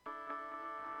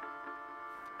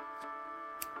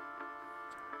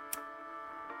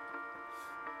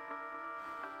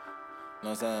Know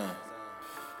what I'm saying?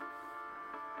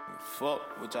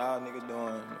 Fuck what y'all niggas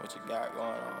doing, what you got going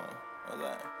on. Know what I'm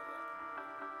saying?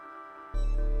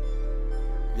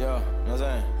 Yeah, know what I'm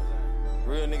saying?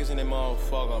 Real niggas in that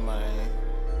motherfucker, man.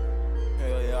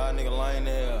 Hell yeah, y'all niggas lying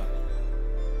there.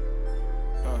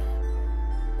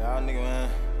 Y'all niggas, man.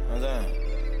 Know what I'm saying?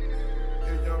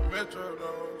 If young Metro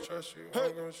don't trust you,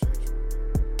 I'm gonna shoot you.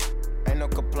 Ain't no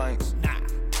complaints. Nah.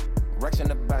 Racks in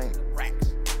the bank.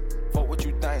 Racks. Fuck what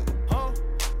you think. Huh?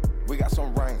 We got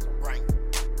some rank. Rank.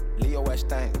 Leo S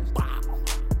thing. Wow.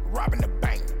 Robbing the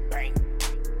bank. Bang.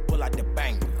 Pull out the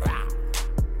bank. Wow.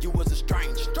 You was a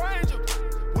stranger.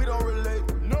 We don't relate.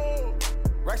 No.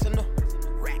 Racks in the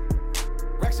rack.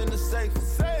 Racks in the safe.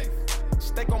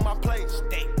 Steak on my plate.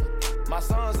 Steak. My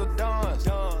sons are done.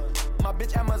 My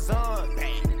bitch Amazon.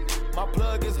 Bang. My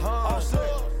plug is Hun.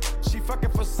 She fucking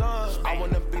for sons. I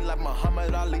wanna be like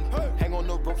Muhammad Ali. Hang on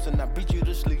the ropes and I beat you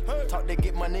to sleep. Talk to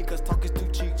get money cause talk is too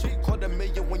cheap.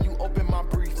 $250,000 when you open my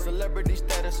brief. Celebrity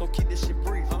status, so keep this shit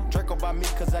brief. Draco by me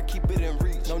cause I keep it in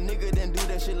reach. No nigga didn't do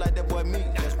that shit like that boy me.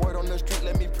 That's word on the street,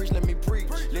 let me preach.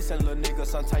 Listen little nigga,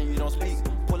 sometimes you don't speak.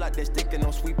 Pull out that stick and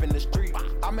I'm sweeping the street.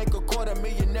 I make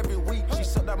 $250,000 every week. She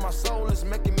sucked out my soul, it's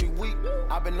making me weak.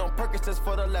 I've been on Percocets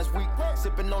for the last week.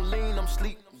 Sipping on lean, I'm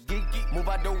sleep. Geek, move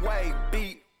out the way,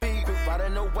 beat.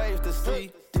 Riding the waves to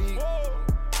see deep.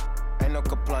 Ain't no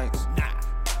complaints. Nah.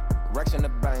 Racks in the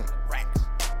bank. Racks.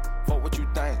 Fuck what you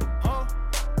think. Huh?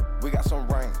 We got some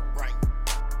rank. Rank.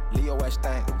 Leo S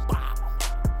thing. Wow.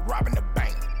 Robbing the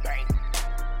bank. Bang.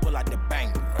 Pull out the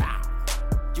bank. Wow.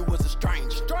 You was a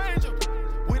stranger.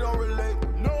 We don't relate.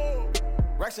 No.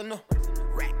 Racks in the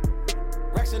rack.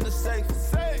 Racks in the safe.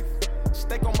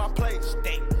 Steak on my plate.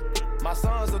 Steak. My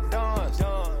sons are done.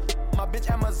 My bitch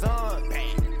Amazon.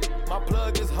 Bang. My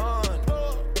plug is Hun.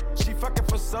 She fucking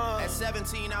for sons. At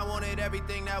 17, I wanted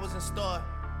everything that was in store.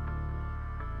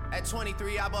 At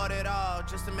 23, I bought it all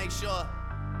just to make sure.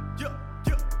 Yeah.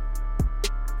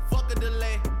 Fuck a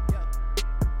delay.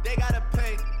 They gotta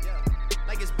pay.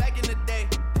 Like it's back in the day.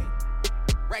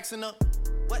 Racks in the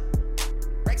what?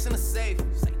 Racks in the safe.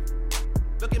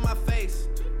 Look at my face.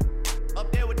 Up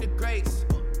there with the greats.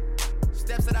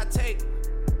 Steps that I take.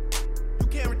 You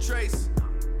can't retrace.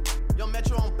 Yo,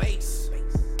 Metro on base.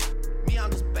 Me,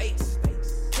 I'm just base.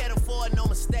 Can't afford no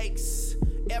mistakes.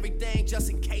 Everything just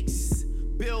in case.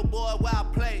 Billboard where I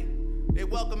play. They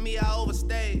welcome me, I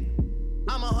overstayed.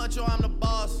 I'm a huncho, I'm the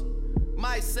boss.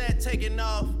 My set taking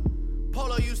off.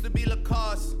 Polo used to be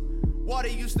Lacoste. Water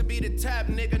used to be the tap,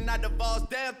 nigga, not the boss.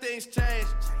 Damn, things change.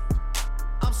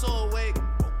 I'm so awake.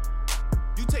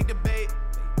 You take the bait.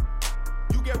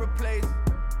 You get replaced.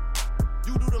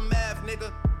 You do the math,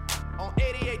 nigga. On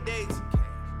 88 days,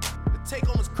 the take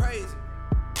home is crazy.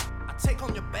 I take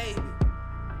home your baby.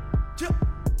 Yeah.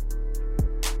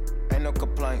 Ain't no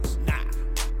complaints. Nah.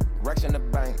 Racks in the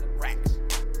bank. Racks.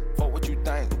 Fuck what you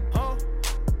think. Huh?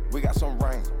 We got some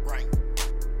rank.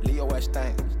 Leo S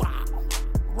thing. Wow.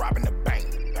 Robbing the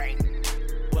bank. Bang.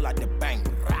 Pull out the bank.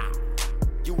 Wow.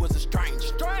 You was a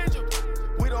stranger.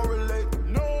 We don't relate.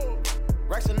 No.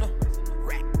 Racks in the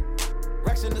rack.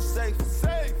 Racks in the safe.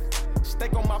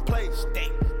 Steak on my plate.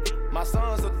 Steak. My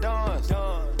sons are done.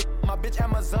 My bitch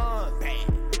Amazon. Bang.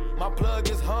 My plug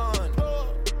is Hun.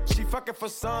 She fucking for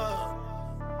son.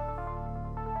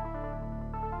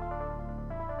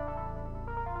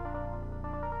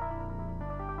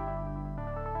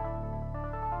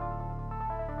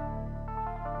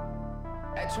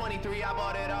 At 23, I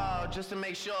bought it all just to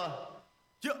make sure.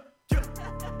 Yeah.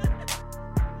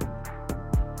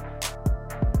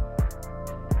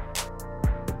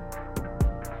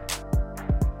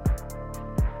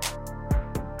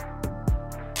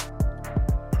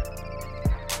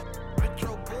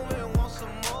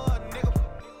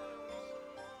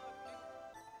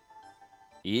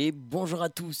 Et bonjour à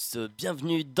tous,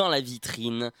 bienvenue dans la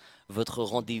vitrine, votre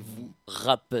rendez-vous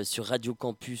rap sur Radio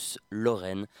Campus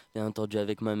Lorraine, bien entendu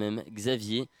avec moi-même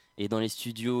Xavier. Et dans les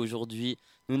studios aujourd'hui,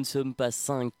 nous ne sommes pas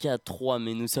 5, 4, 3,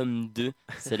 mais nous sommes 2.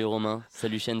 Salut Romain,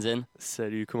 salut Shenzhen.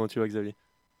 Salut, comment tu vas Xavier?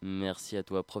 Merci à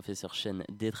toi, professeur Shen,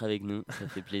 d'être avec nous, ça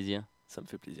fait plaisir. Ça me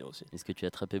fait plaisir aussi. Est-ce que tu as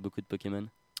attrapé beaucoup de Pokémon?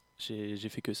 J'ai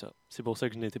fait que ça, c'est pour ça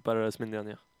que je n'étais pas là la semaine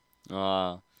dernière.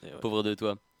 Ah, ouais. Pauvre de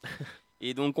toi.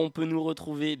 Et donc on peut nous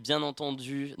retrouver bien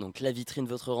entendu, donc la vitrine,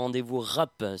 votre rendez-vous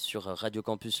rap sur Radio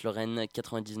Campus Lorraine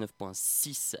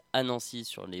 99.6 à Nancy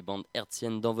sur les bandes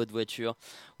hertziennes dans votre voiture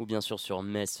ou bien sûr sur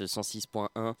Metz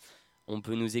 106.1. On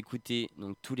peut nous écouter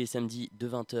donc tous les samedis de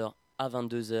 20h à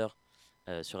 22h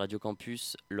sur Radio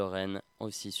Campus Lorraine,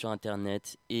 aussi sur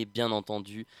internet et bien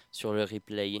entendu sur le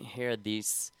replay Hear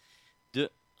This de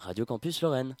Radio Campus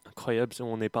Lorraine. Incroyable,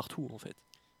 on est partout en fait.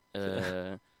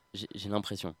 J'ai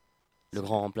l'impression. Le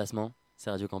grand remplacement, c'est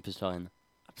Radio Campus Lorraine.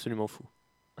 Absolument fou.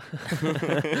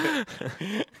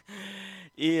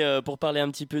 Et pour parler un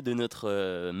petit peu de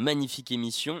notre magnifique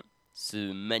émission,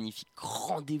 ce magnifique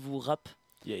rendez-vous rap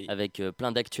Yay. avec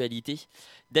plein d'actualités.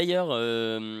 D'ailleurs,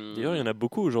 il y en a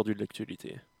beaucoup aujourd'hui de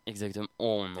l'actualité. exactement,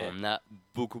 on en a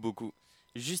beaucoup.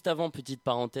 Juste avant, petite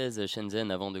parenthèse,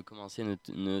 Shenzhen, avant de commencer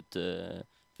notre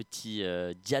petit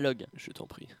dialogue. Je t'en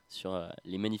prie. Sur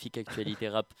les magnifiques actualités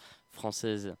rap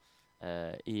françaises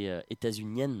et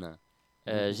états-uniennes.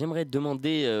 J'aimerais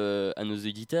demander à nos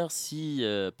auditeurs si,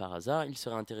 par hasard, ils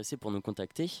seraient intéressés pour nous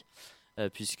contacter,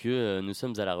 puisque nous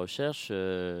sommes à la recherche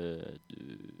de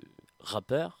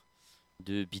rappeurs,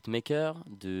 de beatmakers,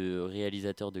 de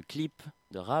réalisateurs de clips,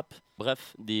 de rap,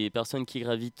 bref, des personnes qui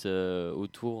gravitent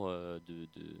autour de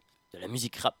la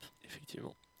musique rap.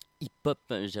 Effectivement. Hip-hop,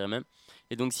 je dirais même.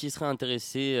 Et donc, s'ils seraient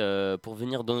intéressés pour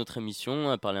venir dans notre émission,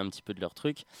 à parler un petit peu de leur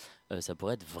truc, ça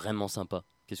pourrait être vraiment sympa.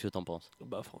 Qu'est-ce que t'en penses ?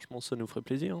 Bah franchement, ça nous ferait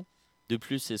plaisir. Hein. De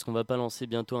plus, est-ce qu'on va pas lancer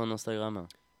bientôt un Instagram ?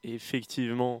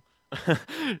 Effectivement.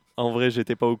 En vrai,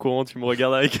 j'étais pas au courant, tu me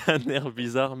regardes avec un air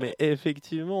bizarre, mais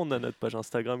effectivement, on a notre page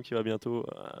Instagram qui va bientôt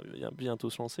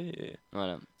se lancer. Et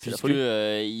Voilà. c'est la Puisque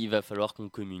folie. il va falloir qu'on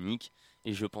communique.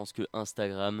 Et je pense que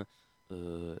Instagram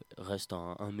reste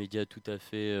un média tout à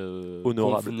fait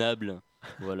Honorable. convenable.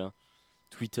 Voilà.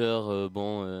 Twitter,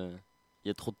 il y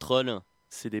a trop de trolls.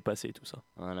 C'est dépassé tout ça.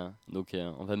 Voilà. Donc,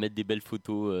 on va mettre des belles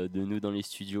photos de nous dans les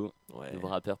studios, Ouais. de vos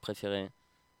rappeurs préférés.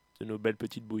 De nos belles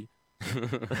petites bouilles.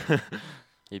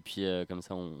 Et puis, comme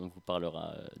ça, on vous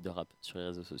parlera de rap sur les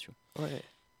réseaux sociaux. Ouais.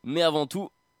 Mais avant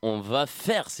tout, on va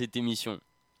faire cette émission.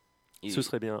 Et Ce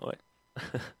serait bien, ouais.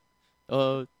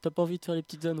 t'as pas envie de faire les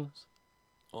petites annonces ?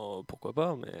 Oh, pourquoi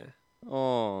pas, mais.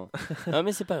 Oh. Ah,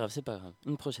 mais c'est pas grave.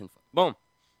 Une prochaine fois. Bon,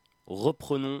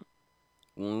 reprenons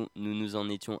où nous en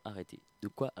étions arrêtés. De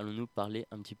quoi allons-nous parler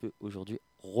un petit peu aujourd'hui,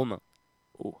 Romain ?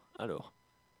 Oh, alors.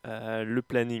 Le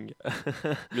planning.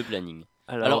 Le planning.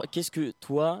 Alors, Alors, qu'est-ce que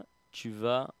toi, tu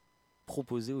vas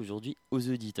proposer aujourd'hui aux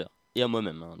auditeurs ? Et à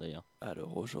moi-même, hein, d'ailleurs.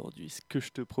 alors aujourd'hui, ce que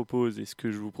je te propose et ce que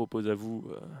je vous propose à vous,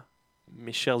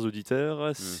 mes chers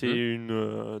auditeurs, c'est une.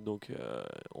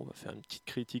 On va faire une petite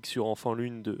critique sur Enfant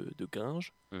Lune de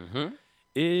Gringe. Mhm.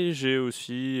 Et j'ai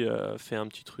aussi fait un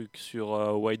petit truc sur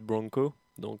White Bronco,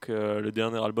 donc le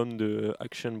dernier album de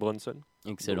Action Bronson.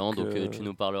 Excellent. Donc, Donc, tu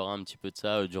nous parleras un petit peu de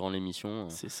ça durant l'émission.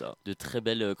 C'est ça. De très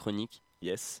belles chroniques.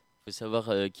 Yes. Il faut savoir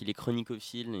qu'il est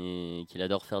chronicophile et qu'il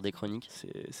adore faire des chroniques.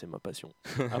 C'est ma passion.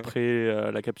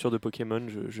 Après la capture de Pokémon,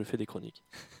 je fais des chroniques.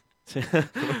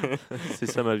 C'est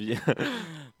ça ma vie.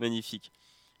 Magnifique.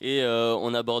 Et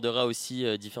on abordera aussi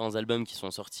différents albums qui sont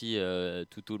sortis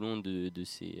tout au long de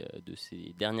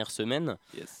ces dernières semaines,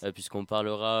 Yes. puisqu'on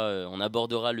on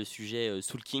abordera le sujet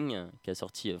Soul King, qui a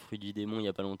sorti Fruit du démon il n'y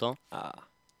a pas longtemps, Ah,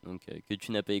 donc, que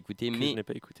tu n'as pas écouté. que Mais, je n'ai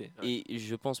pas écouté. Ouais. et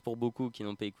je pense pour beaucoup qui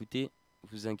n'ont pas écouté,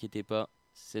 vous inquiétez pas,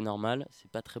 c'est normal, c'est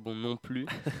pas très bon non plus,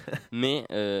 mais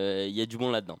il y a du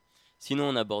bon là-dedans. Sinon,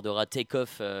 on abordera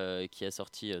Takeoff, qui a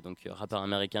sorti, donc rappeur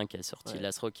américain qui a sorti Ouais.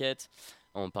 Las Rocket.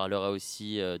 On parlera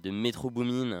aussi de Metro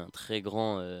Boomin, un très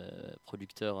grand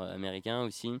producteur américain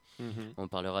aussi. Mhm. On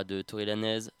parlera de Tory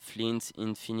Lanez, Flynt,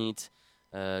 Infinit,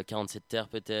 47 Terre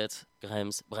peut-être,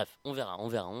 Grams. Bref, on verra.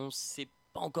 On sait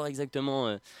pas encore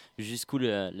exactement jusqu'où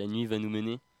la nuit va nous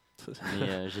mener,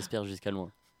 mais j'espère jusqu'à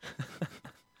loin.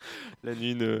 La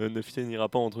nuit ne finira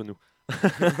pas entre nous.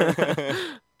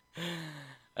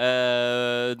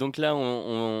 Donc là,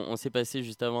 on s'est passé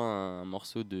juste avant un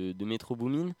morceau de Metro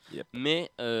Boomin. Yep.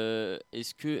 Mais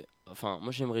est-ce que... Enfin,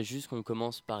 moi j'aimerais juste qu'on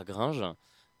commence par Gringe,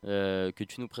 que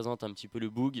tu nous présentes un petit peu le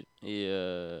boog et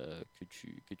que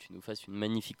tu nous fasses une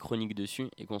magnifique chronique dessus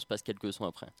et qu'on se passe quelques sons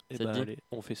après. Et Ça te dit ? allez,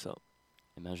 on fait ça.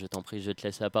 Eh ben, je t'en prie, je te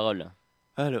laisse la parole.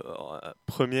 Alors,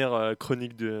 première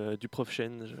chronique du prof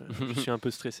Chen, je suis un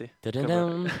peu stressé.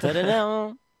 Tadadam,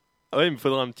 tadadam. Ah ouais, il me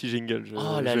faudra un petit jingle. Oh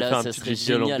Je là vais là, faire un ça petit serait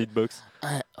jingle génial. en beatbox.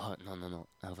 Oh non,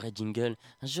 un vrai jingle.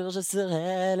 Un jour je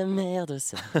serai le maire de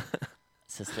ça.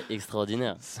 Ça serait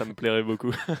extraordinaire. Ça me plairait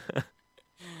beaucoup.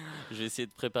 Je vais essayer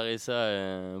de préparer ça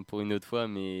pour une autre fois,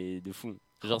 mais de fou.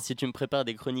 Genre, si tu me prépares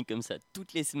des chroniques comme ça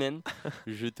toutes les semaines,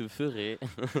 je te ferai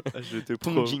Je te,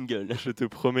 ton jingle. je te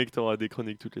promets que tu auras des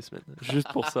chroniques toutes les semaines. Juste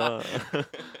pour ça.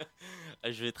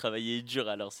 Je vais travailler dur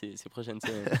alors ces prochaines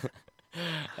semaines.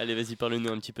 Allez, vas-y,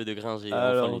 parle-nous un petit peu de Gringe et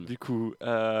Alors, Enfant Lune. du coup,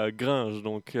 Gringe,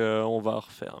 donc on va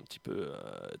refaire un petit peu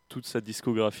toute sa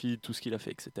discographie, tout ce qu'il a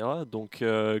fait, etc. Donc,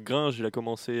 Gringe, il a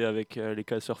commencé avec les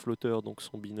Casseurs Flotteurs, donc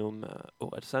son binôme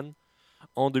Orelsan.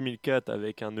 En 2004,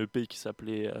 avec un EP qui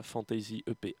s'appelait Fantasy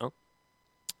EP 1.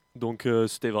 Donc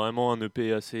c'était vraiment un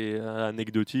EP assez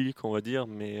anecdotique, on va dire,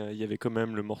 mais il y avait quand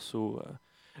même le morceau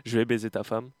Je vais baiser ta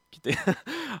femme, qui était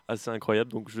assez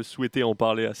incroyable, donc je souhaitais en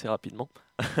parler assez rapidement.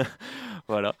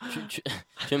 Voilà. Tu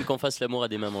aimes qu'on fasse l'amour à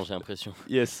des mamans, j'ai l'impression.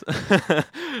 Yes.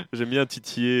 J'aime bien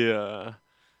titiller,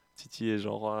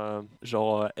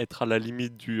 genre être à la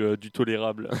limite du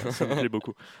tolérable, ça me plaît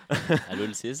beaucoup. Ah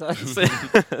lol, c'est ça.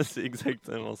 C'est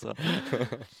exactement ça.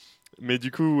 Mais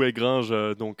du coup, ouais, Gringe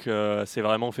s'est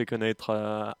vraiment fait connaître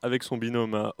avec son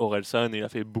binôme Orelsan et il a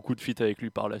fait beaucoup de feats avec lui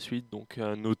par la suite, donc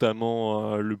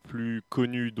notamment le plus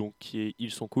connu donc qui est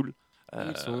Ils sont cool.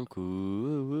 Ils sont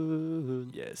cool.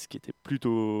 Yes, qui était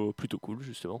plutôt cool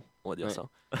justement, on va dire Ouais. ça.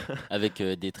 Avec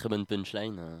des très bonnes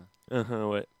punchlines.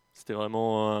 Ouais, c'était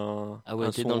vraiment Ah ouais,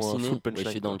 un t'es son dans le ciné? full Ouais, punchline. je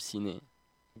suis dans Quoi. le ciné.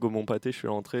 Gaumont pâté, je suis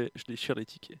rentré, je déchire les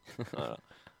tickets. Voilà.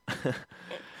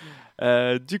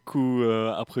 Du coup,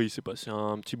 après, il s'est passé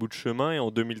un petit bout de chemin et en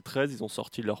 2013, ils ont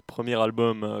sorti leur premier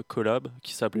album collab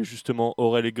qui s'appelait justement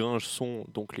Aurel et Gringe sont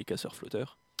donc les casseurs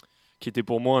flotteurs, qui était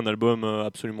pour moi un album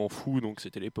absolument fou. Donc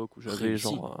c'était l'époque où j'avais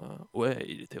Réussi. ouais,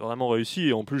 il était vraiment réussi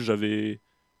et en plus j'avais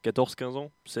 14, 15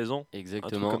 ans, 16 ans.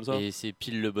 Exactement. Comme ça. Et c'est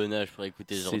pile le bon âge pour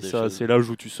écouter ce genre C'est de ça, choses. c'est l'âge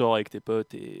où tu sors avec tes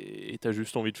potes et t'as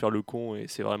juste envie de faire le con et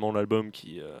c'est vraiment l'album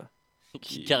qui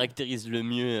Caractérise le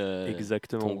mieux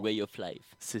exactement. ton way of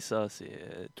life. C'est ça,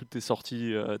 tout est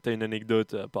sorti, t'as une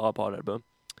anecdote par rapport à l'album.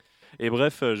 Et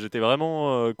bref, j'étais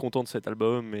vraiment content de cet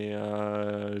album et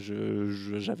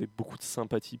j'avais beaucoup de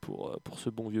sympathie pour ce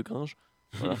bon vieux Gringe.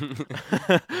 Voilà.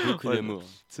 Beaucoup Ouais, d'amour.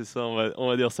 c'est ça, on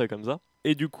va dire ça comme ça.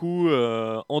 Et du coup,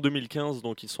 en 2015,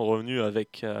 donc, ils sont revenus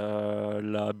avec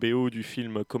la BO du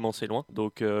film Comment c'est loin,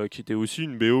 donc, qui était aussi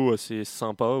une BO assez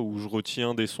sympa, où je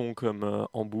retiens des sons comme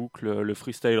En boucle, le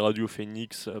freestyle Radio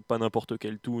Phoenix, Pas n'importe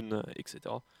quel tune, etc.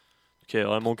 Donc, il y avait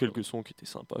vraiment quelques sons qui étaient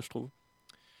sympas, je trouve.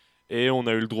 Et on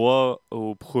a eu le droit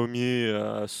au premier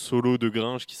solo de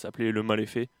Gringe qui s'appelait Le Mal est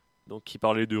fait, donc qui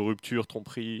parlait de rupture,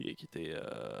 tromperie, et qui était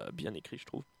bien écrit, je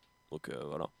trouve. Donc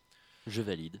voilà. Je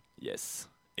valide. Yes.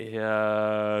 Et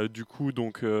du coup,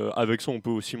 donc, avec ça, on peut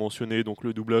aussi mentionner donc,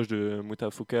 le doublage de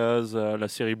Mouta Foukaz, la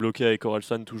série bloquée avec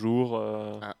Orelsan toujours.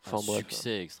 Un Bref,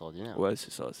 succès extraordinaire. ouais,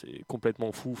 c'est ça, c'est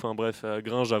complètement fou. Enfin bref,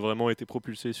 Gringe a vraiment été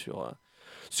propulsé sur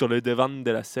le devant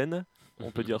de la scène, on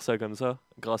peut dire ça comme ça,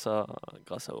 grâce à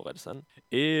Orelsan.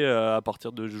 Et à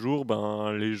partir de ce jour,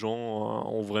 ben, les gens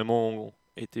ont vraiment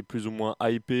été plus ou moins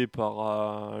hypés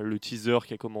par le teaser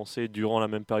qui a commencé durant la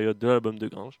même période de l'album de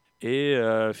Gringe. Et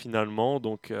finalement,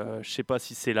 donc, je sais pas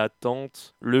si c'est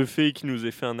l'attente, le fait qu'il nous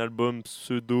ait fait un album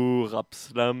pseudo rap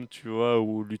slam, tu vois,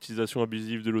 où l'utilisation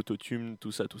abusive de l'autotune,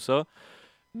 tout ça,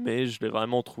 mais je l'ai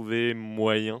vraiment trouvé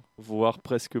moyen, voire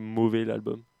presque mauvais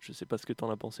l'album. Je sais pas ce que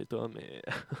t'en as pensé toi, mais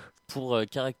Pour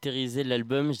caractériser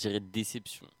l'album, je dirais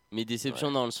déception. Mais déception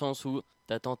Ouais. dans le sens où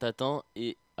t'attends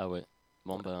et ah ouais,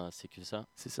 bon bah c'est que ça.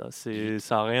 c'est ça,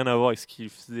 ça a rien à voir avec ce qu'il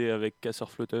faisait avec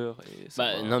Casseur Flotteur. Et ça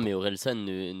Bah m'a- non mais Orelsan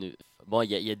bon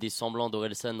il y a des semblants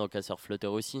d'Orelsan dans Casseur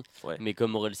Flotteur aussi, Ouais. mais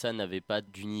comme Orelsan n'avait pas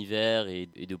d'univers et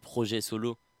de projet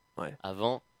solo Ouais.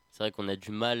 avant, c'est vrai qu'on a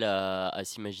du mal à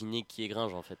s'imaginer qui est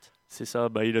Gringe en fait. C'est ça,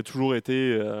 bah, il a toujours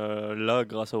été là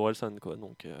grâce à Orelsan, quoi.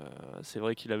 Donc c'est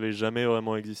vrai qu'il avait jamais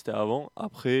vraiment existé avant.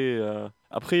 Après,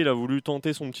 il a voulu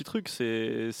tenter son petit truc.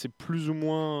 C'est plus ou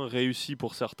moins réussi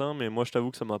pour certains, mais moi je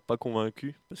t'avoue que ça m'a pas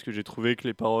convaincu parce que j'ai trouvé que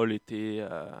les paroles étaient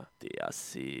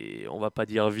assez, on va pas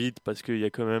dire vite parce qu'il y a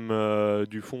quand même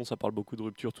du fond. Ça parle beaucoup de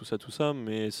rupture, tout ça,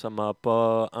 mais ça m'a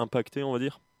pas impacté, on va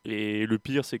dire. Et le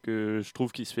pire, c'est que je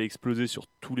trouve qu'il se fait exploser sur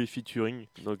tous les featuring.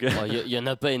 Donc, Il y en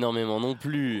a pas énormément non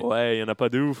plus. ouais, il y en a pas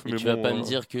de ouf. Et Mais tu bon, vas pas me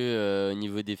dire que au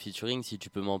niveau des featuring, si tu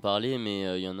peux m'en parler,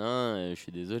 mais il y en a un, je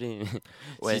suis désolé.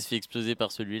 Ouais. S'il se fait exploser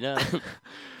par celui-là.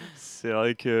 C'est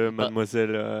vrai que Bah.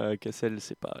 Mademoiselle Cassel,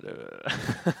 c'est pas le.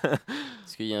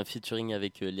 Parce qu'il y a un featuring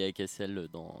avec Léa Cassel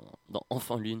dans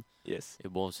Enfant Lune. Yes. Et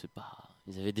bon, c'est pas.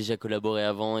 Ils avaient déjà collaboré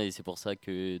avant et c'est pour ça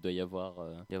qu'il doit y avoir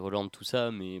des relents de tout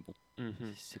ça, mais bon,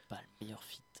 c'est pas le meilleur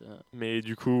feat. Mais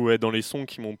du coup, ouais, dans les sons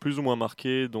qui m'ont plus ou moins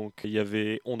marqué, donc il y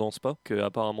avait On danse pas, que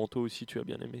apparemment toi aussi tu as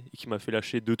bien aimé, et qui m'a fait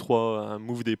lâcher 2-3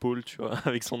 moves d'épaule, tu vois,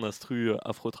 avec son instru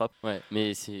afro-trap. Ouais,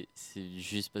 mais c'est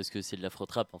juste parce que c'est de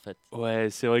l'afro-trap en fait. Ouais,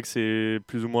 c'est vrai que c'est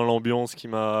plus ou moins l'ambiance qui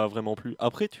m'a vraiment plu.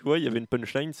 Après, tu vois, il y avait une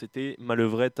punchline, c'était Ma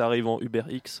levrette arrive en Uber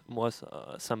X. Moi,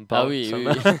 ça me parle. Ah oui, ça, oui,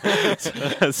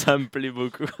 me... ça me plaît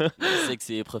beaucoup. Je sais que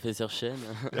c'est Professeur Chen.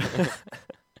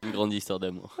 Une grande histoire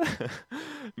d'amour.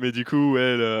 Mais du coup,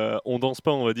 ouais, On danse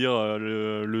pas, on va dire,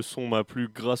 le son m'a plu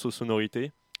grâce aux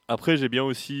sonorités. Après, j'ai bien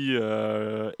aussi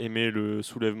aimé le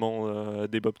soulèvement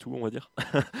des Bob 2, on va dire,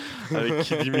 avec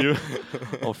Qui dit mieux,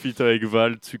 en feat avec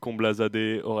Val,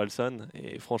 Succomblasadé, Orelsan.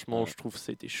 Et franchement, je trouve que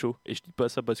c'était chaud. Et je dis pas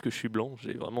ça parce que je suis blanc,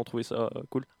 j'ai vraiment trouvé ça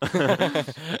cool.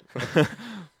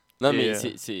 Non, mais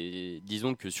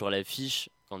disons que sur l'affiche,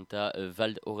 quand t'as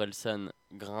Vald, Orelsan,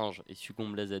 Gringe et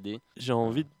Succomblasadé. J'ai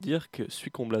envie de dire que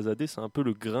Succomblasadé, c'est un peu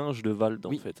le Gringe de Vald,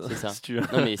 en fait. C'est ça. Si tu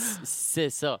veux. Non, mais c'est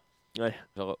ça. Ouais.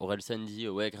 Genre Orelsan dit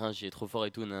ouais Gringe il est trop fort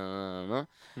et tout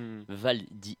Val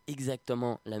dit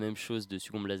exactement la même chose de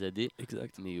Succomblasadé.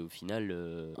 Exact. Mais au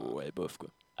final ouais bof quoi.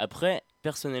 Après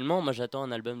personnellement moi j'attends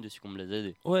un album de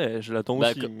Succomblasadé. Ouais je l'attends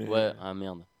aussi mais... Ouais ah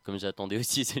merde comme j'attendais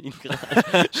aussi Céline Gringe.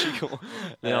 Je suis con.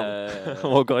 Merde. On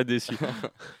va encore être déçus.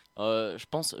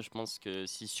 Je pense que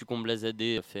si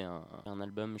Succomblasadé fait un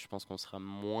album, je pense qu'on sera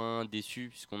moins déçus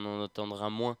puisqu'on en entendra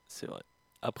moins. C'est vrai.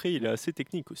 Après, il est assez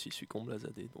technique aussi,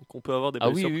 Succomblasadé. Donc, on peut avoir des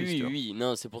belles surprises. Oui,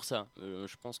 non, c'est pour ça.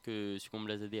 Je pense que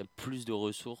Succomblasadé a plus de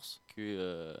ressources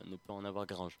que ne peut en avoir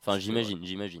Gringe. Enfin,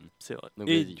 j'imagine. C'est vrai. Donc,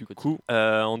 et du coup,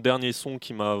 en dernier son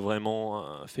qui m'a vraiment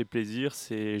fait plaisir,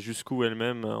 c'est Jusqu'où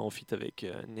elle-même en feat avec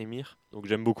Némir. Donc,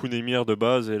 j'aime beaucoup Némir de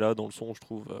base. Et là, dans le son, je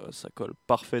trouve ça colle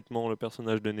parfaitement le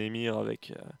personnage de Némir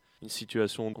avec... une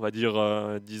situation, on va dire,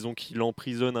 disons qu'il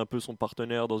emprisonne un peu son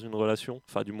partenaire dans une relation.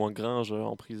 Enfin, du moins, Gringe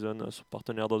emprisonne son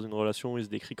partenaire dans une relation. Il se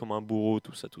décrit comme un bourreau,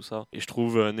 tout ça. Et je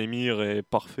trouve Némir est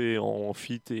parfait en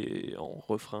feat et en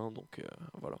refrain. Donc,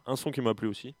 voilà. Un son qui m'a plu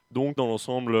aussi. Donc, dans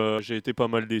l'ensemble, j'ai été pas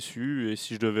mal déçu. Et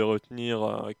si je devais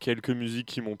retenir quelques musiques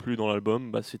qui m'ont plu dans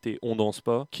l'album, c'était On danse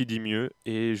pas, Qui dit mieux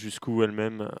et Jusqu'où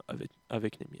elle-même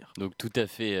avec Némir. Donc, tout à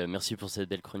fait. Merci pour cette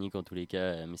belle chronique en tous les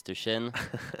cas, Mr. Shen.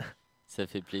 Ça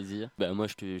fait plaisir. Moi,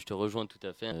 je te rejoins tout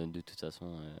à fait. De toute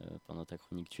façon, pendant ta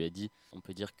chronique, tu as dit, on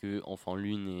peut dire que Enfant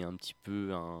Lune est un petit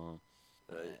peu un...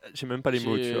 J'ai même pas les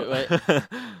mots, tu vois. Ouais.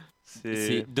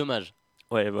 C'est dommage.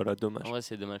 Ouais, voilà, dommage. Ouais,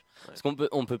 c'est dommage. Ouais. Parce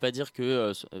qu'on peut pas dire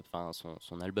que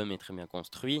son album est très bien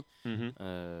construit.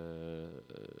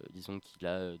 Disons qu'il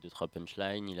a 2-3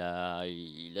 punchlines, il a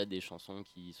des chansons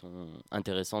qui sont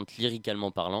intéressantes,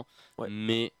 lyricalement parlant,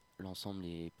 mais... l'ensemble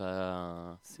n'est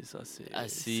pas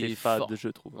assez fade, fort. je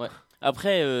trouve. Ouais.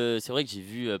 Après, c'est vrai que j'ai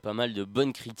vu pas mal de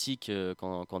bonnes critiques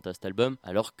quant à cet album,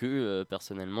 alors que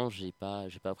personnellement, j'ai pas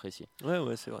apprécié.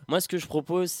 Ouais, c'est vrai. Moi, ce que je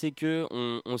propose, c'est que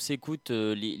on s'écoute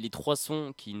les 3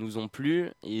 sons qui nous ont plu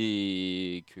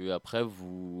et que après,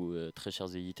 vous, très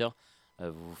chers éditeurs,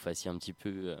 vous fassiez un petit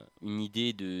peu une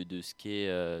idée de ce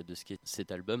qu'est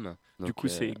cet album. Donc, du coup,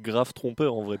 c'est grave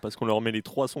trompeur en vrai, parce qu'on leur met les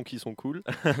 3 sons qui sont cool.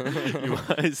 Ils vont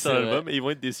aller sur l'album et ils vont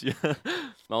être déçus.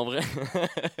 En vrai,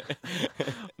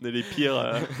 on est les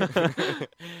pires.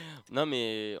 Non,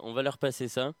 mais on va leur passer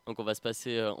ça. Donc, on va se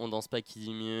passer On danse pas, Qui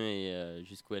dit mieux et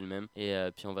Jusqu'où elle-même. Et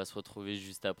puis, on va se retrouver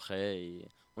juste après. Et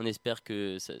on espère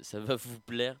que ça va vous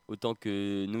plaire autant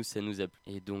que nous, ça nous a plu.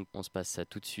 Et donc, on se passe ça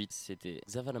tout de suite. C'était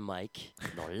Xavier Mike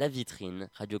dans La Vitrine,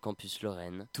 Radio Campus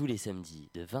Lorraine, tous les samedis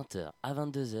de 20h à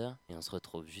 22h. Et on se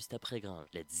retrouve juste après Gringe.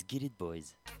 Let's get it,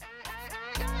 boys.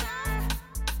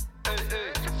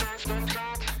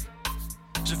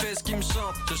 Je fais ce qui me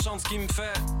chante, je chante ce qui me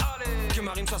fait. Allez. Que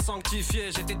ma rime soit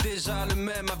sanctifiée, j'étais déjà le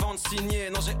même avant de signer.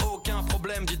 Non, j'ai aucun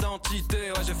problème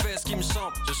d'identité. Ouais, je fais ce qui me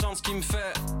chante, je chante ce qui me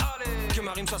fait. Allez. Que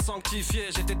ma rime soit sanctifiée,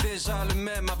 j'étais déjà le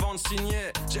même avant de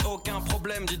signer. J'ai aucun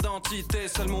problème d'identité,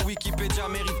 seul mon Wikipédia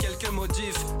mérite quelques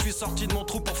modifs. Puis sorti de mon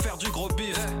trou pour faire du gros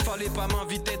bif. Fallait pas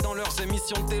m'inviter dans leurs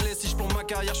émissions de télé. Si je plombe ma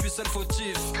carrière, je suis seul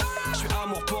fautif. Je suis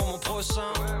amour pour mon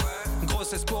prochain.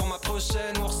 Grossesse pour ma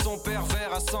prochaine. Ourson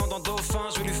pervers, ascendant dauphin.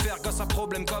 Je vais lui faire gosse à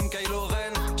problème comme Kylo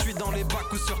Ren. Je suis dans les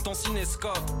bacs ou sur ton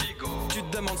cinéscope. Tu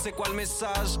te demandes c'est quoi le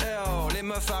message. Les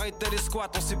meufs arrêtez les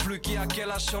squats. On sait plus qui a quel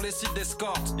âge sur les sites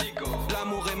d'escorte.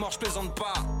 L'amour est mort, je plaisante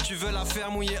pas. Tu veux la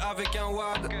faire mouiller avec un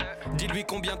wad. Dis-lui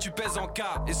combien tu pèses en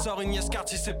cas. Et sors une yes card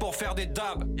si c'est pour faire des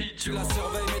dabs. Tu la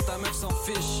surveilles mais ta meuf s'en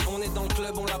fiche. On est dans le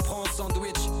club, on la prend en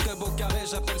sandwich. Club au carré,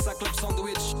 j'appelle ça club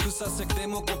sandwich. Tout ça c'est que des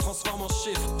mots qu'on transforme en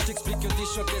chiffres. J't'explique que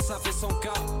 10 choqués ça fait 100 k.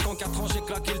 Qu'en 4 ans j'ai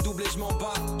claqué le double et je m'en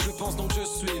bats. Je pense donc je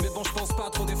suis, mais bon je pense pas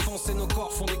trop défoncer. Nos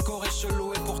corps font des chorés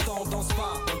chelous et pourtant on danse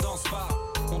pas. On danse pas,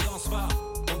 on danse pas,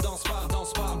 on danse pas,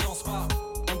 danse pas, on danse pas,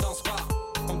 on danse pas,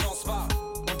 on danse pas,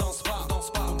 on danse pas,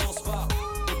 danse pas, on danse pas,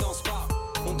 on danse pas,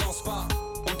 on danse pas,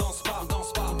 on danse pas,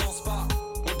 danse pas, danse pas,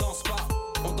 on danse pas,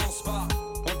 on danse pas,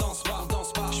 on danse pas,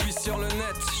 danse pas. Je suis sur le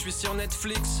net, je suis sur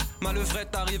Netflix. Ma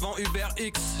levrette arrive en Uber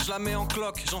X. Je la mets en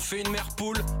cloque, j'en fais une mère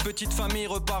poule. Petite famille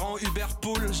repart en Uber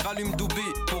Pool. Je rallume Doubi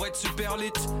pour être super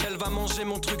lit. Elle va manger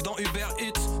mon truc dans Uber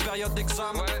Eats. Période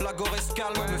d'examen, la gore est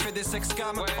calme. Me fait des sex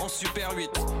cam en Super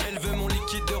 8. Elle veut mon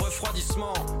liquide de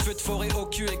refroidissement. Feu de forêt au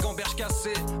cul et gamberge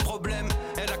cassée. Problème,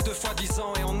 elle a que 2 fois 10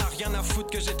 ans et on n'a rien à foutre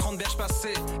que j'ai 30 berges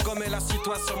passées. Comme elle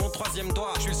assis-toi sur mon 3e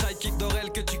doigt. Je suis le sidekick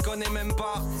d'Aurel que tu connais même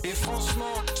pas. Et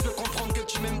franchement, je peux comprendre que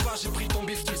tu m'aimes pas. J'ai pris ton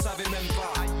bif, tu le savais même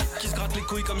pas. Qui se gratte les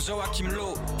couilles comme Joachim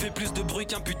Lowe. Fait plus de bruit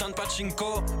qu'un putain de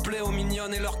pachinko. Play aux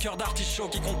mignonnes et leur cœur d'artichaut.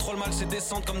 Qui contrôle mal ses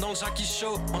descentes comme dans le Jackie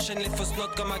Show. Enchaîne les fausses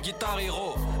notes comme un Guitar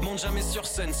Hero. Monte jamais sur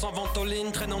scène sans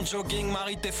ventoline. Traîne en jogging,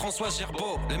 Marie et François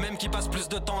Gerbeau. Les mêmes qui passent plus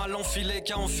de temps à l'enfiler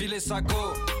qu'à enfiler sa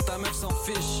go. Ta meuf s'en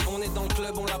fiche, on est dans le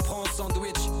club, on la prend en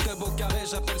sandwich. Club au carré,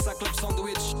 j'appelle ça club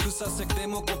sandwich. Tout ça c'est que des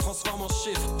mots qu'on transforme en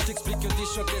chiffres. T'expliques que 10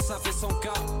 choqués ça fait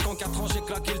 100K. Qu'en 4 ans j'ai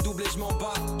claqué le double et je m'en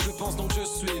bats. Je pense donc je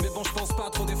suis, mais bon je pense pas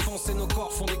trop défoncer. Nos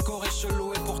corps font des corps et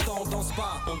chelous et pourtant on danse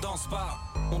pas. On danse pas,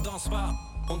 on danse pas,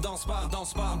 on danse pas,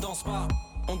 danse pas, danse pas,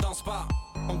 on danse pas,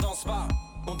 on danse pas,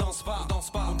 on danse pas,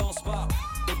 danse pas, on danse pas,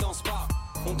 on danse pas,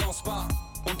 on danse pas,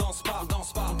 on danse pas,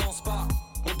 danse pas, danse pas,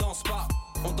 on danse pas,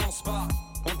 on danse pas,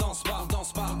 on danse pas,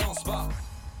 danse pas, danse pas.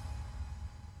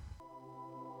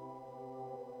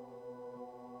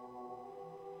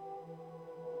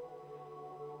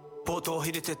 Poto,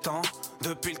 il était temps,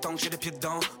 depuis le temps que j'ai les pieds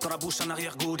dedans. Dans la bouche un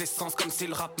arrière-goût d'essence, comme si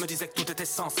le rap me disait que tout était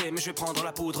censé. Mais je vais prendre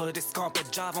la poudre des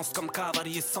scampettes, j'avance comme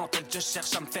cavalier sans tête. Je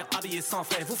cherche à me faire habiller sans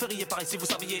fait. Vous feriez pareil si vous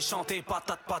saviez chanter.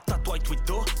 Patate, patate, white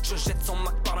widow. Je jette son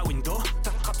Mac par la window.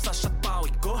 T'attrapes sa chatte par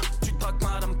Wigo. Tu dragues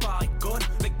madame par icône.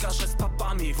 Les gars, je reste pas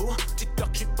parmi vous.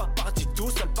 Dites-leur que je suis pas parti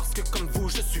tout seul parce que comme vous,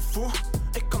 je suis fou.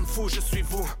 Et comme fou, je suis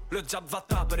vous. Le diable va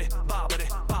taper, barbere,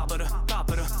 barbere,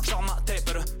 tapere. Genre ma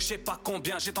tapere. Je sais pas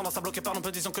combien, j'ai tendance à bloquer par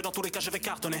l'ombre, disons que dans tous les cas je vais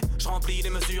cartonner. Je remplis les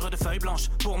mesures de feuilles blanches.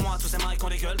 Pour moi tous ces mics ont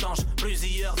des gueules d'ange.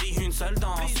 Plusieurs vies, une seule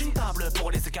danse. Une table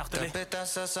pour les écarteler. Ta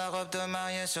pétasse à sa robe de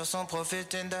mariée sur son profil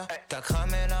Tinder. T'as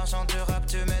cramé l'argent du rap,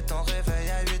 tu mets ton réveil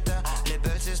à 8h. Les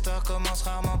belles histoires commencent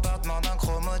rarement par demande d'un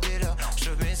chromo dealer.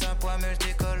 Je mise un poids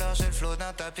multicolore, j'ai le flow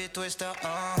d'un tapis twister.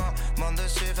 Monde de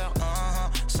suiveurs,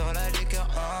 sur la liqueur,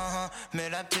 mais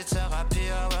la petite sœur happy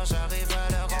hour, j'arrive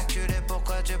à l'heure. Enculé,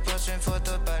 pourquoi tu poses une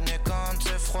photo palmier quand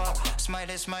c'est froid?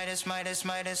 Smiley, smiley, smiley,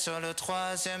 smiley sur le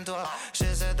 3e doigt.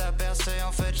 J'essaie à percer,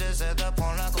 en fait j'essaie à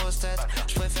prendre la grosse tête.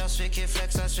 Je préfère celui qui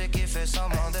flex à celui qui fait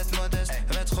semblant d'être modeste.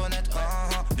 Être honnête,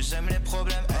 j'aime les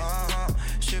problèmes,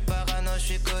 j'suis parano,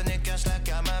 j'suis connu, cache la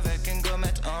cam avec une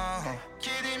gommette, Qui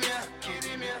dit mieux, qui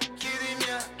dit mieux, qui dit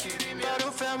mieux, qui dit mieux.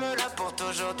 Balou ferme-la pour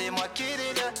toujours, dis-moi qui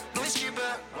dit le whisky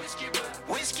beurre, whisky beurre,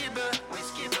 whisky beurre,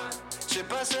 whisky beurre. J'ai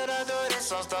passé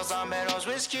l'adolescence dans un mélange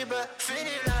whisky beurre.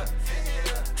 Finis-le,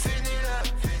 finis-le, finis-le,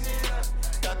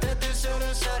 finis-le. Ta tête est sur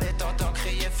le sol et t'entends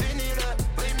crier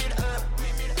finis-le. 8000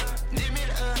 10 000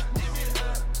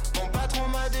 Mon patron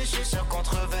m'a dit je suis sûr qu'on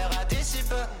te reverra d'ici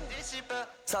peu.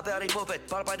 Ça perd les popettes,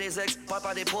 parle pas des ex, parle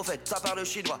pas des prophètes. Ça parle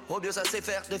chinois, au mieux ça sait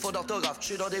faire des fautes d'orthographe. Je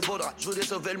suis dans des beaux draps, je voulais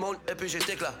sauver le monde et puis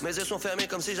j'étais là. Mes yeux sont fermés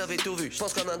comme si j'avais tout vu. Je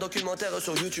pense comme un documentaire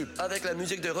sur YouTube avec la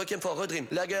musique de Requiem for a Dream.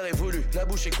 La guerre est voulue, la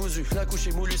bouche est cousue, la couche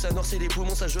est moulue, ça noircit les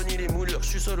poumons, ça jaunit les moulures. Je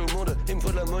suis seul au monde, il me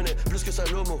faut de la monnaie, plus que ça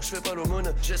l'homo. Je fais pas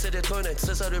l'aumône, j'essaie d'être honnête,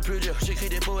 c'est ça le plus dur. J'écris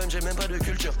des poèmes, j'ai même pas de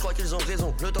culture. Je crois qu'ils ont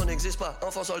raison, le temps n'existe pas.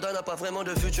 Enfant soldat n'a pas vraiment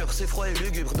de futur. C'est froid et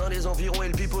lugubre dans les environs et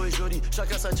le pipeau est joli.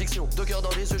 Chacun sa diction, 2 cœurs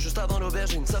dans les yeux juste avant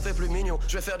l'aubergine. Ça fait plus mignon,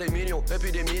 je vais faire des millions et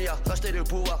puis des milliards. Racheter le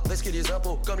pouvoir, risquer les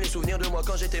impôts. Comme les souvenirs de moi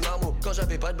quand j'étais marmot, quand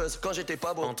j'avais pas de buzz, quand j'étais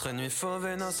pas beau. Entre nuit fauve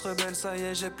et noces rebelles, ça y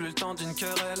est, j'ai plus le temps d'une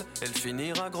querelle. Elle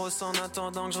finira grosse en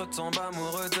attendant que je retombe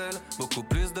amoureux d'elle. Beaucoup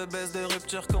plus de baisse de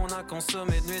rupture qu'on a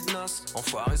consommé de nuit de noces.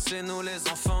 Enfoirés, c'est nous les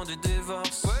enfants du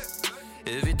divorce.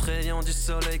 Et vite rayon du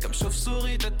soleil comme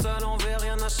chauve-souris, tête à l'envers,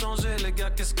 rien n'a changé. Les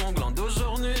gars, qu'est-ce qu'on glande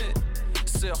aujourd'hui?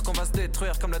 Sûr qu'on va se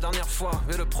détruire comme la dernière fois.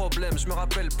 Mais le problème, je me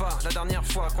rappelle pas la dernière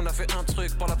fois qu'on a fait un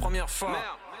truc pour la première fois.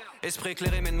 Esprit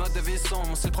éclairé mais de mode de vie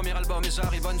sombre. C'est le premier album et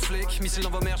j'arrive on flic. Missile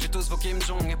dans vos mères, j'ai tous vos Kim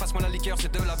Jong. Et passe-moi la liqueur,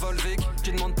 c'est de la Volvic.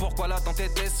 Tu demandes pourquoi l'attente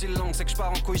était si longue. C'est que je pars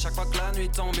en couille chaque fois que la nuit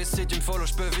tombe. Et si tu me follow,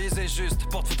 je peux viser juste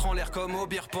pour te foutre en l'air comme au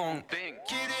beer pong.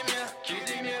 Qui dit mieux, qui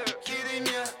dit mieux, qui dit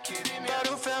mieux, qui dit mieux.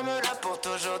 Balou ferme-la pour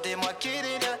toujours, dis-moi qui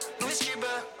dit le whisky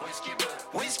beurre, whisky beurre,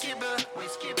 whisky beurre,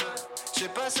 whisky beurre. J'ai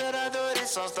passé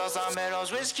l'adolescence dans un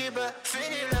mélange whisky beurre.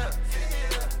 Finis-le,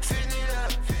 finis-le, finis-le,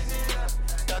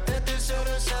 finis-le. Ta tête est sur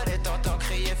le sol et t'entends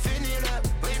crier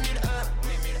finis-le. 8000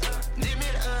 10 000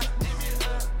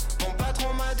 Mon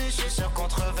patron m'a dit je suis sûr qu'on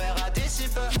te reverra d'ici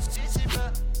peu, d'ici peu.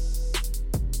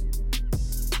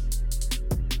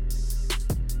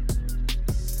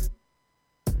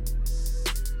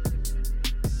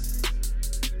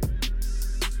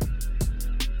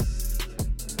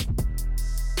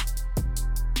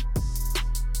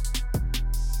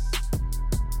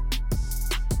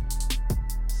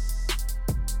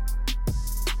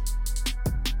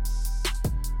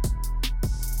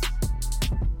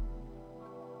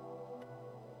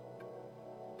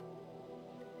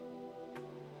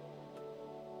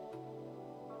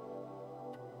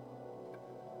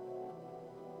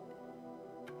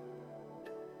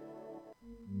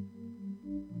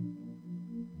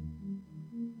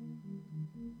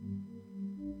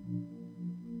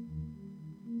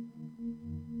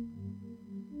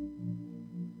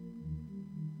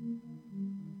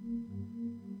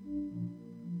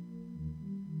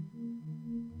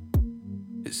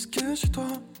 Est-ce que je suis toi?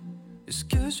 Est-ce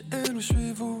que je suis elle ou je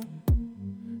suis vous?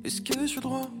 Est-ce que je suis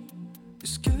droit?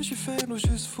 Est-ce que je suis faible ou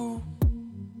juste fou?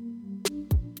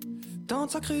 Tant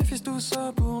de sacrifices, tout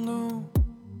ça pour nous.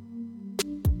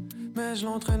 Mais je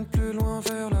l'entraîne plus loin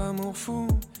vers l'amour fou.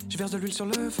 Je verse de l'huile sur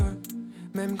le feu,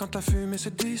 même quand la fumée se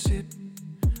dissipe.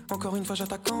 Encore une fois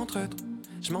j'attaque en traître,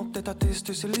 je m'entête à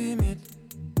tester ses limites.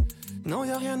 Non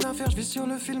y'a rien à faire, je vis sur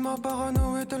le fil, ma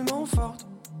parano est tellement forte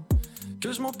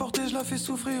que je m'emporte et je la fais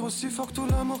souffrir aussi fort que tout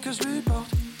l'amour que je lui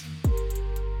porte.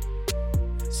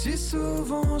 Si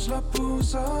souvent je la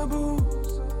pousse à bout,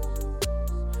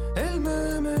 elle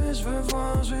m'aime et je veux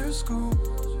voir jusqu'où.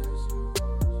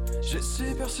 J'ai si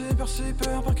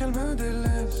peur pour qu'elle me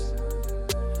délaisse,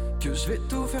 que je vais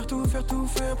tout faire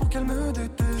pour qu'elle me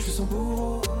déteste. Je suis son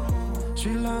bourreau, je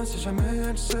suis là si jamais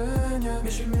elle saigne, mais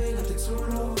je lui mets la tête sous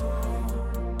l'eau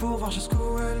pour voir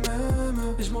jusqu'où elle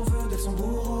m'aime. Et je m'en veux d'être son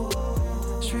bourreau.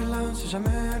 Je suis là si jamais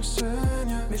elle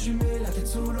saigne, mais je lui mets la tête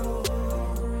sous l'eau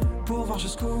pour voir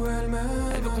jusqu'où elle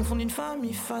m'aime. Elle veut confondre une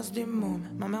famille face des mômes.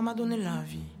 Ma mère m'a donné la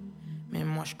vie, mais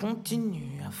moi je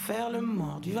continue à faire le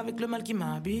mort, vivre avec le mal qui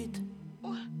m'habite.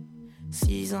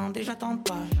 6 ans déjà t'en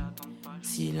pas.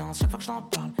 Silence chaque fois que je t'en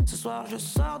parle. Ce soir je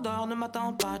sors dehors, ne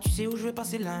m'attends pas. Tu sais où je vais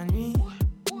passer la nuit.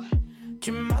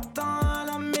 Tu m'attends à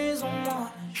la maison,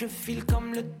 moi je file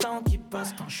comme le temps qui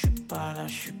passe. Quand je suis pas là,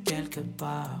 je suis quelque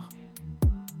part.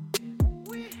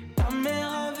 Ta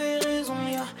mère avait raison,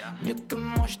 y'a mieux que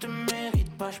moi je te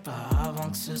mérite pas. Je pars avant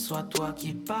que ce soit toi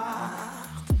qui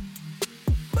pars.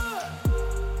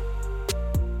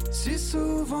 Si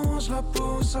souvent je la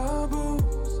pousse à bout,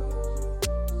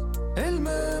 elle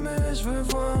m'aime et je veux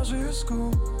voir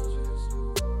jusqu'où.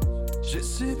 J'ai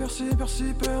si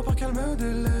peur pour qu'elle me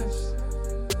délaisse,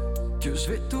 que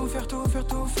je vais tout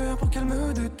faire pour qu'elle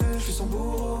me déteste. Je suis son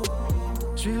bourreau,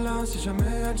 je suis là si jamais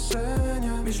elle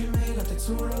saigne, mais je lui mets la tête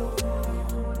sous l'eau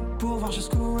pour voir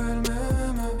jusqu'où elle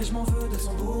m'aime. Et je m'en veux d'être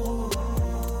son bourreau.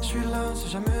 Je suis là si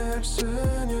jamais elle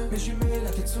saigne, mais je lui mets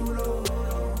la tête sous l'eau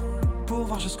pour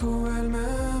voir jusqu'où elle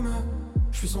m'aime.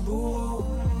 Je suis son bourreau,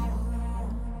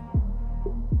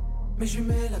 mais je lui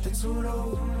mets la tête sous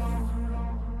l'eau.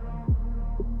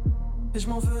 Et je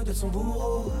m'en veux d'être son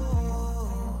bourreau,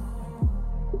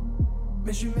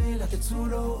 mais je lui mets la tête sous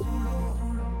l'eau.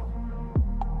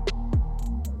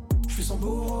 Je suis son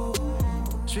bourreau,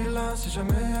 je suis là si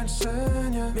jamais elle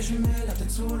saigne, mais je lui mets la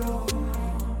tête sous l'eau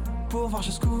pour voir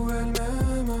jusqu'où elle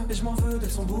m'aime. Et je m'en veux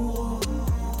d'être son bourreau.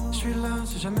 Je suis là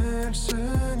si jamais elle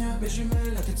saigne, mais je lui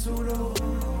mets la tête sous l'eau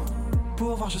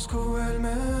pour voir jusqu'où elle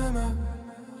m'aime.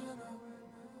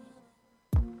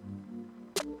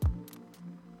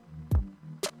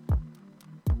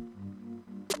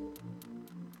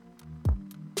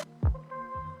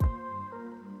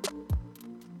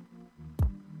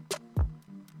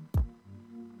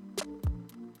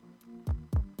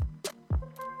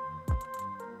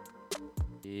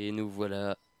 Et nous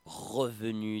voilà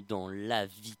revenus dans la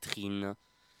vitrine,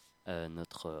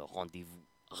 notre rendez-vous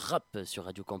rap sur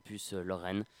Radio Campus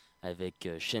Lorraine avec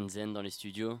Shenzhen dans les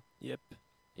studios. Yep.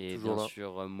 Et Toujours bien là.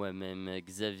 sûr moi-même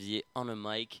Xavier en le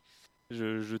mic.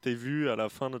 Je t'ai vu à la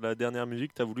fin de la dernière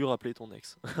musique, t'as voulu rappeler ton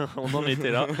ex. On en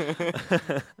était là.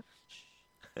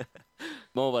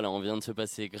 Bon voilà, on vient de se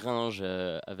passer Gringe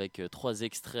avec 3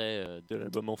 extraits De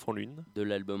l'album Enfant Lune. de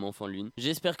l'album Enfant Lune.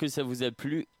 J'espère que ça vous a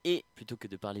plu et plutôt que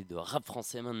de parler de rap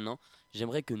français maintenant,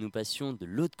 j'aimerais que nous passions de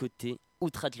l'autre côté,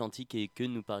 outre-Atlantique, et que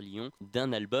nous parlions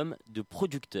d'un album de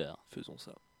producteurs. Faisons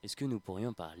ça. Est-ce que nous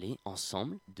pourrions parler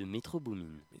ensemble de Metro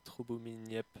Boomin? Metro Boomin,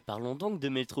 yep. Parlons donc de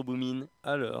Metro Boomin.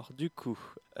 Alors, du coup,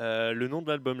 le nom de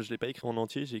l'album, je l'ai pas écrit en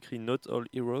entier, j'ai écrit Not All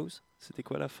Heroes. C'était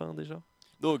quoi la fin déjà?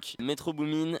 Donc, Metro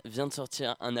Boomin vient de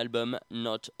sortir un album,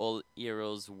 Not All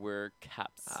Heroes Wear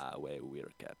Caps. Ah ouais,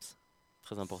 Weird Caps.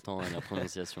 Très important la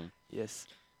prononciation. Yes.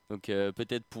 Donc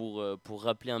peut-être pour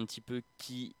rappeler un petit peu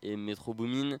qui est Metro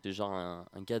Boomin, c'est genre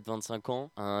un gars de 25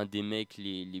 ans, un des mecs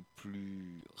les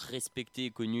plus respectés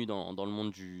et connus dans le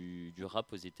monde du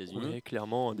rap aux États-Unis. Ouais,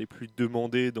 clairement, un des plus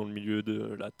demandés dans le milieu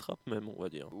de la trap même, on va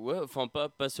dire. Ouais, enfin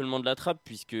pas seulement de la trap,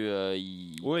 puisque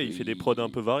il fait des prods un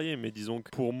peu variés, mais disons que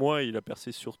pour moi, il a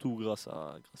percé surtout grâce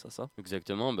à ça.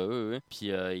 Exactement, bah ouais. Puis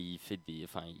il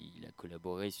a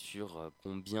collaboré sur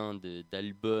combien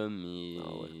d'albums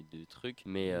et de trucs,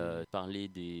 mais parler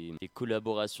des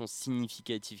collaborations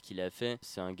significatives qu'il a fait,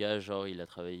 c'est un gars genre il a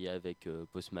travaillé avec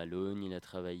Post Malone, il a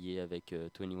travaillé avec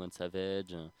 21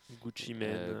 Savage, Gucci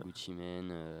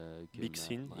Mane, Big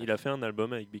Sean. bref. Il a fait un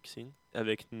album avec Big Sean,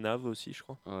 avec Nav aussi, je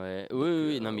crois. Ouais,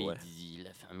 oui, non mais ouais. il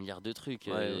a fait un milliard de trucs,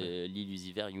 Ouais. Lil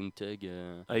Uzi Vert, Young Thug.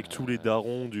 Avec tous les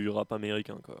darons du rap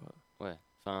américain, quoi. Ouais,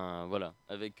 Enfin voilà,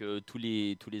 avec tous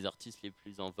les artistes les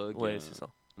plus en vogue. Ouais, c'est ça.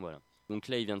 Voilà. Donc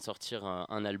là, il vient de sortir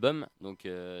un album. Donc,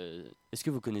 est-ce que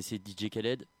vous connaissez DJ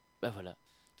Khaled? Bah voilà.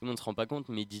 Tout le monde se rend pas compte,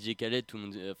 mais DJ Khaled, tout le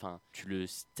monde, enfin, tu le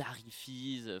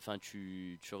starifies. Enfin,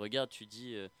 tu regardes, tu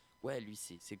dis, ouais, lui,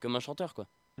 c'est comme un chanteur, quoi.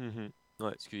 Ouais.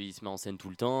 Parce qu'il se met en scène tout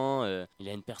le temps, il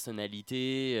a une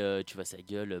personnalité, tu vois sa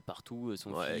gueule partout,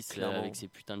 son fils là, avec ses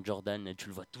putains de Jordan, là, tu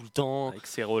le vois tout le temps. Avec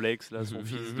ses Rolex, là, son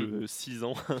fils de 6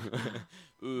 ans.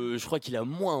 Je crois qu'il a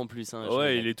moins en plus. Hein.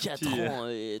 Ouais, il est tout 4 petit. ans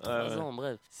et 3 ans,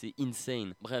 bref, c'est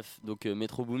insane. Bref, donc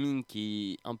Metro Boomin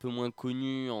qui est un peu moins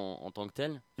connu en tant que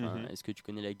tel. Enfin, est-ce que tu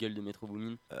connais la gueule de Metro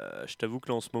Boomin? Je t'avoue que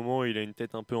là en ce moment, il a une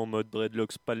tête un peu en mode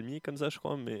dreadlocks palmy comme ça, je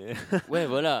crois, mais. Ouais,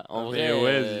 voilà, en vrai.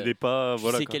 Ouais, il est pas. Tu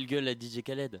voilà, sais quoi. quelle gueule a DJ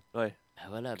Khaled? Ouais. Bah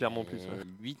voilà, clairement plus. Ouais.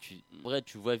 Lui, en vrai,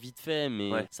 tu vois vite fait,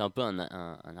 mais c'est un peu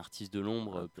un artiste de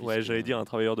l'ombre. Ouais, j'allais dire un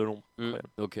travailleur de l'ombre.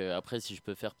 Donc après, si je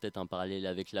peux faire peut-être un parallèle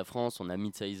avec la France, on a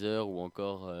Midsizer ou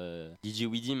encore DJ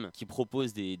Widim qui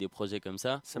proposent des projets comme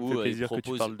ça. Ça me fait plaisir que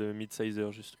tu parles de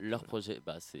Midsizer, juste. Leur projet,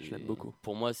 bah, je l'aime beaucoup.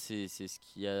 Pour moi, c'est ce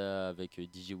qu'il y a avec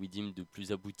DJ Widim de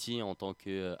plus abouti en tant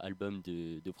qu'album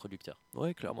de producteur.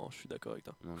 Ouais, clairement, je suis d'accord avec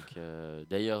toi. Donc,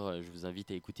 d'ailleurs, je vous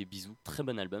invite à écouter Bisous. Très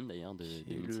bon album d'ailleurs de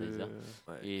Midsizer.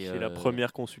 Ouais, c'est la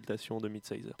première consultation de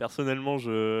Midsizer. Personnellement,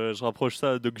 je rapproche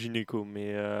ça à Doc Gineco,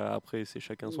 mais après, c'est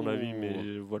chacun son avis,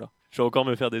 mais voilà. Je vais encore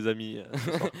me faire des amis.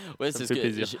 Ouais, ça c'est me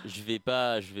fait plaisir. Je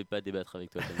vais pas débattre avec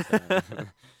toi comme ça.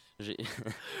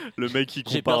 Le mec qui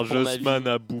compare Jossman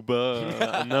à Booba,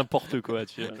 à n'importe quoi,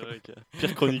 tu vois.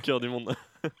 Pire chroniqueur du monde.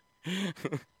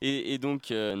 Et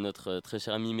donc notre très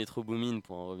cher ami Metro Boomin,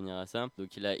 pour en revenir à ça,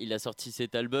 donc il a sorti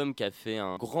cet album qui a fait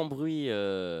un grand bruit.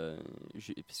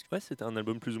 Ouais, c'était un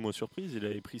album plus ou moins surprise. Il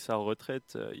avait pris sa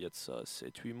retraite il y a de ça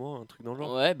 7-8 mois, un truc dans le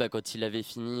genre. Ouais, bah quand il avait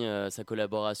fini sa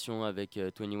collaboration avec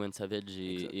 21 Savage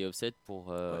et Offset pour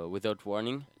Without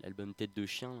Warning, l'album Tête de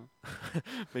chien.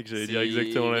 Mec, j'allais dire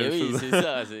exactement la même chose. Oui, c'est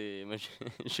ça. Moi,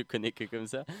 je connais que comme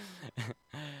ça.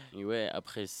 Et ouais,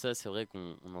 après ça, c'est vrai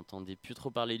qu'on n'entendait plus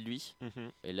trop parler de lui.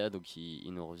 Et là, donc, il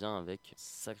nous revient avec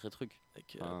sacré truc.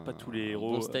 Avec, pas tous les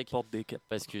héros portent des capes.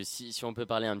 Parce que si on peut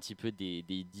parler un petit peu des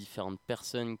différentes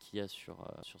personnes qu'il y a sur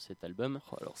cet album.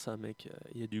 Oh, alors ça, mec,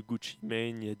 il y a du Gucci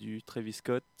Mane, il y a du Travis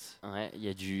Scott. Ouais, il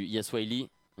y a Swiley.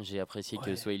 J'ai apprécié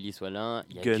que Swiley soit là.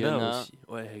 Il y a Gunna aussi.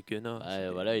 Ouais,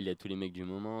 Gunna. Voilà, il y a tous les mecs du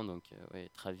moment. Donc,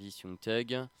 Travis, Young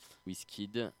Thug,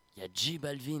 Wizkid. Il y a J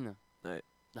Balvin. Ouais.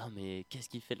 Non mais qu'est-ce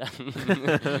qu'il fait là?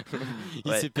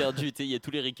 Il s'est perdu, il y a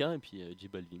tous les ricains et puis J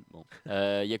Balvin. Bon.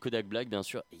 Il y a Kodak Black bien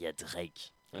sûr et il y a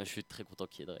Drake. Je suis très content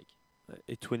qu'il y ait Drake.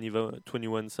 Et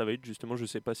 21 Savage, justement, je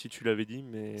sais pas si tu l'avais dit,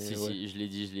 mais. Si, je l'ai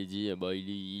dit. Bah,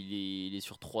 il est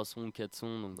sur 3 sons, 4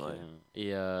 sons. Donc,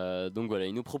 donc voilà,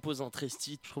 il nous propose un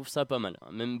Tresty. Je trouve ça pas mal.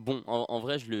 Même bon, en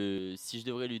vrai, si je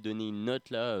devrais lui donner une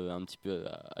note là, un petit peu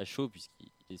à chaud, puisqu'il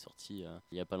est sorti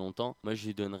il y a pas longtemps, moi je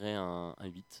lui donnerais un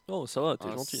 8. Oh, ça va, t'es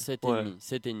gentil.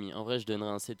 7,5. En vrai, je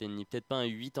donnerais un 7,5. Peut-être pas un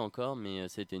 8 encore, mais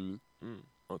 7,5.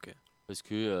 Ok. Parce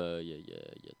que y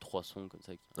a 3 sons comme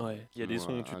ça. Ouais, il y a des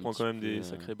sons où tu prends quand même des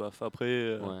sacrés baffes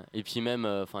après. Ouais. Et puis même,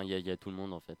 il y a tout le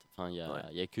monde en fait. Il y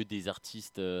a que des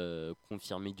artistes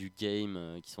confirmés du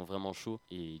game qui sont vraiment chauds.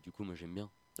 Et du coup, moi j'aime bien.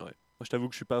 Ouais. Moi, je t'avoue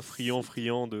que je suis pas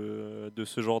friand de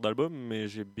ce genre d'album, mais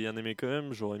j'ai bien aimé quand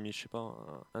même. J'aurais mis, je sais pas,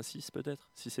 un 6 peut-être,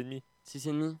 6,5.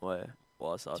 6,5. Ouais.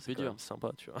 Bon, ça c'est quand même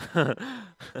sympa, tu vois.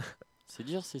 C'est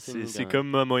dur, c'est comme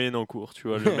ma moyenne en cours, tu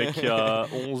vois. Le mec qui a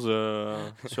 11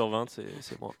 sur 20,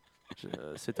 c'est moi.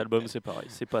 Cet album, c'est pareil.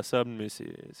 C'est passable, mais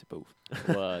c'est pas ouf.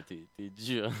 Ouah, t'es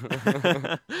dur.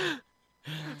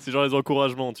 C'est genre les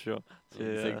encouragements, tu vois.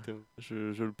 Exactement.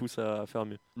 Je le pousse à faire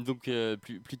mieux. Donc,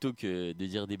 plutôt que de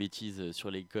dire des bêtises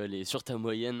sur l'école et sur ta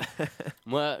moyenne,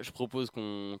 moi, je propose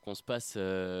qu'on se passe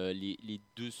les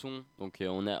 2 sons. Donc,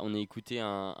 on a écouté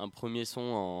un premier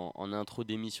son en intro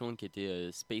d'émission qui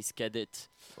était Space Cadet,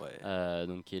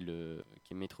 donc qui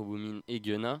est Metro Boomin et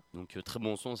Gunna. Donc, très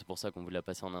bon son, c'est pour ça qu'on voulait la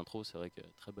passer en intro. C'est vrai que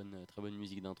très bonne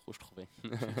musique d'intro, je trouvais.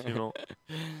 Effectivement.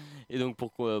 Et donc,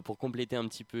 pour compléter un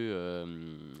petit peu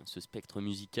ce spectre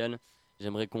musical,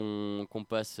 j'aimerais qu'on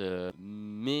passe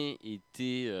mes et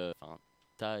tes,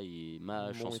 ta et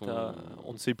ma chanson.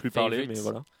 On ne sait plus parler, mais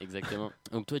voilà. Exactement.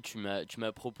 Donc toi, tu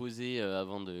m'as proposé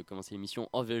avant de commencer l'émission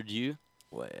Overdue.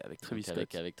 Ouais, avec Travis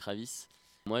Scott. Avec Travis.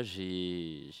 Moi,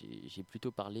 j'ai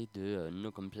plutôt parlé de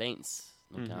No Complaints.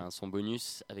 Donc un son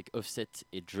bonus avec Offset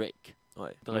et Drake.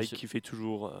 Ouais, Drake qui fait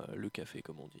toujours le café,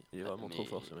 comme on dit. Il est vraiment trop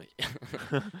fort, ce mec.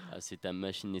 C'est ta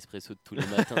machine Nespresso de tous les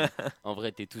matins. En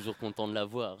vrai, t'es toujours content de la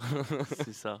voir.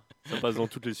 C'est ça. Ça passe dans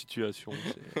toutes les situations.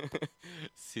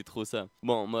 C'est trop ça.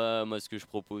 Bon, moi, ce que je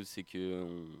propose, c'est que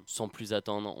sans plus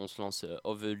attendre, on se lance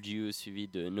Overdue suivi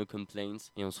de No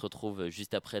Complaints et on se retrouve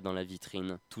juste après dans la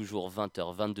vitrine. Toujours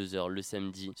 20h, 22h le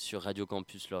samedi sur Radio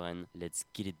Campus Lorraine. Let's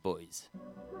get it, boys.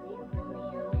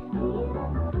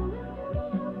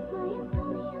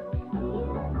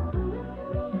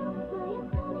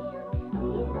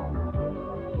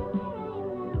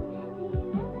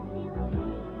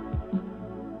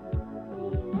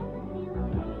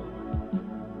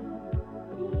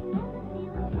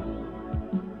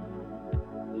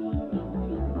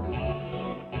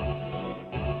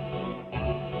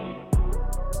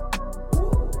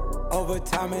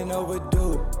 Overtime and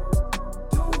overdue.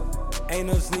 Ain't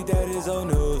no sleep, that is old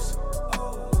news.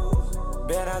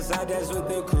 Been outside, that's with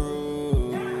the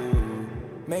crew.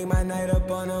 Make my night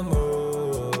up on the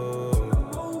move.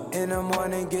 In the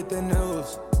morning, get the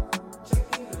news.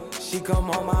 She come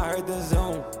home, I heard the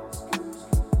Zoom.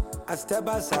 I step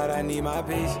outside, I need my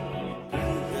peace.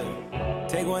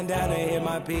 Take one down and hit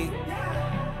my peak.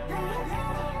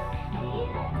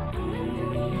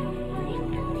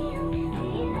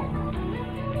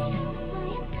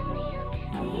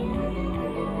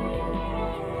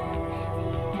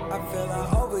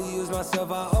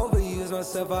 I overuse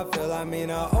myself, I feel I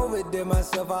overdid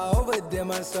myself, I overdid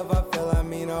myself, I feel I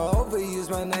overuse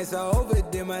my nights, I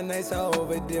overdid my nights, I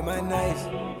overdid my nights.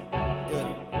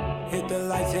 Yeah. Hit the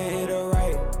lights and hit the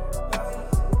right.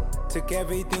 Took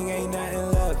everything, ain't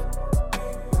nothing left.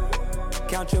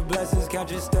 Count your blessings, count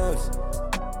your steps.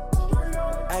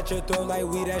 At your throat like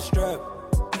we that strep.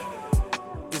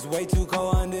 It's way too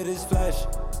cold under this flesh.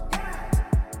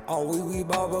 All we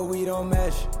ball, but we don't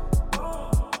mesh.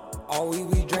 All we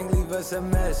drink leave us a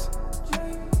mess.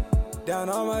 Down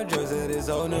on my drugs, it is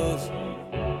old news.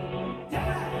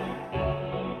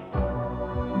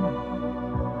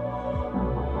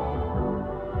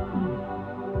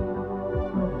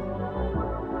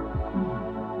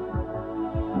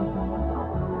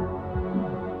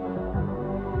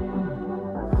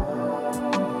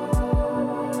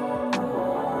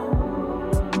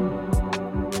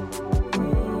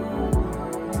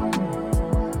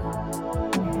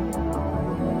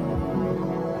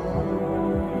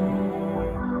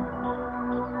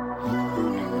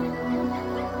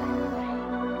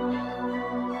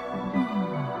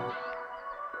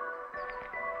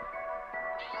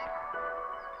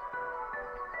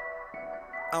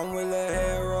 I'm with a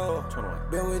hero,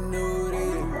 been with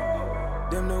Nudie.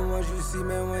 Them the ones you see,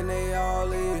 man, when they all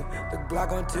leave. The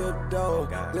Glock on tiptoe,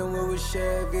 then we with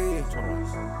Chevy.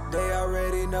 They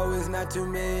already know it's not too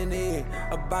many.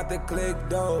 About to click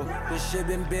though, this shit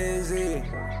been busy.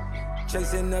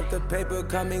 Chasing up the paper,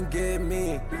 come and get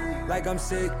me. Like I'm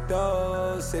sick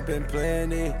though, sipping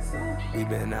plenty. We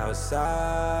been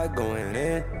outside, going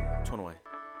in.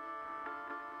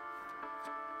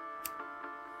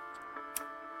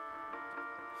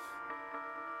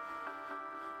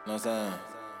 Know what I'm saying?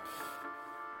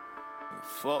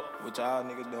 Fuck what y'all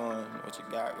niggas doing, what you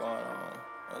got going on.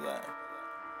 Know what I'm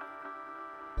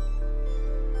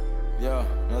saying? Yo, know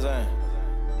what I'm saying?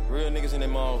 Real niggas in that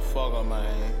motherfucker,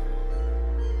 man.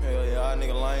 Hell yeah, y'all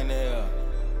nigga lame there.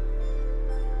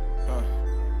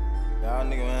 Y'all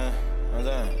nigga, man. Know what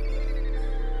I'm saying?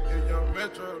 If young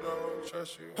Metro don't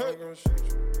trust you, I'm gonna shoot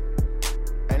you.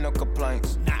 Ain't no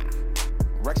complaints. Nah.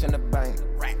 Racks in the bank.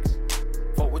 Racks.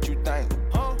 Fuck what you think.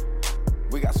 Huh?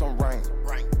 We got some rain.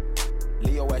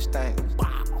 Leo ass thing.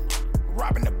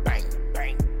 Robbing the bank.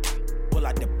 Bang. Pull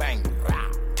out the bank.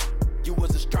 You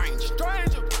was a stranger.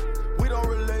 We don't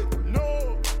relate.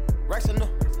 No. Racks in the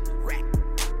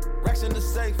racks in the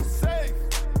safe.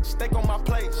 Steak on my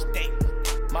plate.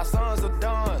 My sons are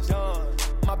done.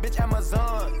 My bitch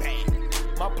Amazon.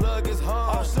 My plug is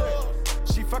hung.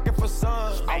 She fucking for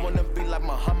sun. I wanna be like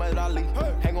Muhammad Ali.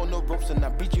 Hang on the ropes and I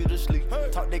beat you to sleep.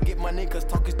 Talk to get money cause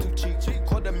talk is too cheap.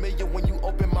 $250,000 when you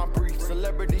open my brief.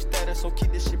 Celebrity status, so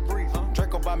keep this shit brief.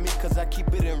 Draco by me cause I keep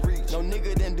it in reach. No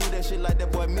nigga didn't do that shit like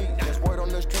that boy me. There's word on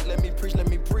the street, let me preach.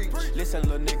 Listen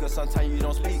little nigga, sometimes you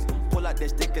don't speak. Pull out that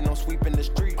stick and I'm sweeping the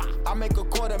street. I make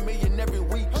 $250,000 every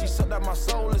week. She sucked out my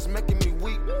soul, it's making me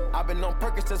weak. I've been on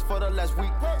Percocets for the last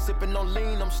week. Sipping on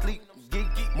lean, I'm sleep. Geek,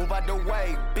 move out the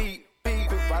way, beat.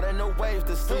 Riding the waves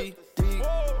to see deep.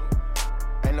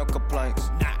 Ain't no complaints.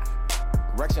 Nah.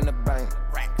 Racks in the bank.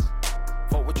 Racks.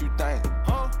 Fuck what you think.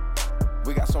 Huh?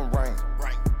 We got some rain.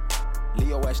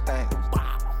 Leo ass thing.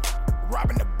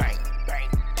 Robbing the bank. Bang.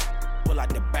 Pull out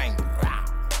the bank.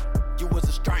 You was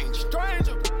a stranger.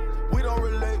 stranger. We don't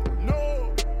relate,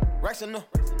 no. Racks in the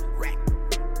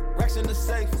racks in the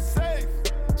safe.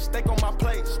 Steak on my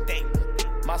plate, steak.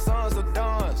 My sons are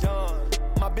done.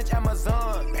 My bitch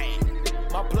Amazon.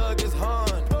 My plug is hun.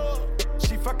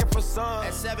 She fucking for sun.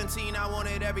 At 17, I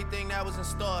wanted everything that was in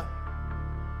store.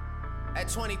 At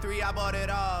 23, I bought it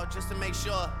all just to make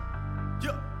sure.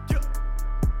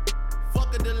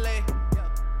 Fuck a delay.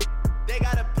 They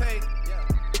gotta pay.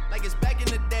 Like it's back in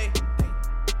the day.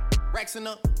 Racks in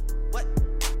the what?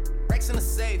 Racks in the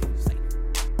safe.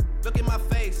 Look at my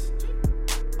face.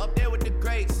 Up there with the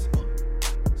greats.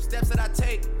 Steps that I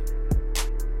take.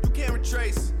 You can't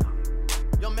retrace.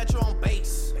 Yo, Metro on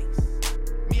base.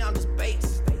 Me, I'm just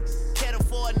base. Can't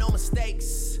afford no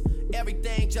mistakes.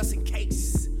 Everything just in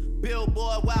case.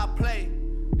 Billboard where I play.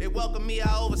 They welcome me,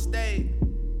 I overstayed.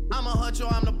 I'm a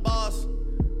huncho, I'm the boss.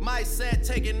 My set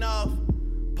taking off.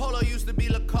 Polo used to be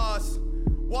Lacoste.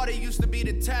 Water used to be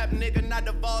the tap, nigga, not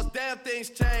the boss. Damn, things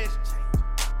changed.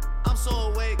 I'm so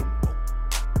awake.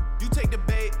 You take the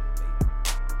bait.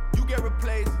 You get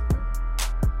replaced.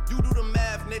 You do the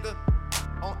math, nigga.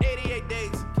 On 88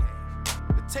 days.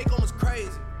 The take home is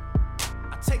crazy.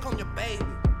 I take home your baby.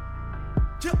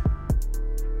 Yeah.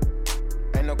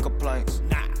 Ain't no complaints.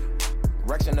 Nah.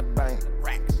 Racks in the bank.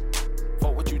 Racks.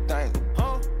 Fuck what you think.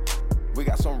 Huh? We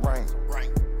got some rain.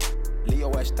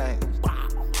 Leo S thing.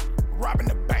 Robbing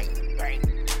the bank.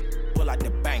 Pull out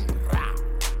the bank.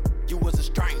 You was a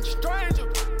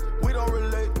stranger. We don't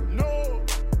relate. No.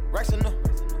 Racks in the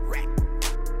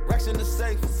racks in the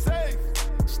safe.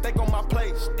 Steak on my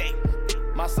plate. Steak.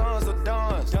 My sons are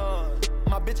done.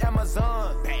 My bitch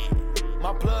Amazon.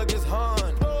 My plug is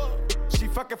hun. She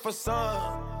fucking for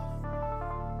sun.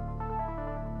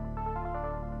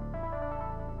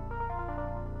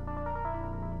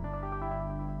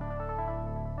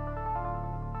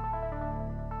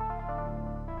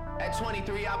 At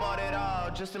 23, I bought it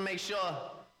all just to make sure.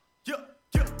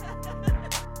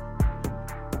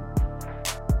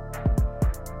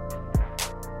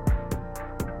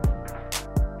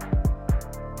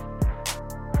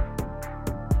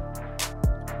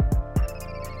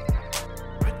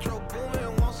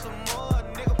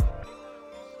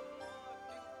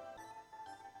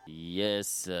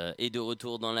 Yes, et de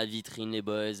retour dans la vitrine les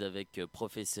boys avec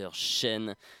professeur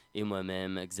Shen et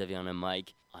moi-même Xavier on la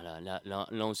mic. Voilà, là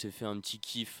on s'est fait un petit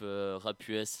kiff rap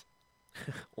US.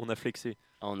 On a flexé.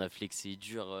 On a flexé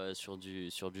dur sur du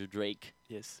Drake.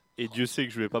 Yes. Et Dieu sait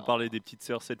que je vais pas parler des petites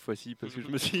sœurs cette fois-ci parce que je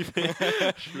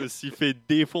me suis fait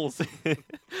défoncer.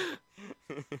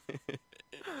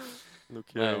 Donc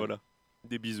voilà,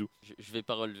 des bisous. Je vais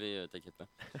pas relever, t'inquiète pas.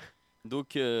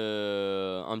 Donc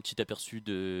un petit aperçu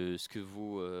de ce que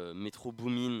vaut Metro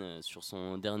Boomin sur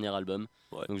son dernier album.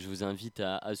 Ouais. Donc je vous invite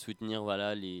à soutenir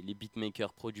voilà, les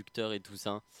beatmakers, producteurs et tout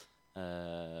ça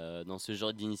dans ce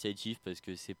genre d'initiative parce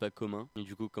que c'est pas commun. Et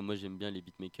du coup comme moi j'aime bien les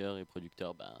beatmakers et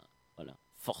producteurs, bah voilà,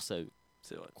 force à eux.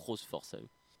 C'est vrai. Grosse force à eux.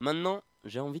 Maintenant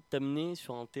j'ai envie de t'amener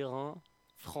sur un terrain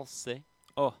français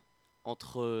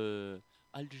entre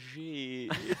Alger et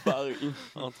Paris.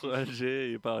 Entre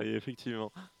Alger et Paris,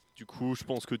 effectivement. Du coup, je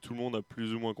pense que tout le monde a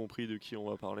plus ou moins compris de qui on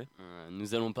va parler.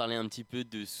 Nous allons parler un petit peu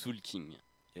de Soul King.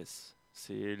 Yes.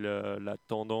 C'est la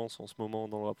tendance en ce moment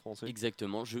dans le rap français.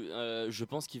 Exactement. Je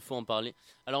pense qu'il faut en parler.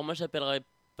 Alors moi, j'appellerais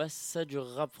pas ça du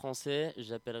rap français,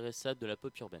 j'appellerais ça de la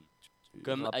pop urbaine.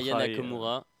 Comme Aya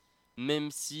Nakamura, même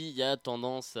s'il y a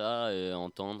tendance à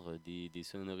entendre des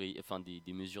sonneries, enfin des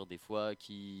mesures des fois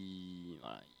qui...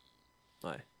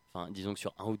 Voilà, enfin, disons que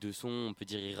sur un ou deux sons, on peut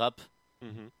dire il rappe.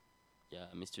 Il y a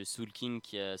Mr. Soul King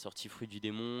qui a sorti Fruit du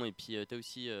Démon et puis t'as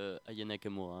aussi Aya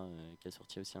Nakamura qui a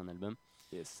sorti aussi un album.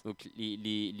 Yes. Donc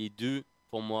les deux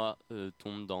pour moi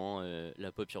tombent dans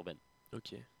la pop urbaine.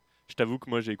 Ok. Je t'avoue que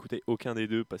moi j'ai écouté aucun des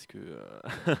deux parce que...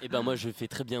 Et ben moi je fais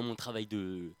très bien mon travail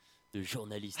de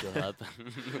journaliste rap.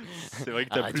 C'est vrai que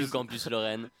t'as Radio Campus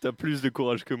Lorraine. T'as plus de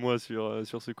courage que moi sur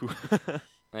ce coup.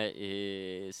 Ouais,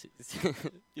 et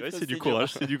c'est du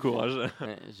courage, c'est du courage.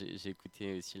 Ouais, j'ai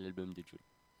écouté aussi l'album de Jul.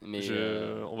 Mais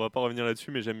on va pas revenir là-dessus,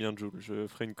 mais j'aime bien Jul. Je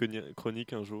ferai une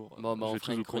chronique un jour. Bon, on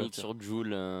fera une chronique sur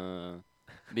Jul.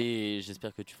 Mais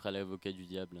j'espère que tu feras l'avocat du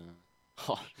diable.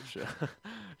 Oh,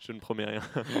 je ne promets rien.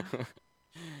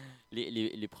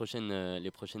 Les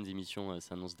prochaines émissions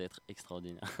s'annoncent d'être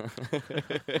extraordinaires.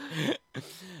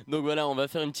 Donc voilà, on va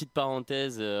faire une petite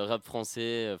parenthèse rap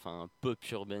français, enfin pop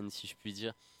urbaine si je puis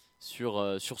dire,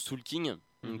 sur Soul King,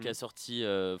 qui a sorti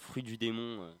Fruit du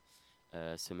Démon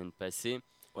semaine passée.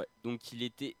 Ouais. Donc il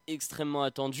était extrêmement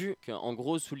attendu. En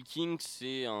gros, Soul King,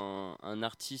 c'est un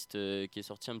artiste qui est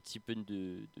sorti un petit peu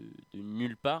de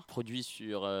nulle part, produit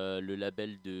sur le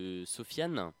label de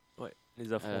Sofiane. Ouais.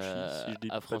 Les Affranchis, si je dis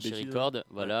pas de Affranchis bêtises. Records,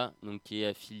 voilà, donc qui est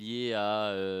affilié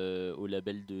au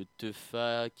label de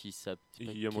Teufa qui s'appelle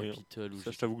Il y a moyen. Capitol.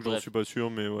 Ça, je t'avoue que j'en suis pas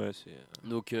sûr, mais ouais, c'est.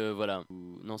 Donc voilà.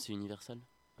 Non, c'est Universal.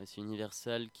 Ouais, c'est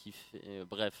Universal qui fait.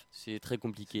 Bref, c'est très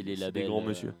compliqué les labels. Des grands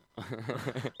monsieur.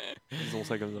 Ils ont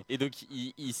ça comme ça. Et donc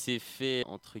il s'est fait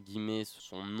entre guillemets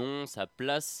son nom, sa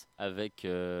place avec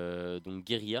donc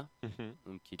Guérilla,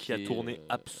 donc, qui a tourné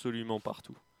absolument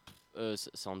partout.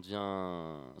 Ça en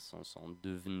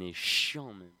devenait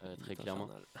chiant même, très clairement.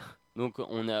 Donc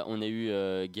on a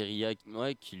eu Guérilla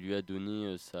qui lui a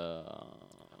donné ça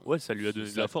lui a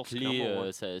donné de la force, clé,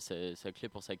 sa clé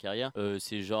pour sa carrière.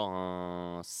 C'est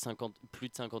genre plus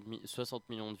de 60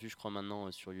 millions de vues je crois maintenant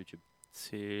sur YouTube.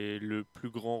 C'est le plus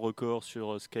grand record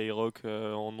sur Skyrock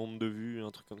en nombre de vues,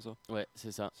 un truc comme ça. Ouais,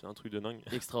 c'est ça. C'est un truc de dingue.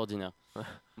 Extraordinaire.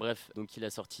 Bref, donc il a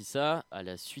sorti ça. À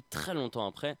la suite, très longtemps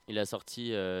après, il a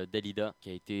sorti Dalida, qui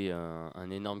a été un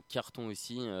énorme carton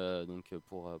aussi, donc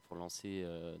pour lancer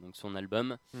donc son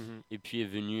album. Et puis est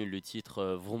venu le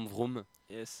titre Vroom Vroom.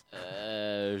 Yes.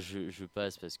 Je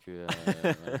passe parce que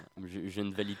je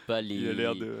ne valide pas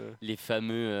les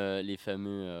fameux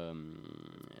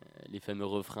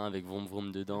refrains avec Vroom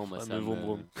Vroom dedans. Moi,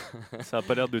 ça a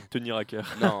pas l'air de te tenir à cœur.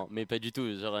 Non, mais pas du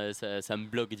tout. Genre, ça me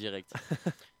bloque direct.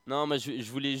 Non, moi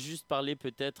je voulais juste parler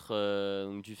peut-être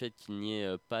donc, du fait qu'il n'y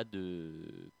ait pas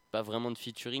vraiment de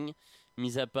featuring,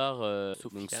 mis à part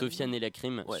Sofiane et la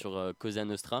Crime sur Cosa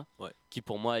Nostra, qui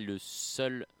pour moi est le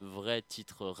seul vrai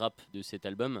titre rap de cet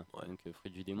album, donc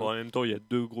Fruit du Démon. Bon, en même temps, il y a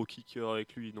 2 gros kickers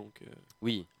avec lui, donc.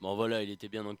 Oui, bon voilà, il était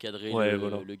bien encadré,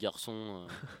 le garçon.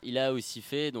 Il a aussi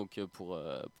fait, donc pour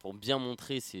bien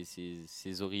montrer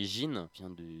ses origines, il vient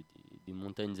des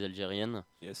montagnes algériennes.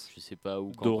 Yes. Je sais pas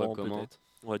où, quand, Doran, comment. Peut-être.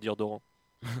 On va dire Doran.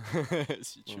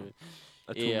 Si tu veux.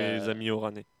 À tous mes amis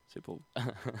oranais, c'est pour vous.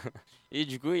 Et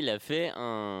du coup, il a fait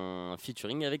un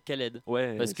featuring avec Khaled.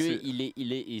 Ouais. Parce que il est,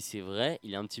 et c'est vrai,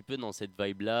 il est un petit peu dans cette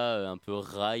vibe-là, un peu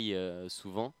rail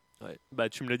souvent. Ouais. Bah,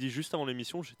 tu me l'as dit juste avant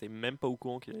l'émission, j'étais même pas au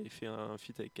courant qu'il avait fait un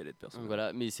feat avec Khaled personnellement.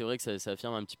 Voilà, mais c'est vrai que ça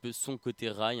affirme un petit peu son côté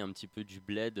rail, un petit peu du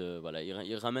bled. Voilà,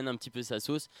 il ramène un petit peu sa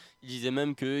sauce. Il disait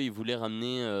même qu'il voulait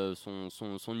ramener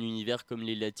son univers comme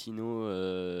les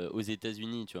latinos aux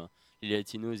États-Unis, tu vois. Les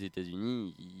latinos aux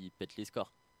États-Unis, ils pètent les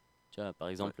scores. Tu vois, par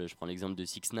exemple, je prends l'exemple de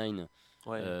 6ix9ine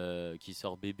qui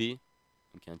sort Bébé,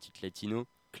 donc un titre latino.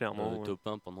 Clairement. Top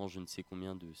 1 pendant je ne sais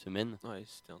combien de semaines. Ouais,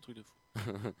 c'était un truc de fou.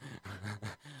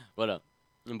 Voilà.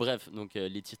 Bref, donc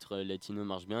les titres latinos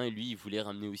marchent bien et lui il voulait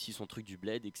ramener aussi son truc du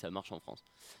bled et que ça marche en France.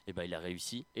 Et bah il a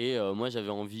réussi. Et moi j'avais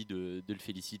envie de le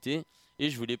féliciter et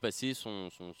je voulais passer son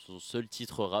seul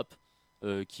titre rap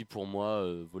qui pour moi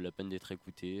vaut la peine d'être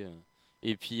écouté.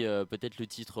 Et puis peut-être le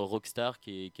titre Rockstar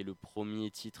qui est le premier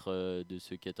titre de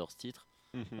ce 14 titres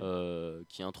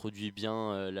qui introduit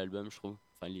bien l'album je trouve.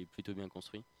 Enfin il est plutôt bien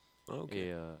construit.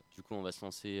 Et du coup on va se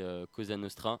lancer Cosa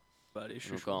Nostra. Bah, allez,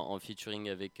 donc en featuring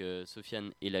avec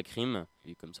Sofiane et la Crime.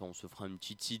 Et comme ça on se fera une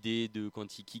petite idée de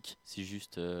quand il kick. C'est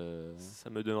juste ça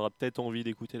me donnera peut-être envie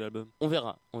d'écouter l'album. On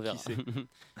verra. Qui sait.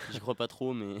 J'y crois pas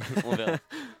trop mais on verra.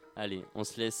 Allez, on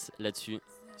se laisse là-dessus.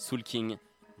 Soul King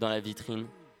dans la vitrine.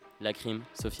 La Crime,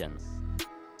 Sofiane.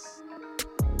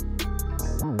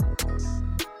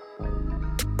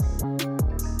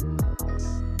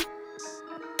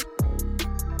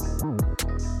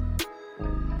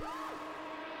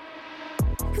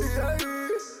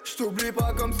 J't'oublie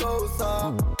pas comme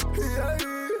ça.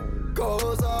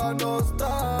 Cosa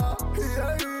Nostra.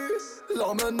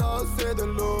 Leur menace c'est de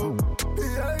l'eau.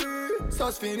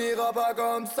 Ça se finira pas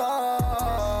comme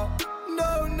ça.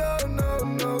 No, no, no,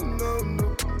 no, no,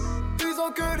 no. Ils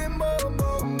ont que des mots.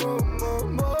 No, no, no,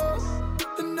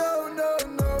 no,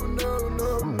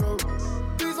 no, no.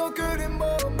 Ils ont que des mots.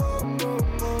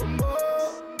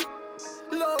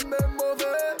 L'homme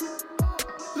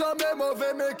est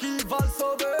mauvais mais qui va le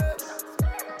sauver?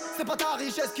 C'est pas ta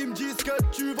richesse qui me dit ce que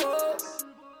tu veux.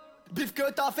 Bif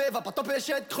que t'as fait va pas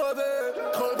t'empêcher de crever.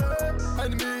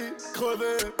 Ennemi,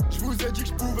 crever. Je vous ai dit que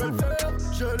je pouvais le faire.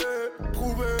 Je l'ai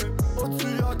prouvé.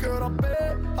 Au-dessus y'a que la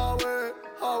paix. Ah ouais.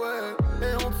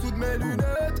 Et en dessous de mes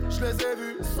lunettes, je les ai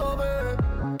vus sauver.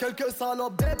 Quelques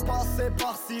salopes dépassées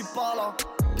par-ci par-là.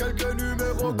 Quelques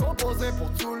numéros composés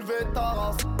pour te soulever ta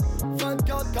race.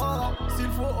 24 carats,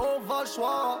 s'il faut on va le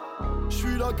choix.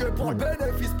 J'suis là que pour le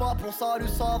bénéfice, pas pour salut,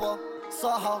 ça va.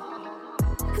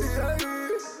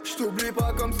 J't'oublie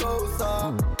pas comme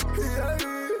ça.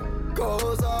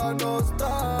 Cosa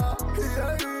Nostra.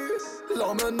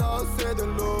 Leur menace c'est de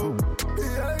l'eau.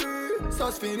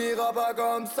 Ça se finira pas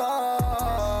comme ça.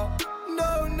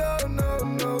 No, no, no,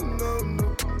 no, no,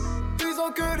 no. Ils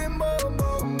ont que des mots.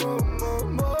 No, no,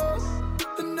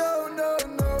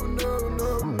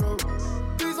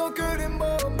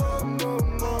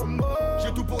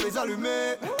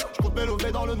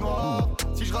 marcher dans le noir.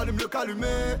 Si je rallume le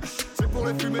calumet, c'est pour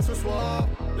les fumer ce soir.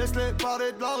 Laisse-les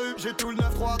parler de la rue, j'ai tout le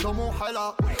 9-3 dans mon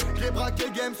hala. J'ai braqué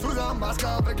le game sous un masque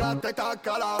avec la tête à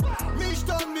cala. Mich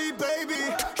on me baby,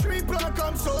 j'suis plein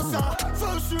comme Sosa.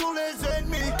 Feu sur les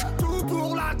ennemis, tout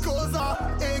pour la causa.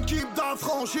 Équipe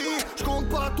d'affranchis, j'compte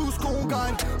pas tout ce qu'on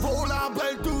gagne. Vos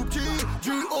labels tout petit,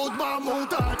 du haut de ma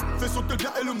montagne. Fais sauter le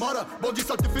bien et le mal, bandit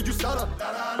sale te fait du sale.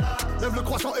 Lève le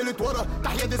croissant et l'étoile, t'as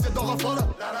rien des aides en rafale.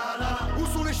 Où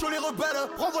sont les chauds les rebelles,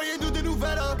 renvoyez-nous des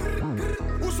nouvelles.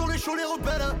 Où sont les chauds les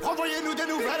rebelles, renvoyez-nous des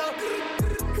nouvelles.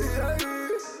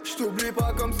 J't'oublie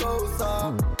pas comme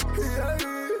Sosa.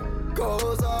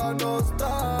 Cosa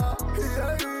Nostra.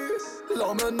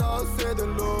 Leur menace c'est de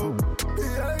l'eau.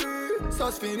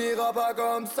 Ça se finira pas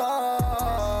comme ça.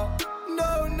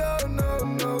 No, no, no,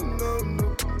 no, no,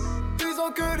 no. Ils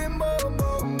ont que des mots,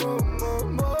 mots, mots, mots,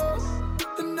 mots.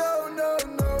 No, no,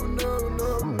 no, no,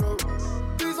 no, no.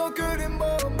 Ils ont que des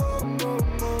mots, mots, mots,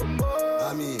 mots, mots.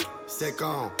 Amis, c'est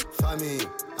quand, famille,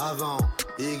 avant,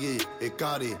 Iggy et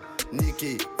Cardi,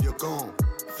 Nicky, vieux con,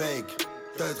 fake,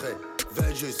 teutré,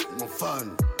 veulent juste mon fun,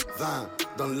 20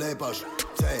 dans les poches,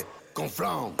 c'est qu'on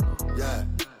flambe, yeah.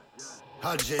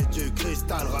 J'ai du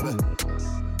cristal rebeu,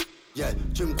 yeah,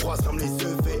 tu me croises comme les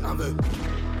œufs, fais un vœu.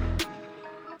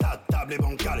 Ta table est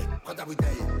bancale, prends ta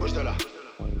bouteille, bouge de là.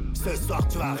 Ce soir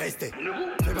tu vas rester.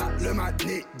 Fais pas le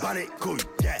mani, bas les couilles,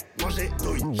 yeah. Manger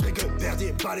douille, j'serai que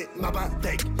Verdier, balai ma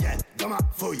bataille, yeah. Dans ma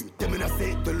fouille, t'es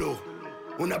menacé de l'eau.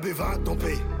 On a bu 20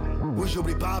 tombé. Oui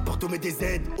j'oublie pas pour tous mes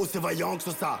aides, aussi vaillant que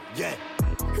ça, yeah.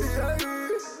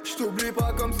 J't'oublie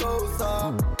pas comme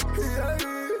Sosa.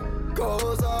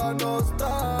 Cosa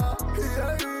Nostra.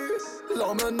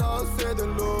 Leur menace c'est de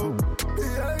l'eau.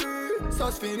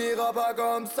 Ça se finira pas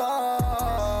comme ça.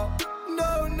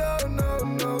 No, no, no,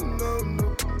 no, no,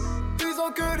 no. Ils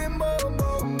ont que des mots,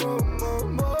 mots, mots, mots,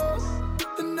 mots.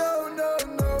 No, no,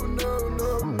 no, no,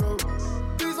 no, no.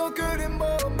 Ils ont que des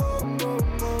mots, mots, mots,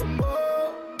 mots, mots.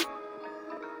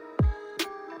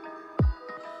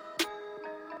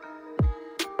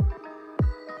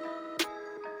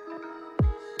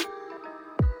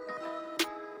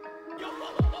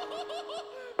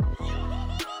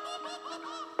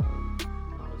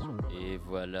 Et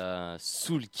voilà,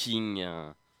 Soul King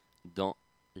dans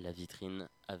la vitrine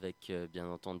avec bien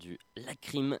entendu la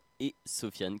crime et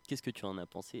Sofiane. Qu'est-ce que tu en as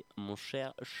pensé, mon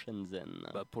cher Shenzhen?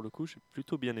 Bah pour le coup, j'ai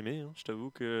plutôt bien aimé. Hein. Je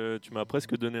t'avoue que tu m'as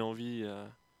presque donné envie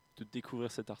de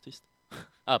découvrir cet artiste.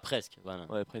 Ah, presque, voilà.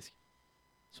 Ouais, presque.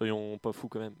 Soyons pas fous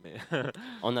quand même. Mais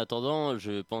en attendant,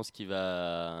 je pense qu'il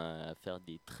va faire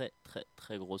des très très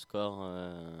très gros scores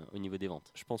au niveau des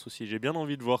ventes. Je pense aussi. J'ai bien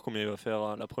envie de voir combien il va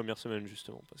faire la première semaine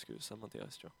justement parce que ça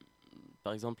m'intéresse, tu vois.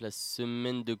 Par exemple, la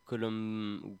semaine de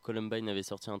où Columbine avait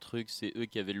sorti un truc, c'est eux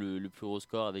qui avaient le plus gros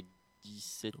score avec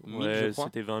 17 000, ouais, je crois.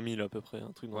 C'était 20 000 à peu près,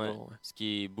 un truc dans le genre, ouais. Ce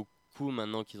qui est beaucoup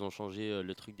maintenant qu'ils ont changé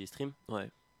le truc des streams. Ouais.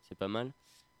 C'est pas mal.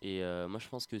 Et moi, je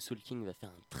pense que Soul King va faire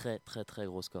un très très très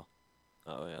gros score.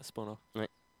 Ah ouais, à ce point-là. Ouais.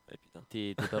 Putain.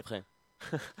 T'es pas prêt.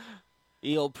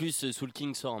 Et en plus, Soul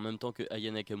King sort en même temps que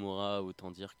Aya Nakamura, autant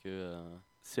dire que...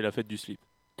 C'est la fête du slip.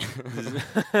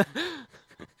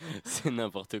 C'est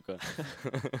n'importe quoi.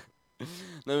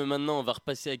 Non mais maintenant on va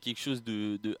repasser à quelque chose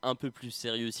de un peu plus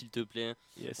sérieux s'il te plaît.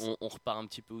 Yes. On repart un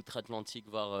petit peu outre-Atlantique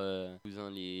voir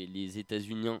les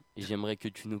États-Unis et j'aimerais que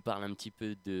tu nous parles un petit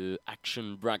peu de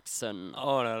Action Bronson.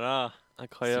 Oh là là,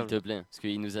 incroyable. S'il te plaît, parce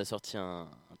qu'il nous a sorti un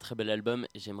très bel album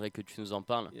et j'aimerais que tu nous en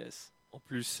parles. Yes. En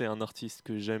plus, c'est un artiste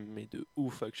que j'aime, mais de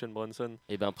ouf, Action Bronson.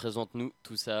 Eh ben, présente-nous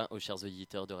tout ça aux chers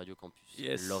auditeurs de Radio Campus.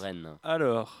 Yes. Lorraine.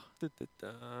 Alors,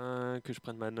 que je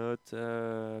prenne ma note,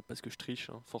 parce que je triche,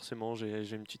 hein, forcément, j'ai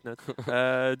une petite note.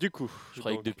 Du coup... Je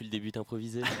croyais que depuis le début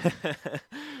t'improvisais.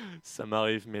 Ça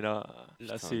m'arrive, mais là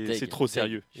putain, c'est trop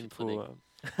sérieux. Il me faut...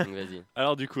 Donc vas-y.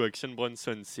 Alors du coup, Action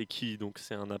Bronson, c'est qui? Donc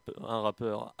c'est un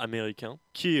rappeur américain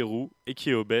qui est roux et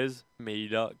qui est obèse, mais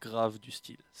il a grave du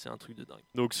style. C'est un truc de dingue.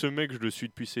 Donc ce mec, je le suis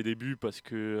depuis ses débuts parce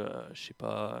que, je sais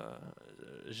pas,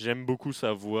 j'aime beaucoup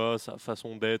sa voix, sa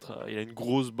façon d'être. Il a une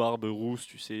grosse barbe rousse,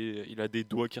 tu sais. Il a des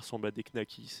doigts qui ressemblent à des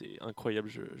knackis. C'est incroyable,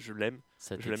 je l'aime.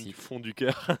 Je l'aime du fond du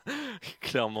cœur.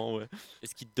 Clairement, ouais.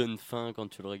 Est-ce qu'il te donne faim quand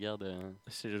tu le regardes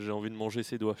J'ai envie de manger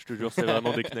ses doigts. Je te jure, c'est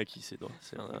vraiment des knackis, ses doigts.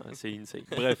 C'est insane.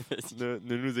 Bref,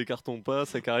 ne nous écartons pas.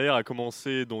 Sa carrière a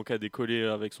commencé donc à décoller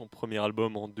avec son premier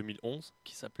album en 2011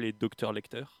 qui s'appelait Dr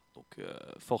Lecter. Donc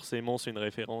forcément c'est une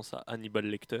référence à Hannibal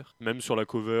Lecter. Même sur la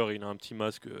cover il a un petit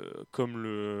masque comme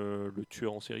le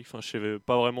tueur en série. Enfin je savais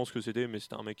pas vraiment ce que c'était, mais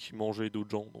c'était un mec qui mangeait d'autres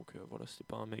gens. Donc voilà, c'était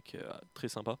pas un mec très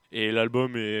sympa. Et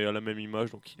l'album est à la même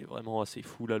images, donc il est vraiment assez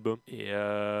fou l'album. Et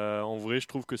en vrai, je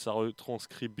trouve que ça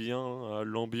retranscrit bien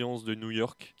l'ambiance de New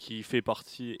York, qui fait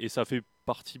partie, et ça fait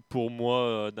partie pour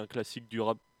moi d'un classique du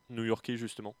rap new-yorkais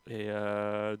justement. Et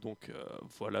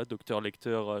voilà, Dr.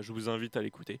 Lecter, je vous invite à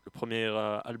l'écouter. Le premier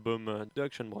album de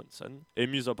Action Bronson. Et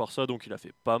mis à part ça, donc il a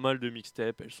fait pas mal de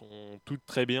mixtapes, elles sont toutes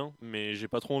très bien, mais j'ai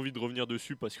pas trop envie de revenir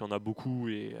dessus parce qu'il y en a beaucoup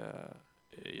et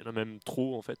il y en a même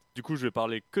trop en fait. Du coup, je vais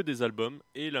parler que des albums.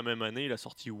 Et la même année, il a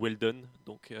sorti Well Done,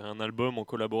 donc un album en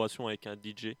collaboration avec un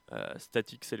DJ,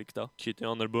 Static Selecta, qui était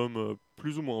un album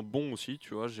plus ou moins bon aussi,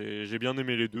 tu vois. J'ai bien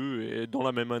aimé les deux. Et dans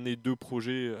la même année, deux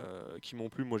projets qui m'ont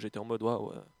plu. Moi, j'étais en mode,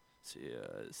 waouh,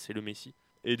 c'est le Messi.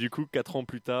 Et du coup, 4 ans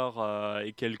plus tard,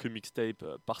 et quelques mixtapes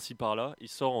par-ci par-là, il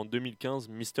sort en 2015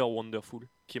 Mr. Wonderful,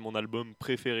 qui est mon album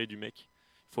préféré du mec.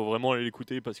 Il faut vraiment aller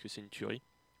l'écouter parce que c'est une tuerie.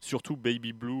 Surtout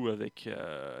Baby Blue avec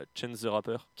Chance the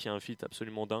Rapper, qui a un feat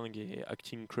absolument dingue, et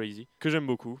Acting Crazy, que j'aime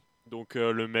beaucoup. Donc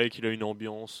le mec, il a une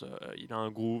ambiance, il a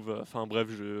un groove, enfin bref,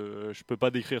 je peux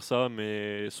pas décrire ça,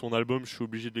 mais son album, je suis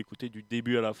obligé de l'écouter du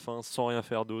début à la fin, sans rien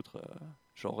faire d'autre.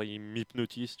 Genre, il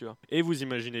m'hypnotise, tu vois. Et vous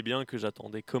imaginez bien que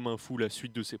j'attendais comme un fou la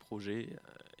suite de ses projets,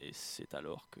 et c'est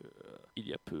alors que, il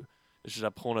y a peu,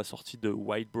 j'apprends la sortie de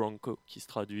White Bronco, qui se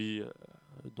traduit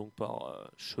donc par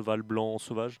cheval blanc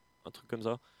sauvage, un truc comme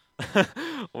ça.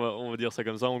 on va dire ça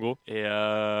comme ça en gros. Et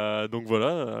donc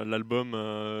voilà, l'album,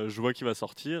 je vois qu'il va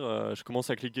sortir. Je commence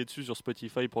à cliquer dessus sur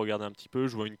Spotify pour regarder un petit peu.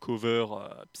 Je vois une cover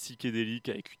psychédélique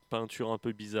avec une peinture un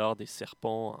peu bizarre, des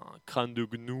serpents, un crâne de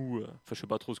gnou. Enfin, je sais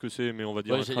pas trop ce que c'est, mais on va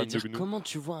dire un crâne de gnou. Comment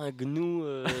tu vois un gnou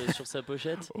sur sa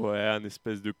pochette? Ouais, un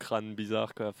espèce de crâne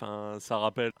bizarre, quoi. Enfin, ça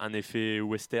rappelle un effet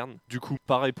western. Du coup,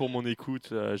 pareil pour mon écoute,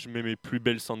 je mets mes plus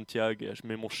belles Santiago, je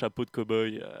mets mon chapeau de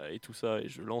cow-boy et tout ça, et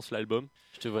je lance l'album.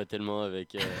 Je te vois tellement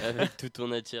avec tout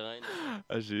ton attirail.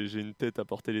 Ah, j'ai une tête à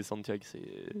porter les Santiago,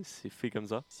 c'est fait comme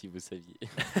ça. Si vous saviez.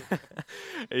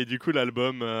 Et du coup,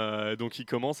 l'album, donc il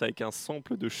commence avec un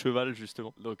sample de cheval,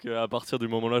 justement. Donc à partir du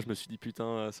moment-là, je me suis dit,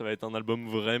 putain, ça va être un album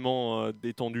vraiment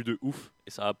détendu de ouf.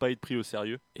 Et ça va pas être pris au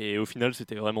sérieux. Et au final,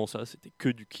 c'était vraiment ça. C'était que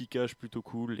du kickage plutôt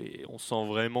cool. Et on sent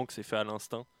vraiment que c'est fait à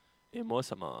l'instinct. Et moi,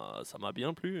 ça m'a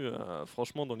bien plu.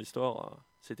 Franchement, dans l'histoire,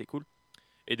 c'était cool.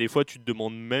 Et des fois, tu te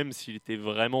demandes même s'il était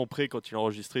vraiment prêt quand il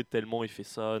enregistrait, tellement il fait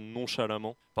ça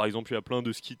nonchalamment. Par exemple, il y a plein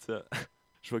de skits.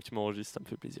 Je vois que tu m'enregistres, ça me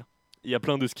fait plaisir. Il y a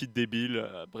plein de skits débiles.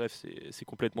 Bref, c'est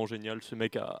complètement génial. Ce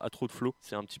mec a trop de flow.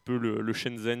 C'est un petit peu le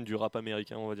Shenzhen du rap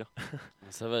américain, on va dire.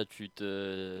 Ça va,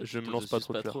 je me lance pas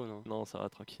trop de trop, fleurs. Non, ça va,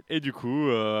 tranquille. Et du coup,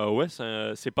 ouais,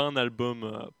 c'est pas un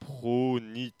album pro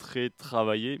ni très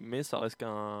travaillé, mais ça reste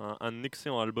un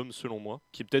excellent album selon moi,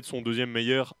 qui est peut-être son deuxième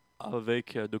meilleur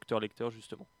avec Dr. Lecter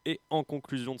justement. Et en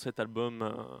conclusion de cet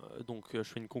album, donc je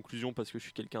fais une conclusion parce que je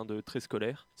suis quelqu'un de très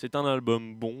scolaire. C'est un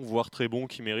album bon, voire très bon,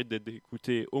 qui mérite d'être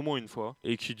écouté au moins une fois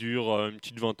et qui dure une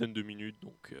petite vingtaine de minutes.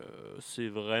 Donc c'est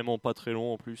vraiment pas très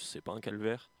long en plus, c'est pas un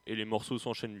calvaire. Et les morceaux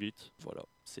s'enchaînent vite. Voilà,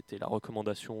 c'était la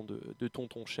recommandation de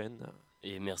Tonton Chêne.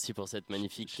 Et merci pour cette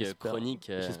magnifique chronique.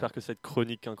 J'espère que cette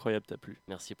chronique incroyable t'a plu.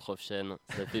 Merci Prof Chêne,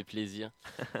 ça fait plaisir.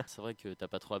 C'est vrai que t'as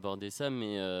pas trop abordé ça,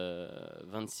 mais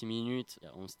 26 minutes, il y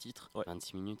a 11 titres. Ouais.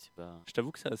 26 minutes, c'est pas... Je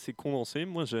t'avoue que c'est assez condensé.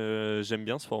 Moi, j'aime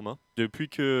bien ce format. Depuis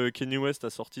que Kanye West a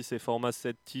sorti ses formats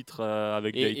 7 titres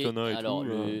avec Daytona et alors, tout.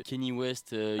 le Kanye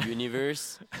West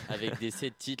Universe avec des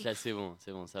 7 titres, là, c'est bon,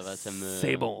 ça va, ça me...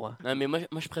 C'est bon. Ouais. Non, mais moi,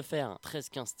 je préfère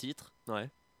 13-15 titres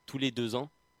tous les 2 ans.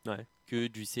 Ouais. Que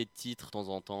du 7 titres de temps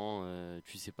en temps,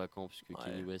 tu sais pas quand, puisque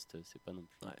Kanye West, c'est pas non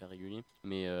plus hyper régulier.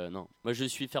 Mais non, moi je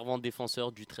suis fervent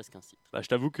défenseur du 13-15 titres. Bah, je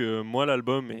t'avoue que moi,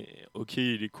 l'album est ok,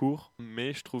 il est court,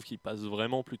 mais je trouve qu'il passe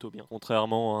vraiment plutôt bien.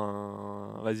 Contrairement à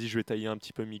un... Vas-y, je vais tailler un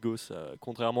petit peu Migos.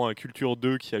 Contrairement à Culture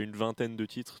 2 qui a une vingtaine de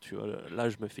titres, tu vois, là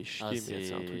je me fais chier, mais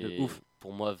c'est un truc de ouf.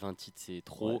 Pour moi, 20 titres c'est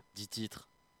trop, 10 titres.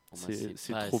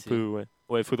 C'est trop peu, ouais.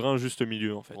 Ouais, il faudrait un juste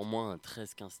milieu en fait. Pour moi, un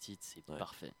 13-15 titres, c'est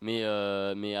parfait. Mais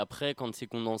après, quand c'est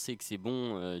condensé, que c'est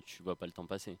bon, tu vois pas le temps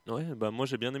passer. Ouais, bah moi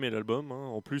j'ai bien aimé l'album. Hein.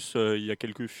 En plus, il y a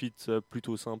quelques feats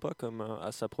plutôt sympas comme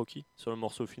A$AP Rocky sur le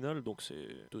morceau final, donc c'est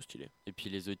plutôt stylé. Et puis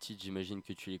les autres titres, j'imagine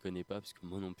que tu les connais pas, parce que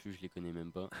moi non plus, je les connais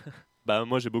même pas. Bah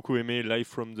moi j'ai beaucoup aimé Live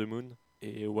from the Moon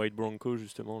et White Bronco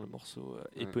justement, le morceau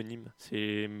éponyme.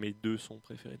 C'est mes 2 sons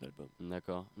préférés de l'album.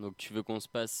 D'accord. Donc tu veux qu'on se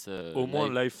passe au moins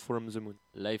Live from the Moon.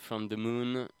 Live from the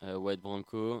Moon, White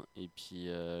Bronco et puis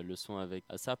le son avec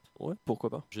A$AP. Ouais,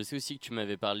 pourquoi pas. Je sais aussi que tu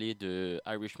m'avais parlé de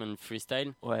Irishman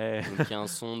Freestyle. Ouais. Donc il y a un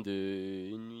son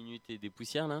de 1 minute et des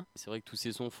poussières là. C'est vrai que tous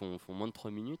ces sons font moins de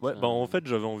 3 minutes. Ouais, bah en fait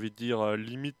j'avais envie de dire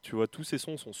limite, tu vois, tous ces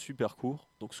sons sont super courts.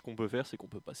 Donc ce qu'on peut faire, c'est qu'on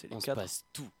peut passer les 4. On se passe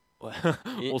tout. Ouais.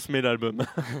 On se met l'album.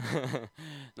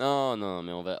 Non,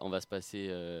 mais on va se passer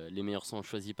les meilleurs sons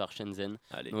choisis par Shenzhen.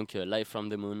 Allez. Donc Live from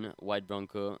the Moon, White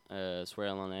Bronco,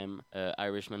 Swear on Name,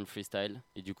 Irishman Freestyle.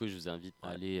 Et du coup, je vous invite à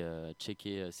aller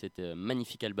checker cet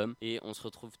magnifique album. Et on se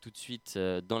retrouve tout de suite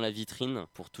dans la vitrine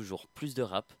pour toujours plus de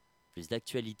rap, plus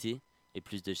d'actualité et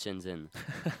plus de Shenzhen.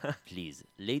 Please,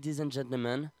 ladies and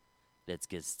gentlemen, let's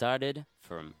get started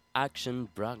from Action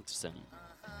Bronson.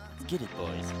 Let's get it,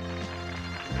 boys.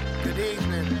 Good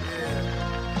evening,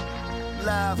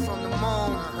 live from the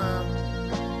moon,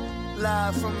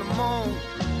 live from the moon,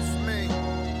 it's me,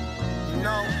 you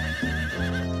know,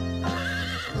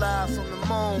 live from the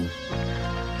moon,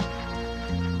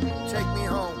 take me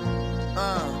home,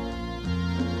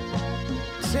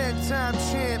 10-time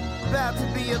champ, about to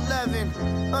be 11,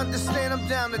 understand I'm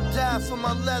down to die for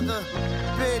my leather,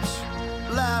 bitch,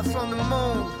 live from the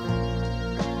moon.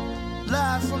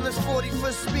 Live from this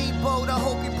 40-foot speedboat, I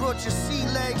hope you brought your sea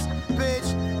legs,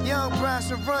 bitch. Young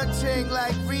Bronson run ting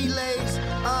like relays,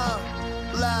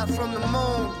 live from the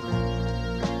moon.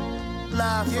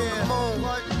 Live from the moon.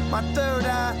 My third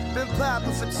eye been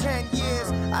popping for 10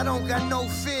 years. I don't got no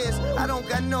fears, I don't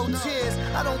got no tears.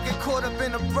 I don't get caught up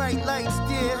in the bright lights,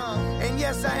 dear. And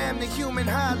yes, I am the human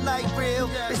highlight reel.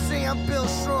 They say I'm built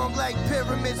strong like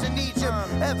pyramids in Egypt.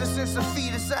 Ever since a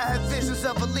fetus, I had visions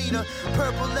of a leader.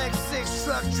 Purple X6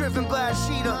 truck driven by a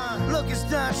cheetah. Look, it's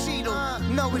Don Cheadle.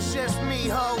 No, it's just me,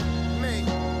 ho. Me.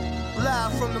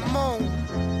 Live from the moon.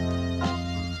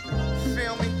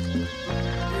 Feel me?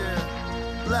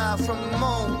 Live from the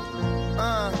moon,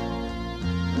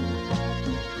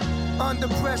 under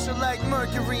pressure like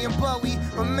Mercury and Bowie.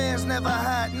 My man's never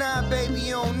hot, nah baby,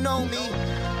 you don't know me.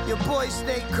 Your boy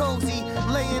stay cozy,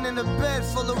 laying in a bed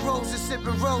full of roses,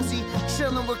 sipping rosy,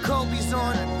 chilling with Kobe's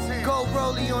on. Go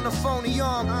rollie on a phony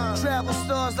arm, travel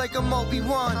stars like I'm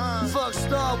Obi-Wan. Fuck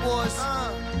Star Wars.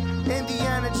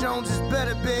 Indiana Jones is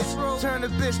better, bitch. Turn a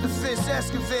bitch to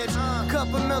Fitz-Escovitch.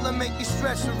 Couple miller make me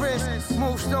stretch the wrist.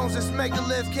 Move stones, let's make a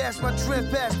lift. Cast my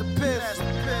drift past the piff.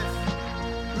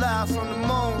 Live from the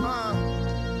moon.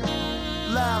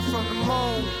 Live from the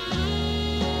moon.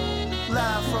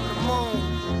 Live from the moon.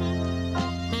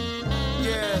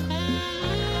 Yeah.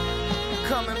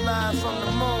 Coming live from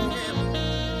the moon.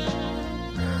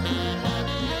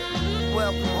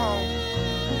 Welcome home.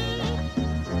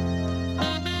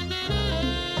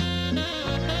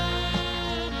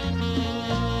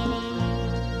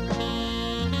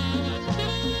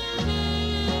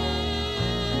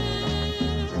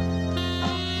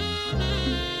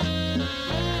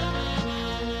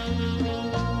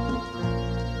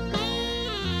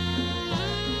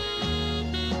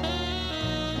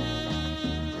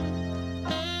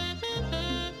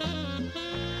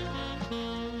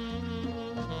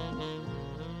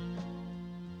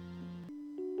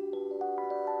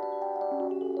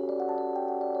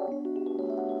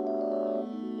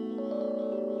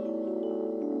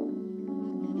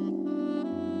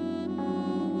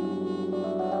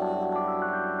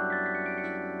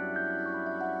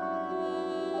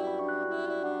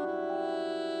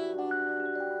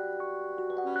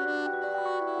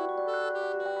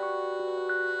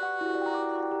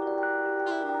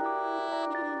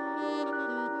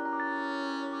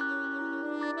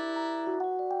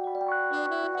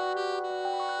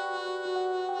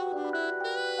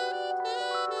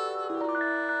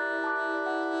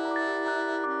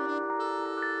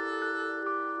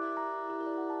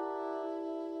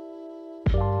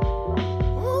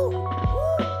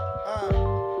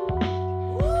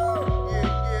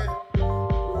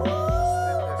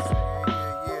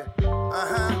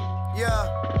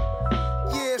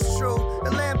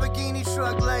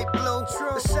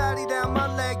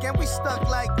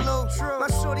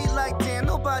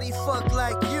 Fuck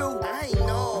like you. I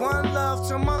know. One love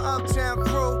to my uptown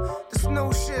crew. This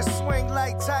new shit swing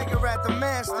like Tiger at the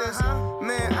Masters.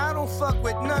 Man, I don't fuck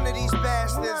with none of these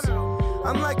bastards.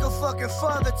 I'm like a fucking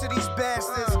father to these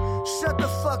bastards. Shut the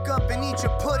fuck up and eat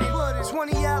your pudding.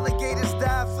 20 alligators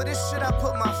died for this shit I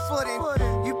put my foot in.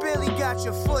 You barely got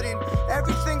your foot in.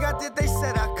 Everything I did they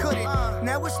said I couldn't.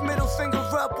 Now it's middle finger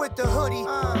up with the hoodie.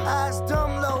 Eyes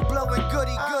dumb low blowing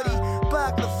goody goody.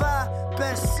 Baklava,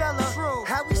 bestseller.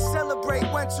 How we celebrate,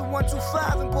 went to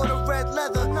 125 and bought a red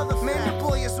leather. Man, your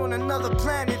boy is on another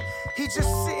planet. He just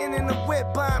sitting in the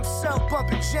whip by himself,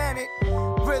 bumping Janet.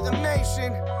 Rhythm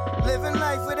Nation, living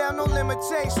life without no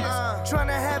limitations. Trying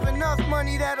to have enough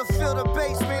money that'll fill the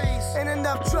basement. And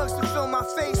enough drugs to fill my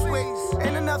face with.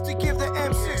 And enough to give the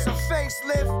M6 a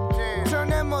facelift. Turn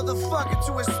that motherfucker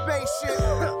to a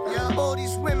spaceship. All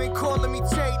these women calling me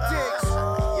Tay Dicks.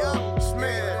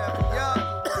 Smith.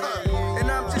 And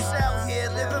I'm just out here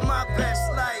living my best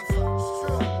life.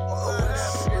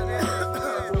 Oh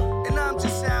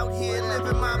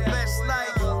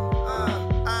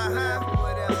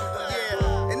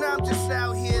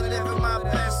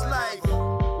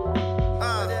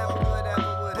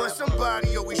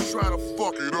somebody always try to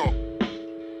fuck it up.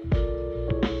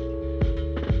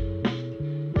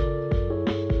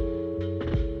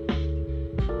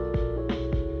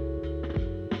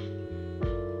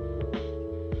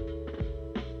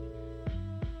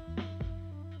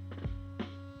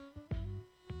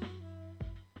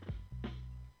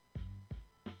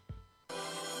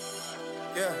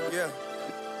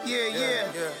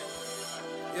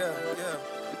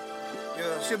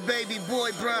 It's your baby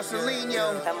boy Bronson.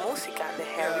 La música de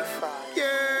Harry Fry.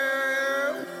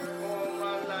 Yeah.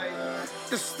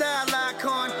 The style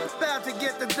icon, about to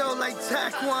get the dough like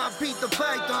Taekwondo, beat the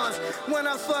pythons. When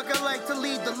I fuck, I like to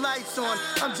leave the lights on.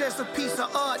 I'm just a piece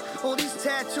of art. All these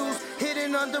tattoos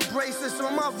hidden under bracelets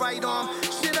on my right arm.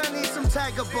 Shit, I need some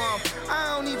Tiger Balm.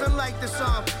 I don't even like the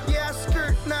song. Yeah, I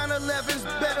skirt 911s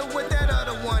better with that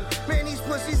other one. Man, these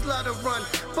pussies love to run,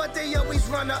 but they always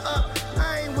run her up.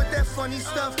 I ain't with that funny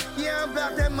stuff. Yeah, I'm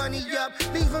about that money up.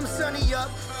 Leave them sunny up,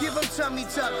 give them tummy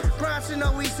tuck. Bronson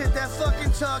always hit that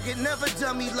fucking target, never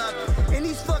dummy luck. In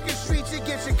these fucking streets, you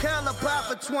get your collar pop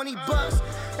for $20.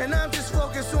 And I'm just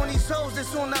focused on these hoes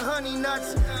that's on the honey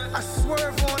nuts. I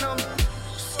swerve on them,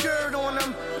 skirt on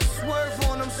them, swerve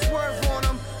on them, swerve on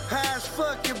them. High as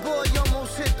fuck, your boy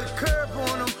almost hit the curb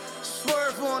on them.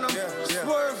 Swerve on them,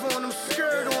 swerve on them,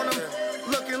 skirt on them.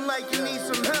 Looking like you need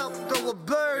some help, throw a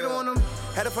bird on them.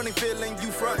 Had a funny feeling you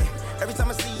frontin'. Every time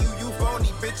I see you, you phony.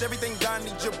 Bitch, everything gone,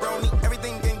 need jabroni.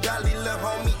 Everything ain't godly, lil'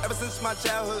 homie. Ever since my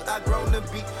childhood, I grown to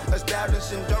be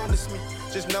established and don't diss me.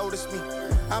 Just notice me.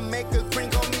 I make a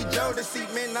cream on me, Joe to see.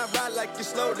 Man, I ride like you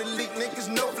slow to leak. Niggas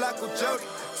no Flacco Jody.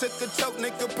 Took a choke,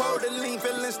 nigga, pour the lean.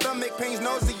 Feeling stomach pains,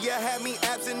 nosy. Yeah, had me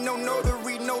absent, no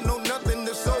notary, no nothing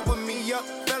to sober me up.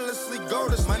 Fell asleep, go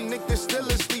to sleep. My nigga still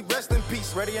asleep, rest in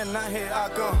peace. Ready or not, here I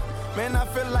come. Man, I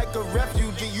feel like a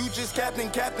refugee. You just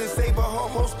captain, save a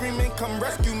whole screaming, come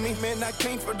rescue me. Man, I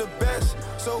came for the best,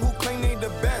 so who claim they the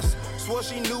best? Swore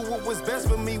she knew what was best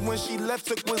for me. When she left,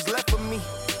 took what's left for me.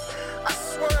 I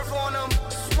swerve on them,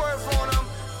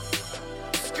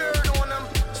 skirt on them,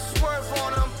 swerve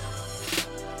on them,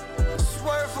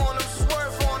 swerve on them,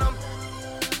 swerve on them.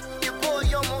 Your boy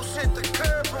almost hit the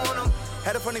curb on them.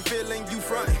 Had a funny feeling you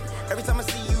frontin'. Every time I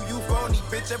see you, you phony.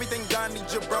 Bitch, everything gone, need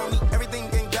jabroni. Everything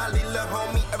ain't godly, lil'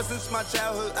 homie. Ever since my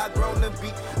childhood, I grown to be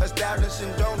established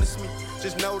and don't diss me.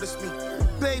 Just notice me.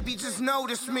 Baby, just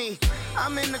notice me.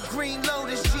 I'm in the green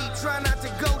Lotus Jeep, try not to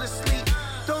go to sleep.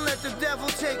 Don't let the devil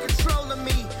take control of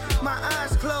me. My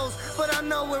eyes closed, but I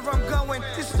know where I'm going.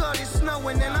 It started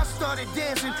snowing and I started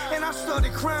dancing and I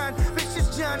started crying. Bitch,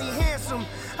 it's Johnny Handsome.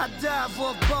 I dive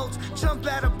off boats, jump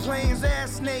out of planes,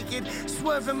 ass naked,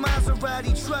 swerving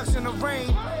Maserati trucks in the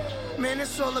rain. Man,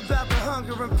 it's all about the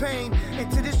hunger and pain.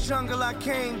 Into this jungle I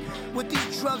came with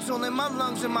these drugs all in my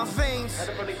lungs and my veins. Had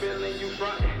a funny feeling you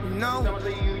frontin'. No. Time I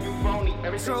say you phony.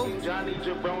 Everything True. Johnny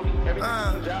jabroni.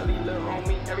 Everything jolly, lil'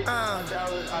 homie. Everything my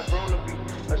childhood, I grown to be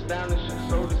astonished,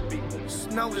 so to speak.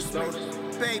 Just notice me,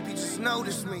 baby, just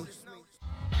notice me.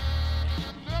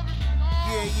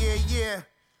 Yeah,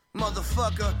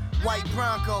 motherfucker, white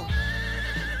Bronco.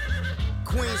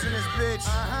 Queens in this bitch.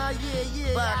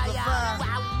 Vodka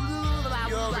 5.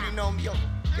 You already know me, yo.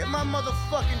 Get my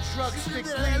motherfucking drug stick,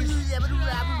 please.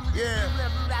 Yeah.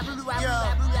 Yo.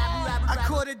 I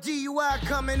caught a DUI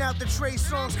coming out the Trey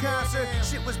Songz concert.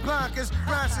 Shit was bonkers.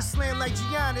 Bronson slammed like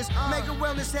Giannis. Mega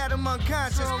Wellness had him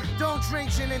unconscious. Don't drink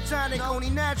gin and tonic, only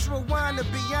natural wine to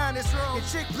be honest. And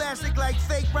chick plastic like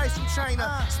fake rice from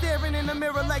China. Staring in the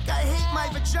mirror like I hate my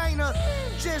vagina.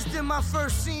 Just did my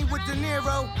first scene with De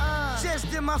Niro.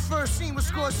 Just did my first scene with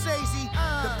Scorsese.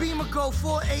 The Beamer go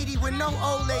 480 with no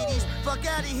old ladies. Fuck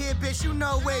out of here, bitch, you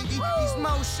know wavy. These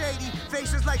mo shady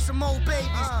faces like some old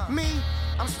babies. Me,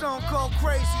 I'm stone cold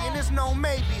crazy and there's no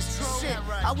maybes. Shit,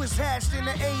 I was hatched in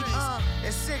the 80s.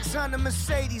 And 600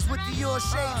 Mercedes with Dior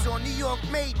shades on. New York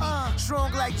made me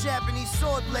strong like Japanese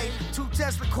sword blade. 2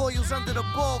 Tesla coils under the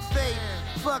ball fade.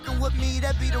 Fucking with me,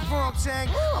 that be the wrong thing.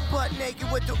 I'm butt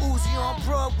naked with the Uzi on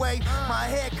Broadway. My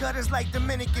haircut is like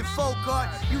Dominican folk art.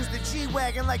 Use the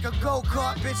G-Wagon like a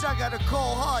go-kart. Bitch, I got a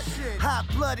cold heart.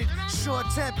 Hot-blooded,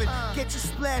 short-tempered. Get you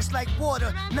splashed like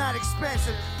water, not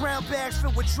expensive. Brown bags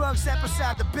filled with drugs sat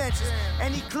beside the benches.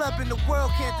 Any club in the world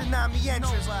can't deny me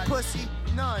entrance. Pussy,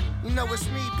 none. You know it's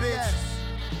me, bitch. Yes.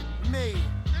 Me.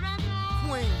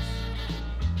 Queens.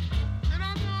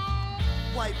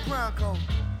 White Bronco.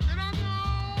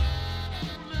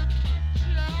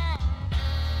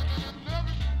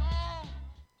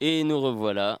 Et nous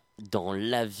revoilà dans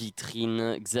la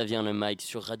vitrine. Xavier le mic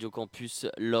sur Radio Campus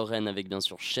Lorraine avec bien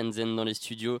sûr Shenzhen dans les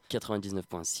studios,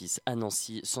 99.6 à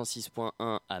Nancy,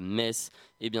 106.1 à Metz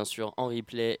et bien sûr en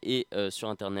replay et sur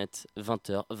internet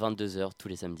 20h, 22h tous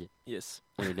les samedis. Yes.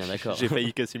 On est bien d'accord. J'ai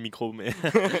failli casser le micro mais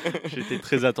j'étais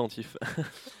très attentif.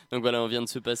 Donc voilà, on vient de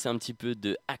se passer un petit peu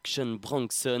de Action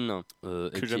Bronson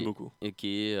que j'aime beaucoup. Et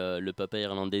qui est le papa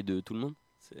irlandais de tout le monde.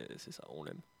 C'est ça, on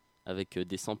l'aime. Avec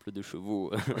des samples de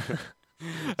chevaux.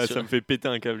 Ça me fait péter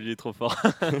un câble, il est trop fort.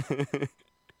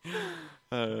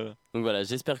 Donc voilà,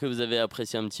 j'espère que vous avez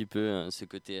apprécié un petit peu ce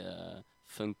côté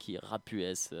funky, rap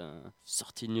US,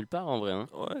 sorti de nulle part en vrai. Hein.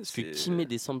 Ouais, parce que qui met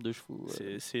des samples de chevaux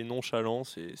C'est nonchalant,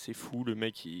 c'est fou, le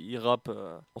mec il rappe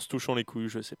en se touchant les couilles,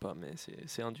 je sais pas, mais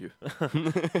c'est un dieu.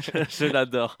 je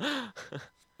l'adore.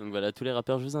 Donc voilà, tous les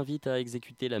rappeurs, je vous invite à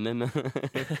exécuter la même.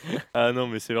 Ah non,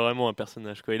 mais c'est vraiment un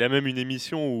personnage, quoi. Il a même une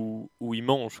émission où il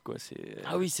mange, quoi.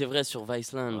 Ah oui, c'est vrai, sur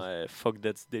Viceland. Ouais, fuck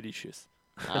that's delicious.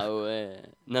 Ah ouais.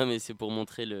 Non, mais c'est pour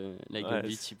montrer la gueule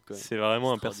du type, quoi. C'est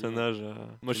vraiment un personnage.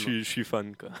 Moi, je suis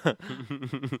fan, quoi.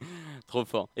 Trop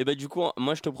fort. Et bah, du coup,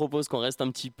 moi, je te propose qu'on reste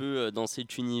un petit peu dans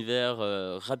cet univers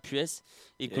rap US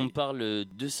et qu'on parle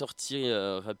de sorties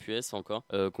rap US encore,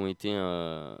 qui ont été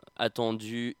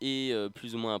attendues et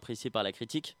plus ou moins appréciées par la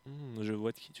critique. Je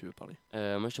vois de qui tu veux parler.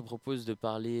 Moi, je te propose de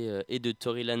parler et de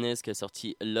Tory Lanez qui a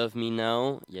sorti Love Me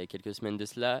Now il y a quelques semaines de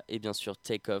cela, et bien sûr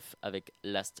Takeoff avec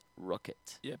Last Rocket.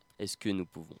 Yep. Est-ce que nous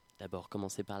pouvons d'abord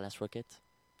commencer par Last Rocket ?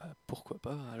 Pourquoi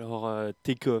pas. Alors,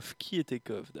 Takeoff, qui est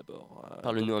Takeoff d'abord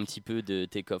Parle-nous un petit peu de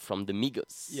Takeoff from the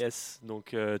Migos. Yes,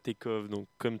 donc Takeoff, donc,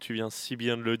 comme tu viens si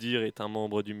bien de le dire, est un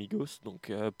membre du Migos.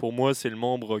 Donc pour moi, c'est le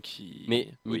membre qui... Mais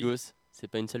Migos, c'est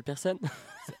pas une seule personne ?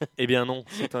 Eh bien non,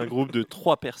 c'est un groupe de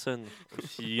 3 personnes,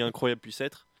 aussi incroyable puisse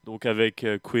être. Donc avec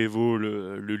Quavo,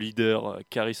 le leader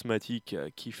charismatique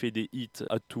qui fait des hits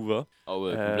à tout va. Ah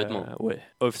ouais, complètement. Ouais.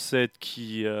 Offset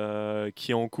qui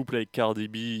est en couple avec Cardi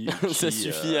B. Ça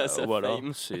suffit à sa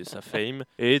fame. C'est sa fame.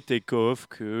 Et Takeoff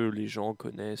que les gens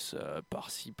connaissent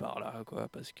par-ci par-là, quoi.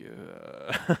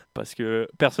 Parce que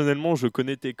personnellement, je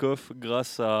connais Takeoff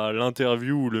grâce à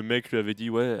l'interview où le mec lui avait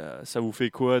dit ouais, ça vous fait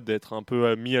quoi d'être un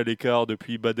peu mis à l'écart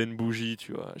depuis Baden Bougie,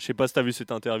 tu vois. Je sais pas si t'as vu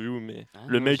cette interview, mais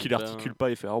le mec il articule pas,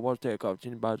 il fait Takeoff,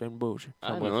 Baden Bougie.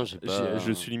 Enfin, non, j'ai pas...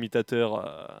 Je suis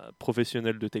l'imitateur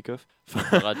professionnel de Takeoff.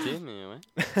 Raté, mais ouais.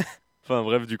 Enfin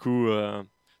bref, du coup,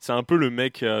 c'est un peu le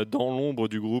mec dans l'ombre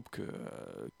du groupe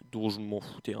dont je m'en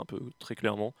foutais un peu, très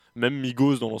clairement. Même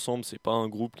Migos, dans l'ensemble, c'est pas un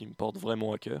groupe qui me porte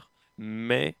vraiment à cœur.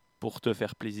 Mais, pour te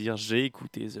faire plaisir, j'ai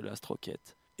écouté The Last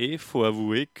Rocket. Et faut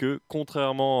avouer que,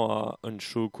 contrairement à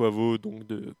Unshow Quavo, donc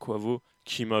de Quavo,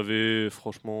 qui m'avait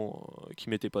franchement qui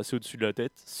m'était passé au-dessus de la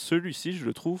tête, celui-ci je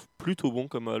le trouve plutôt bon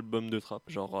comme album de trap.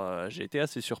 Genre j'ai été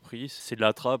assez surpris, c'est de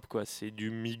la trap quoi, c'est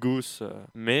du Migos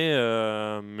mais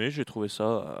j'ai trouvé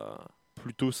ça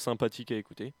plutôt sympathique à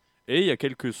écouter. Et il y a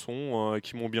quelques sons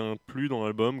qui m'ont bien plu dans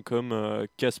l'album, comme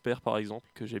Casper par exemple,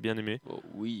 que j'ai bien aimé. Oh,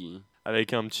 oui.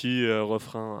 Avec un petit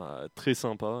refrain très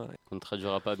sympa. Qu'on ne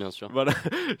traduira pas, bien sûr. Voilà,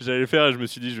 j'allais le faire et je me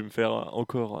suis dit, je vais me faire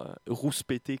encore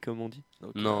rouspéter, comme on dit.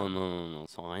 Donc, non,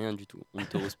 sans rien du tout. On ne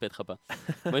te rouspétera pas.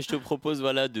 Moi, je te propose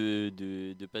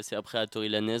de passer après à Tory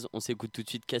Lanez. On s'écoute tout de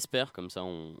suite Casper, comme ça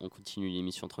on continue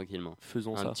l'émission tranquillement.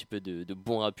 Faisons ça. Un petit peu de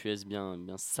bon rap US bien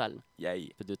sale. Un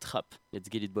peu de trap. Let's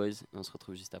get it, boys. Et on se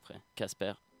retrouve juste après.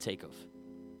 Casper, Takeoff.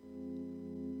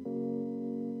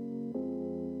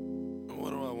 What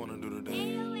do I want to do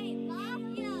today?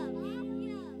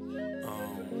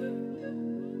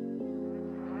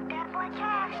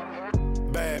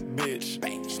 Bad bitch,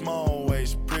 small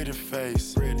waist, pretty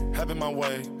face. Having my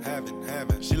way,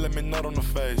 having. She let me nut on the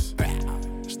face.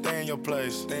 Stay in your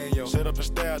place. Shut up and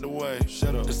stay out the way.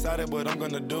 Shut up. Decided what I'm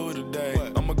gonna do today.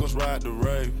 What? I'ma go ride the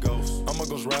rave. Ghost. I'ma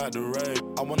go ride the rave.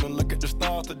 I wanna look at the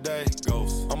stars today.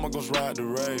 Ghost. I'ma go ride the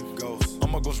rave. Ghost.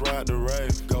 I'ma go ride the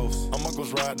rave. Ghost. I'ma go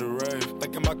ride the rave.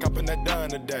 Thinking about copping that done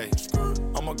today.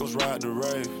 I'ma go ride the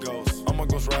rave. Ghost. I'ma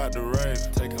go ride the rave.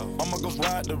 Take off. I'ma go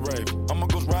ride the rave. I'ma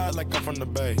go ride like I'm from the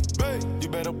Bay. You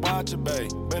better watch it,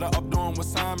 babe. Better up doing what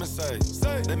Simon say.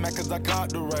 They mad cause I caught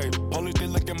the rave. Police they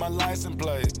look at my license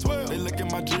plate. 12. They look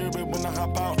at my jewelry when I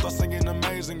hop out, start singing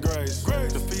Amazing Grace.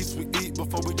 The feast we eat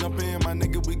before we jump in, my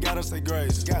nigga, we gotta say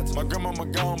grace. My grandmama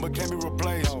gone, but can't be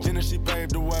replaced. No. Jenna, she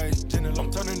paved the way. I'm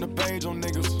turning the page on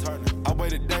niggas. I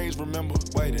waited days, remember?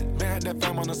 Man had that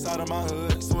fame on the side of my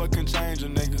hood, so it can change a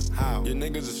nigga. How? Your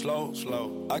niggas is slow.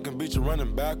 I can beat you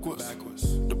running backwards.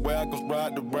 The way I go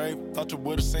ride the brave, thought you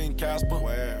would've seen Casper.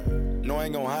 Where? No, I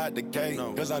ain't gon' hide the cake,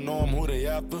 cause I know I'm who they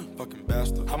after. Fucking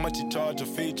bastard. How much you charge a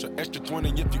feature? Extra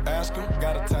 20 if you ask her.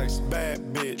 Got a text, bad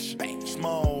bitch,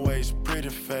 small waist, pretty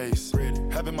face.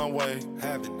 Having my way,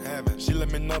 having. She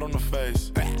let me nut on the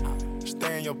face.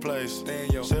 Stay in your place.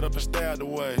 Shut up and stay out the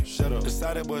way.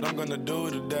 Decided what I'm gonna do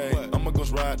today. What? I'ma go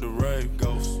ride the rave.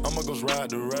 Ghost. I'ma go ride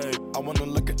the rave. I wanna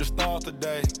look at the stars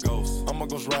today. Ghost. I'ma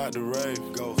go ride the rave.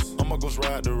 Ghost. I'ma go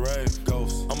ride the rave.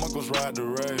 Ghost. I'ma go ride the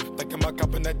rave. Thinking about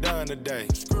copping that done today.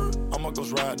 I'ma go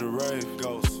ride the rave.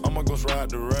 Ghost. I'ma go ride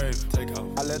the rave. Takeoff.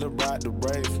 I let her ride the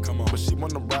rave. Come on. But she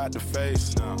wanna ride the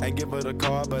face. No. Ain't give her the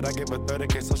car, but I give her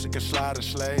 30K so she can slide and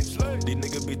slay. These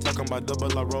niggas be talking about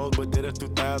double I rolls, but did it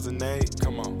 2008.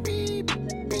 Come on. Beep,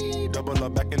 beep. Double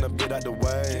up, backing up, get out the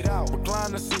way. Get out.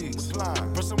 Recline the seats.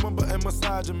 Pressing wimble and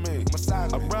massaging me.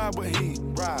 I ride with heat.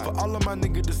 For all of my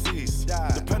niggas deceased.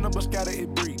 Yeah. Dependable scatter,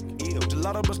 it breathe.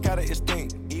 Gelato, but scatter, it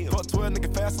stink. Fuck 12,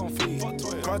 nigga fast on feet.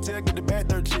 Cartel, get the bad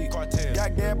dirt cheap. Got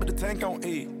gas, but the tank on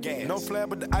E. Gas. No flag,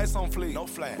 but the ice on fleek. No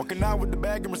flag. Walking out with the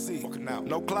bag and receipt.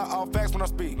 No clout, all facts when I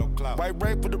speak. No clout. White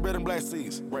rape with the red and black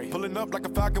seats. Pulling up like a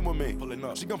falcon with me.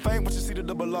 She gon' faint when she see the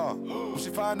double R. When she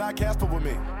find out Casper with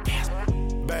me.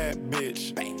 Bad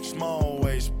bitch, small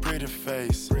waist, pretty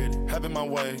face. Having my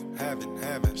way,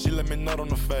 having. She let me nut on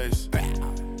the face.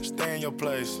 Stay in your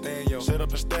place. Shut up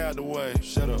and stay out the way.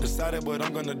 Decided what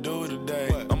I'm gonna do today.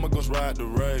 What? I'ma go ride the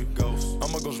rave. Ghost.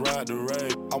 I'ma go ride the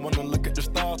rave. I wanna look at the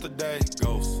stars today.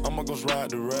 Ghost. I'ma go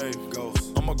ride the rave.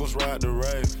 Ghost. I'ma go ride the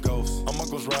rave. Ghost. I'ma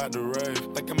go ride the rave.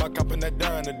 Thinking about copping that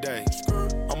done today.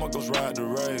 I'ma go ride the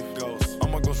rave. Ghost.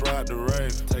 I'ma go ride the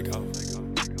rave. Takeoff.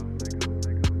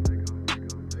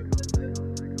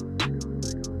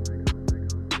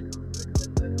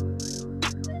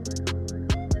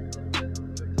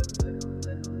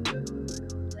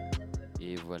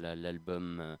 Voilà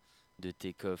l'album de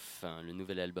Takeoff, le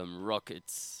nouvel album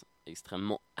Rockets,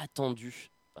 extrêmement attendu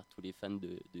par tous les fans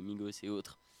de Migos et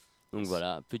autres. Donc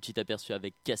voilà, petit aperçu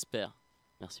avec Casper.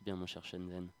 Merci bien mon cher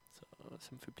Shenzhen. Ça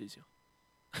me fait plaisir.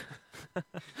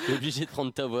 T'es obligé de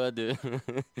prendre ta voix de...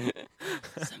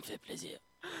 Ça me fait plaisir.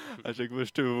 À chaque fois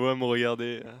je te vois me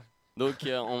regarder. Donc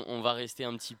on va rester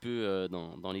un petit peu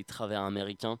dans les travers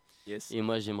américains. Yes. Et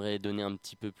moi j'aimerais donner un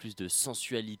petit peu plus de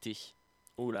sensualité.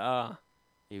 Oula.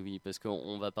 Et oui, parce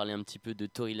qu'on va parler un petit peu de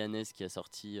Tory Lanez qui a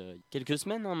sorti quelques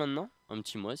semaines maintenant, un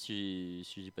petit mois si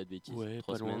je dis pas de bêtises. Ouais,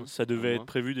 3 pas loin. semaines. Ça devait être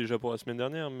prévu déjà pour la semaine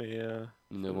dernière, mais...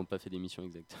 Nous n'avons pas fait d'émission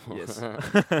exactement. Yes.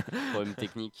 Problème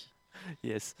technique.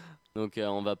 Yes. Donc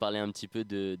on va parler un petit peu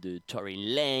de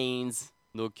Tory Lanez.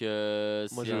 Donc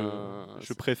moi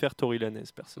je préfère Tory Lanez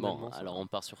personnellement. Bon, alors on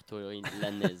part sur Tory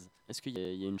Lanez. Est-ce qu'il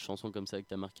y a une chanson comme ça que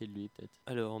t'as marqué de lui peut-être?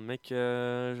 Alors mec,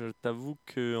 je t'avoue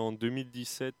qu'en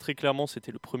 2017, très clairement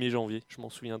c'était le 1er janvier. Je m'en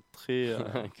souviens très...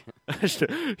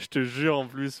 je te jure en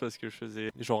plus parce que je faisais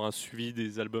genre un suivi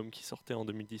des albums qui sortaient en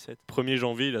 2017. 1er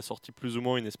janvier il a sorti plus ou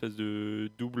moins une espèce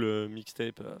de double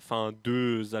mixtape, enfin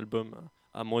 2 albums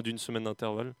à moins d'une semaine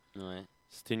d'intervalle. Ouais.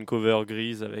 C'était une cover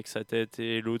grise avec sa tête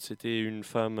et l'autre c'était une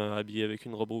femme habillée avec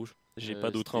une robe rouge. J'ai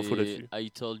pas d'autres infos là-dessus. I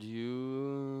Told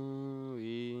You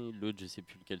et l'autre je sais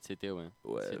plus lequel c'était, ouais.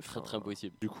 C'est très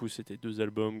possible. Du coup c'était 2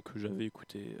 albums que j'avais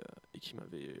écoutés et qui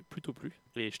m'avaient plutôt plu.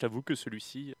 Et je t'avoue que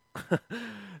celui-ci,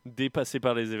 dépassé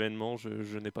par les événements,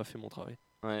 je n'ai pas fait mon travail.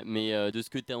 Ouais, mais de ce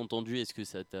que tu as entendu, est-ce que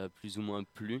ça t'a plus ou moins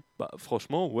plu? Bah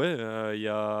franchement ouais, y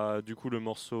a du coup le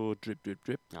morceau Drip Drip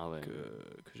Drip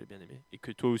que j'ai bien aimé et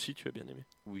que toi aussi tu as bien aimé.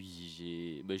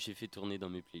 Oui, j'ai fait tourner dans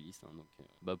mes playlists, hein,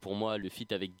 donc pour moi le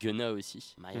feat avec Gunna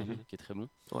aussi, Miami, qui est très bon.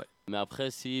 Ouais. Mais après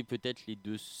c'est peut-être les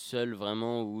 2 seuls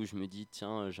vraiment où je me dis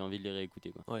tiens j'ai envie de les réécouter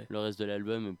quoi. Ouais. Le reste de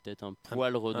l'album est peut-être un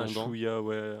poil redondant. Un chouïa,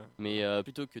 ouais. Mais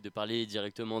plutôt que de parler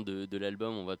directement de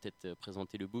l'album, on va peut-être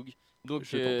présenter le boog. Donc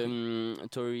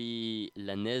Tory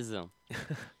Lanez,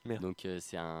 donc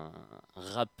c'est un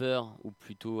rappeur ou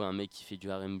plutôt un mec qui fait du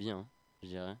R&B, hein, je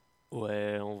dirais.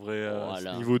 Ouais, en vrai,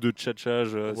 voilà. Niveau de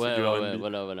tchatchage, c'est du R&B.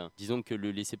 Voilà. Disons que le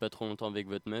laissez pas trop longtemps avec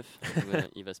votre meuf,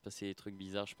 il va se passer des trucs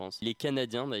bizarres, je pense. Il est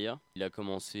canadien d'ailleurs. Il a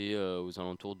commencé aux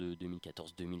alentours de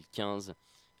 2014-2015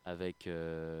 avec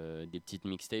des petites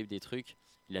mixtapes, des trucs.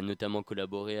 Il a notamment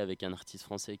collaboré avec un artiste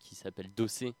français qui s'appelle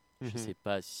Dossé. Je sais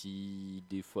pas si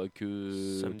des fois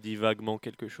que... Ça me dit vaguement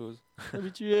quelque chose.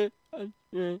 Habitué.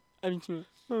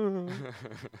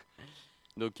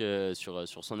 Donc sur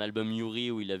son album Yuri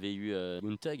où il avait eu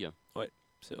Moontag. Ouais,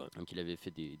 c'est vrai. Donc il avait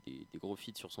fait des gros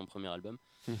feats sur son premier album.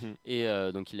 Et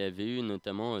donc il avait eu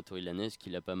notamment Tory Lanez qui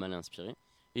l'a pas mal inspiré.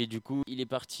 Et du coup, il est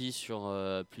parti sur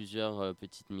plusieurs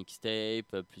petites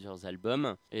mixtapes, plusieurs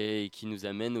albums, et qui nous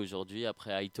amène aujourd'hui,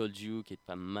 après I Told You, qui est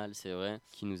pas mal, c'est vrai,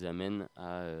 qui nous amène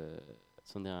à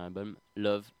son dernier album,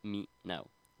 Love Me Now.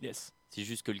 Yes. C'est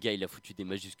juste que le gars, il a foutu des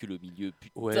majuscules au milieu.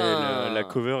 Putain. Ouais, la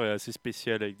cover est assez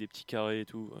spéciale avec des petits carrés et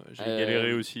tout. J'ai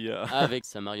galéré aussi à... Avec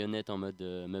sa marionnette en mode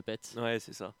Muppet. Ouais,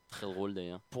 c'est ça. Très drôle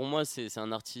d'ailleurs. Pour moi, c'est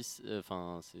un artiste,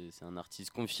 c'est un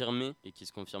artiste confirmé et qui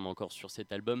se confirme encore sur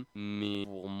cet album. Mais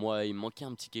pour moi, il manquait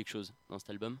un petit quelque chose dans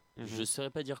cet album. Je saurais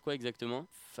pas dire quoi exactement.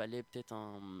 Fallait peut-être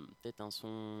un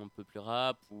son un peu plus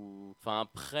rap ou. Enfin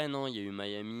après non, il y a eu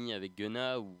Miami avec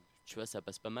Gunna où. Tu vois, ça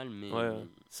passe pas mal, mais... Ouais,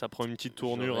 ça prend une petite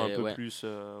tournure un peu plus...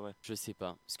 ouais. Je sais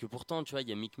pas. Parce que pourtant, tu vois, il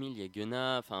y a Meek Mill, il y a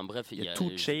Gunna, enfin bref... Il y a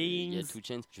 2 Chainz. Il y a 2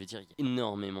 Chainz. Je veux dire, il y a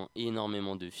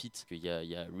énormément de feats. Il y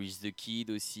a Reese the Kid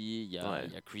aussi, il y a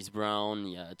Chris Brown,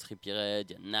 il y a Trippie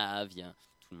Redd, il y a Nav, il y a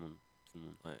tout le monde.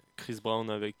 Ouais. Chris Brown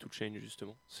avec 2 Chainz,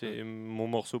 justement. C'est mon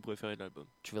morceau préféré de l'album.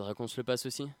 Tu voudrais qu'on se le passe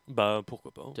aussi ? Bah,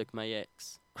 pourquoi pas. Take My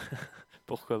Ex.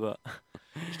 Pourquoi pas.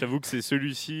 Je t'avoue que c'est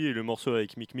celui-ci et le morceau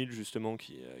avec Meek Mill, justement,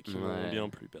 qui m'ont bien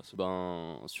plu, perso.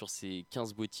 Ben, sur ces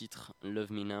 15 beaux titres, Love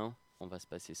Me Now, on va se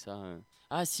passer ça.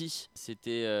 Ah si,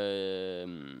 c'était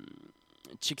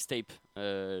Chicks Tape,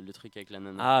 le truc avec la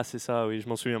nana. Ah, c'est ça, oui, je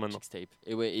m'en souviens maintenant. Chicks Tape.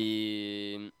 Et ouais,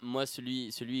 et moi,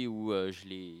 celui où je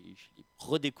l'ai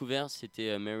redécouvert,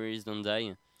 c'était Memories Don't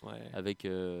Die, avec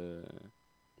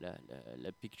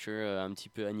la picture un petit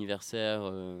peu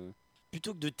anniversaire.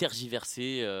 Plutôt que de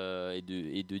tergiverser et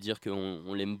de dire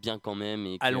qu'on l'aime bien quand même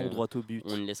et allons droit au but.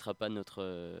 On ne laissera pas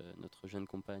notre jeune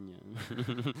compagne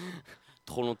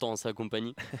trop longtemps en sa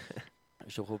compagnie.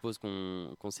 Je propose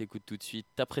qu'on s'écoute tout de suite.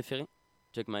 Ta préférée ?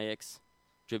 Check My Ex,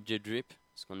 Drip Jet Drip,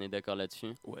 parce qu'on est d'accord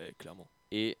là-dessus. Ouais, clairement.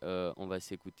 Et on va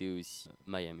s'écouter aussi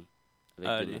Miami.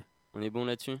 Allez. On est bon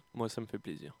là-dessus ? Moi, ça me fait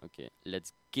plaisir. Ok,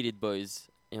 let's get it boys.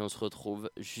 Et on se retrouve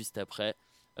juste après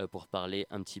pour parler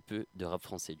un petit peu de rap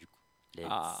français du coup.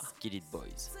 Let's get it,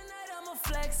 boys.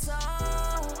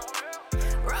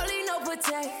 Rolling no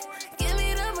protect. Give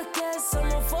me the baguettes.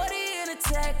 I'm on 40 in a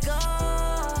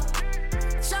Takeoff.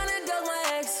 Tryna duck my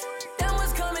ex. Then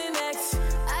what's coming next?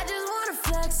 I just wanna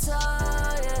flex,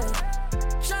 yeah.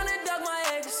 Tryna duck my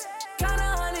ex. Count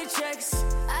 100 checks.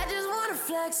 I just wanna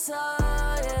flex,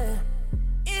 yeah.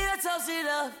 Yeah, toast it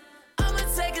up. I'ma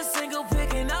take a single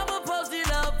pic and I'ma post it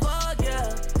up, oh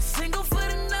yeah. Single for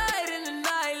the night and the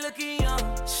night looking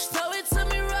young. Throw it to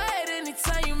me right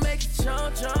anytime you make it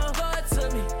jump, jump. Throw it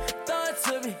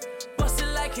to me, bust it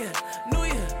like a New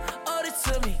Year, owed it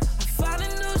to me. I found a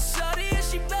new shorty and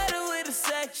she better with the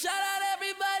sex. Shout out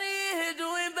everybody in here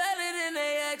doing better than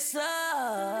they ex.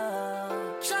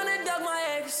 Tryna duck my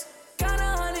ex, count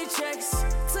 100 checks.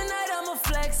 Tonight I'ma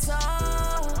flex,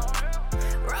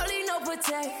 rolling no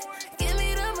protect. Give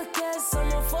me the baguettes,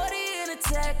 I'm on 40 in a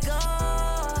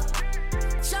Takeoff.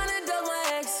 Tryna duck my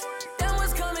ex, then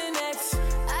what's coming next?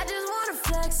 I just wanna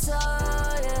flex,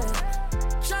 yeah.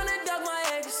 Tryna duck my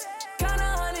ex, count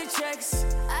 100 checks.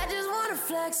 I just wanna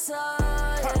flex,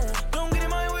 yeah. Don't get in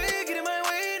my way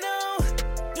now.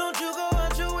 Don't you go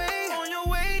out your way, on your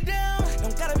way down.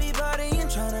 Don't gotta be bodying,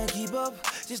 tryna keep up.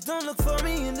 Just don't look for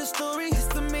me in the story. It's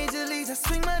the major leagues, I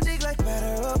swing my dick like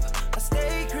batter up. I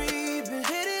stay creepin',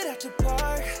 hit it at your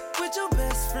park with your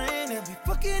best friend and be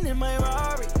fucking in my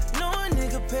Rari. No a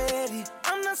nigga petty,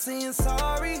 I'm not saying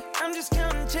sorry. I'm just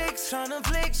counting checks, tryna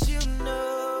flex, you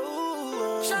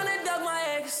know. Tryna duck my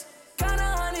ex, count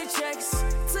 100 checks.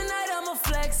 Tonight I'ma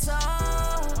flex,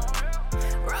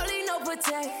 rolling no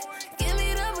protect. Give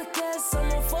me the baguettes, I'm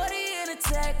on 40 in a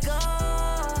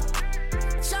Takeoff.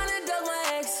 Tryna duck my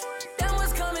ex, then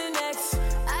what's coming next?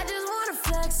 I just wanna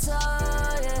flex,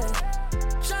 yeah.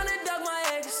 Tryna duck my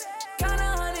ex, count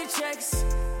 100 checks.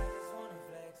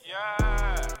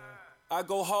 Yeah. I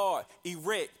go hard,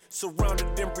 erect,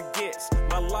 surrounded in briquettes.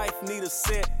 My life need a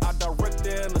set, I direct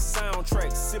it in the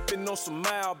soundtrack. Sipping on some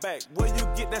Malbec, where you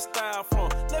get that style from?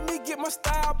 Let me get my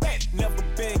style back. Never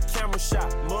been camera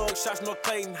shot, mug shots, no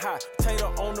Clayton high.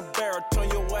 Potato on the barrel, turn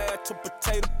your ass to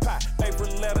potato pie.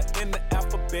 Favorite letter in the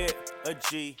alphabet, a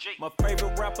G. My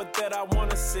favorite rapper that I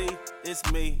wanna see is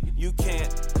me. You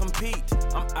can't compete,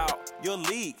 I'm out your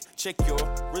league. Check your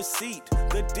receipt,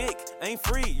 the dick ain't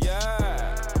free,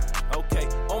 yeah. Okay,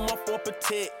 on my four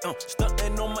protect,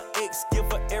 stuntin' on my ex, give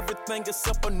her everything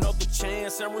except another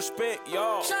chance and respect,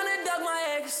 y'all. Tryna duck my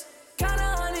ex, count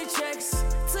 100 checks.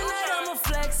 Tonight I'ma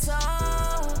flex,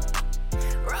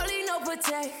 rolling no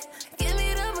protect. Give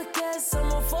me the baguettes, I'm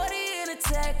on 40 in a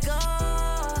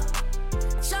Takeoff.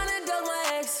 Tryna duck my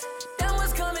ex, then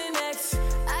what's coming next?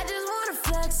 I just wanna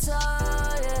flex,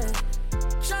 yeah.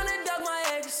 Tryna duck my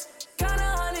ex, count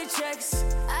 100 checks.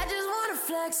 I just wanna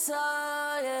flex,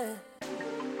 yeah.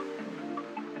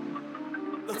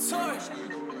 The Tory.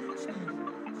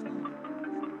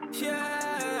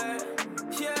 Yeah,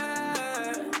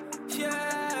 yeah,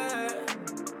 yeah.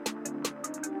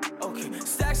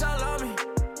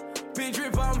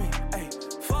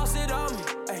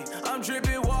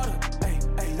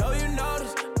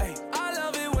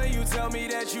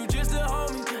 that you just a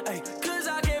homie. Ay, cause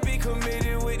I can't be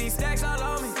committed with these stacks all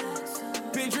on me.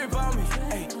 Big drip on me.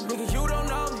 Ay, nigga, you don't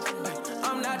know me. Ay,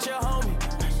 I'm not your homie.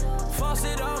 Ay,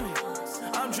 faucet on me.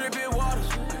 I'm dripping water.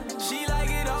 She like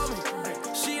it on me.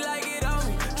 Ay, she like it on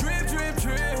me. Drip, drip,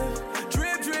 drip.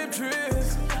 Drip, drip, drip.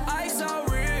 Ice on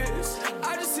wrist.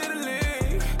 I just hit a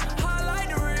lick. Highlight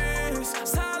the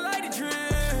wrist. Highlight the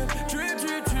drip. Drip,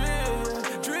 drip,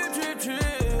 drip. Drip, drip,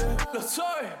 drip. Look,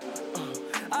 Tory.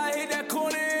 I hit that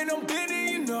corner and I'm bending,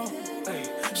 you know. Ay,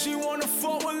 she wanna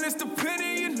fuck, well, it's the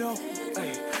pity, you know.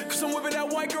 Ay, cause I'm whipping that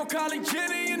white girl, Kylie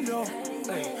Jenner, you know.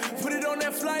 Ay, put it on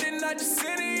that flight and I just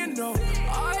send it, you know.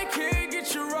 I can't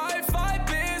get you right, 5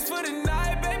 bands for the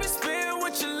night, baby, spin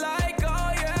what you like,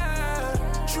 oh yeah.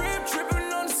 Drip,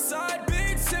 tripping on the side,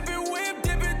 big tipping, whip,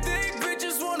 dipping, thick,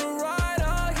 bitches wanna ride,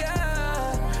 oh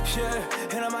yeah.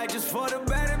 Yeah, and I might just for the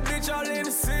better bitch all in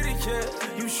the city, yeah.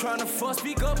 You tryna fuck,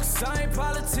 speak up, cause I ain't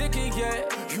politicking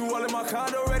yet. You all in my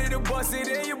condo, ready to bust it,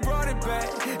 and you brought it back.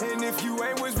 And if you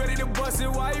ain't was ready to bust it,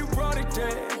 why you brought it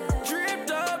there?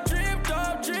 Dripped up, dripped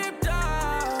up, dripped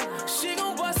out. She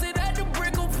gon' bust it at the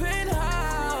Brickle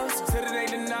penthouse. Said it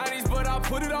ain't the 90s, but I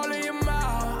put it all in your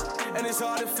mouth. And it's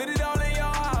hard to fit it all in your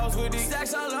house with these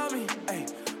stacks all on me. Ay,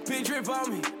 big drip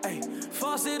on me, ay,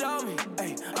 faucet on me,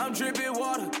 ay, I'm dripping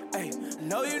water, ay,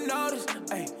 know you notice,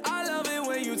 ay, I love it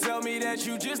when you tell me that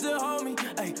you just a homie,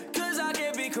 ay, cause I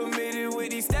can't be committed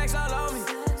with these stacks all on me.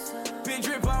 Big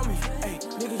drip on me, ay,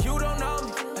 nigga, you don't know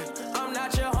me, ay, I'm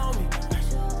not your homie,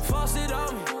 ay, faucet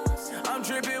on me, I'm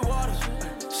dripping water,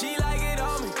 ay, she like it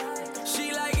on me,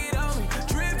 she like it on me,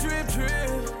 drip, drip,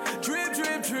 drip, drip,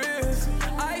 drip, drip,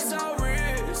 ice on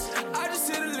wrist, I just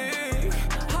hit a lick,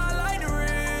 highlight the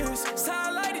wrist,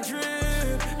 highlight the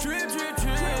drip, drip, drip,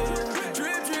 drip,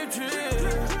 drip, drip,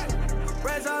 drip.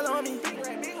 Rats all on me,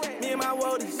 me and my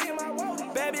woadies,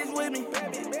 bad bitch with me,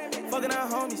 fucking our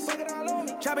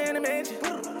homies, chopping in the mansion,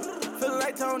 feeling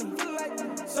like Tony,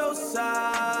 so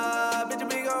side, bitch a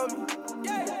big on me,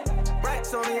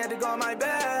 racks on me, had to go on my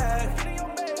back,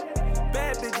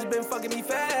 bad bitches been fucking me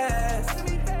fast,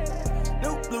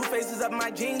 new blue faces up my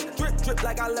jeans, drip, drip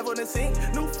like I live on the scene,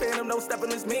 new phantom, no stepping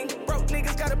this mean, broke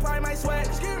niggas gotta pry my swag,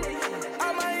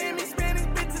 all Miami Spanish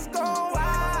bitches gone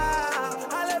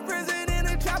wild, I left prison in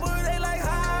a chopper, they like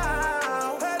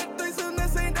how, had a threesome the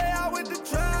same day I went to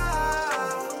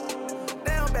trial,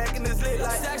 now I'm back in this lit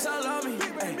like stacks all on me,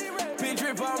 ay, big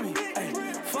drip on me,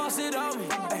 ay, faucet on me,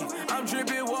 ay, I'm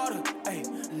dripping water, ay,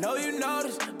 know you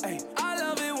notice, ay, I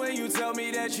love it when you tell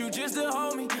me that you just a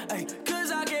homie, ay,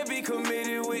 cause I can't be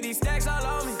committed with these stacks all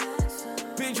on me,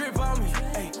 big drip on me,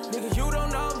 ay, nigga, you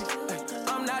don't know me, ay,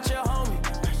 I'm not your homie,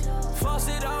 ay,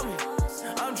 faucet on me,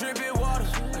 I'm dripping water,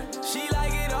 ay, she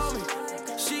like it on me,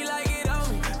 she like it on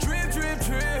me, drip, drip,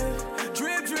 drip,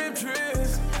 drip, drip, drip,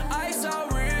 ice on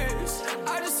wrist,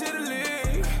 I just hit a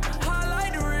lick,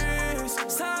 highlight the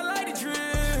wrist, highlight the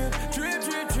drip, drip,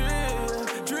 drip,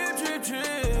 drip, drip, drip,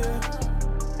 drip.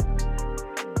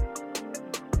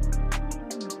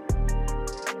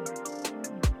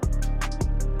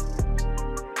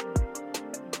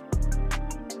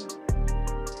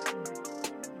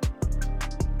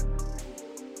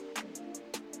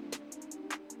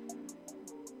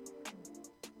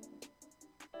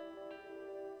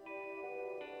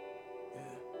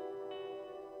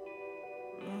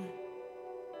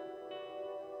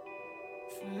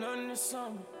 Nothing to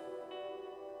something.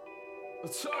 A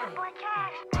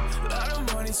lot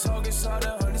of money talk, it's hard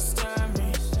to understand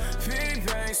me. Big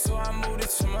bang, so I moved it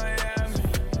to Miami.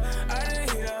 I done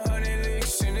hit 100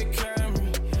 licks in the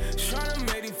Camry.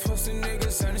 Tryna make these pussy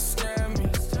niggas understand me.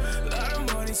 A lot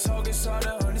of money talk, it's hard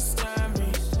to understand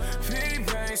me. Big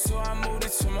bang, so I moved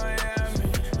it to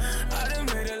Miami. I done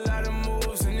made a lot of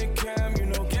moves in the Cam. You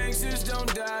know gangsters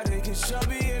don't die, they get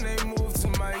chubby and they move to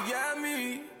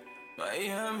Miami.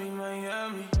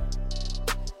 Miami.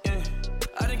 Yeah,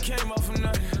 I done came off of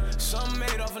nothing, something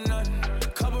made off of nothing.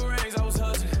 Couple rings, I was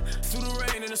hustling, through the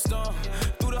rain and the storm,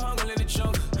 through the hunger in the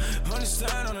jungle.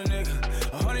 Understand on a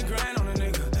nigga, 100 grand on a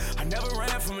nigga. I never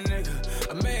ran from a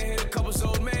nigga. I may have hit a couple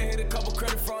sold, may have hit a couple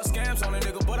credit fraud scams on a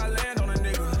nigga, but I land on a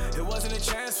nigga. It wasn't a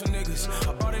chance for niggas,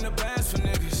 I brought in the bands for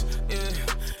niggas.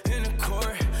 Yeah, in the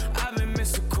court, I've been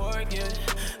missing court, yeah.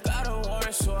 Got a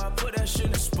warrant, so I put that shit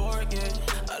in sport, yeah.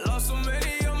 I lost so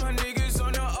many of my niggas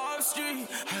on the off street.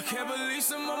 I can't believe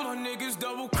some of my niggas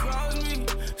double cross me.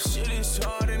 Shit is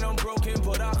hard and I'm broken,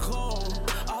 but I cold.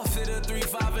 I fit a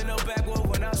 3-5 in the backwood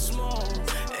when I smoke.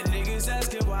 And niggas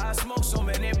asking why I smoke so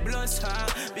many blunts, huh?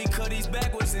 Because these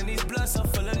backwards and these blunts are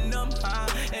full of numb, huh?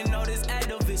 And all this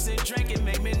activist and drinking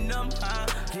make me numb, huh?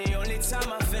 The only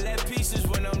time I feel at peace is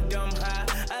when I'm dumb, huh?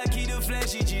 I keep the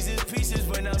flashy Jesus pieces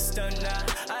I'm stunned now.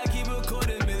 I keep a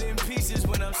 $250,000 pieces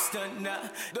when I'm stunned now.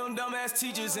 Them dumbass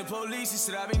teachers and police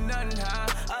said I be nothing high.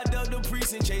 I dug the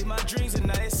priest and chased my dreams and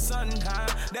now it's sun high.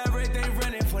 That red thing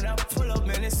running when I pull up,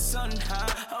 man, it's sun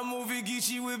high. I'm moving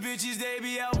Geechee with bitches, they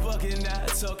be out bucking now.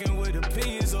 Talking with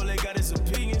opinions, all they got is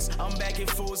opinions. I'm back in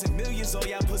fours and millions, all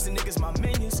y'all pussy niggas my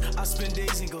minions. I spend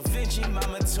days in convention,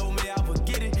 mama told me I would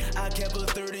get it. I kept a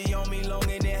 30 on me long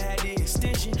and it had the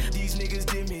extension. These niggas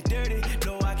did me dirty,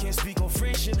 no I can't speak on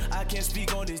friendship. I can't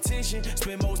speak on detention,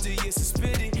 spend most of the year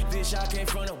suspended. Bitch, I came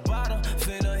from the bottom,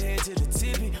 finna head to the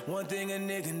tippy. One thing a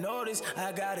nigga notice,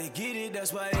 I gotta get it,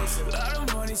 that's why it's a lot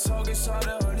of money talking, it's hard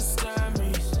to understand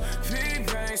me. Big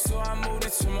bang, so I moved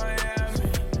it to Miami.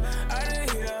 I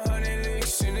done hit 100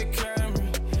 licks in the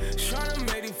Camry.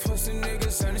 Tryna make these pussy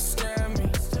niggas understand me.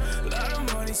 A lot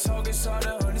of money talking, it's hard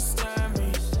to understand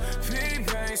me. Big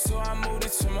bang, so I moved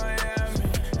it to Miami.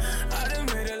 I done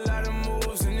made a lot of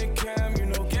moves in the cam. You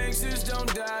know gangsters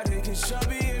don't die, they get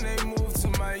chubby and they move to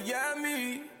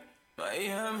Miami.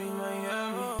 Miami.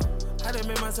 I done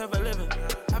made myself a living.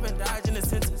 I've been dodging the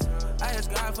sentence. I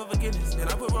asked God for forgiveness. Then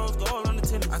I put rose gold on the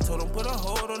tennis. I told him put a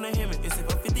hold on the Hemi. It's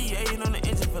if I'm 58 on the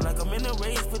engine. Feel like I'm in a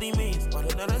race for these millions.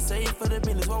 Bought another save for the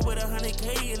business. One with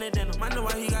 100K in the denim. I know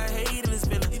why he got hate in his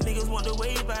feelings. These niggas want the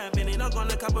wave I invented. I'm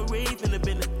gonna cop a rave in the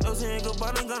business. Those here ain't good,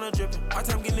 but I'm gonna drippin'. Our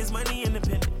time getting this money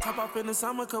independent. Hop off in the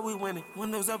summer cause we winning.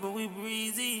 Windows up and we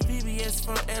breezy. VBS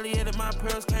from Elliott and my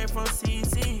pearls came from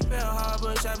CC. Fell hard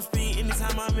but shop speed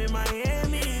anytime I'm in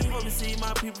Miami. Hope to see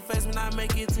my people face when I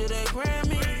make it to the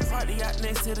Grammys. Party out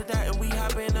next to the dot and we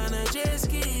hoppin' on a jet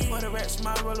ski. For the rats,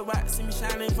 my roller white, see me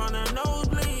shining from the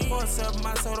nosebleed. Force up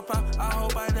my soda pop, I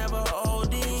hope I never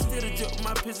OD. Still the drip,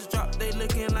 my pictures drop, they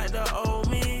looking like the old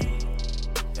me.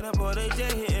 And I bought a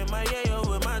jet hitting my yayo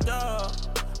with my dog.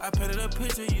 I painted a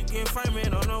picture, you can frame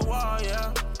it on the wall,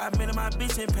 yeah. I made my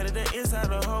bitch and painted the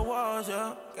inside of her walls,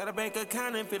 yeah. Got a bank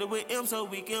account and fit it with M so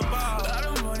we can ball. A lot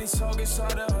of money talking, it's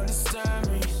hard to understand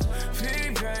me.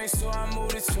 Big bang, so I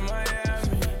moved it to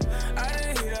Miami.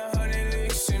 I done hit 100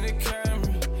 licks in the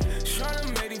Camry.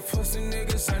 Tryna make these pussy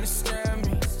niggas understand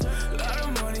me. A lot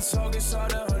of money talking, it's hard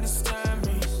to understand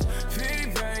me.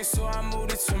 Big bang, so I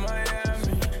moved it to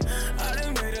Miami. I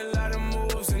done made a lot of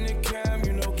moves in the cam.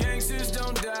 You know gangsters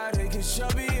don't die, they get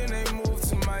chubby and they move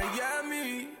to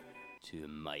Miami. To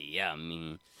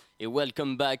Miami. Et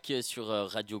welcome back sur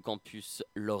Radio Campus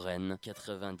Lorraine,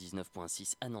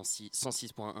 99.6 à Nancy,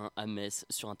 106.1 à Metz,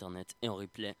 sur internet et en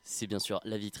replay. C'est bien sûr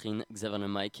la vitrine, Xavier le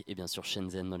mic et bien sûr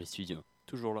Shenzhen dans les studios.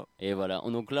 Toujours là. Et voilà,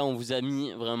 donc là on vous a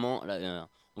mis vraiment,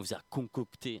 on vous a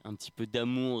concocté un petit peu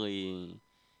d'amour et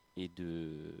un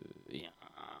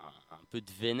peu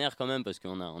de vénère quand même, parce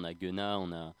qu'on a Gunna,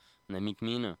 on a Meek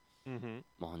Mill. Mm-hmm.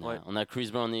 Bon, on a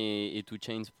Chris Brown et 2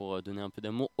 Chainz pour donner un peu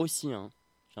d'amour aussi, hein,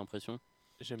 j'ai l'impression.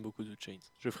 J'aime beaucoup 2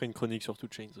 Chainz. Je ferai une chronique sur 2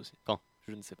 Chainz aussi. Quand ?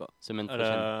 Je ne sais pas. Semaine prochaine.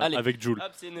 Allez. Avec Jul.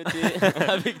 Hop, c'est noté.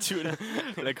 Avec Jul.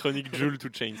 La chronique Jul 2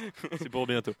 Chainz. C'est pour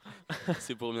bientôt.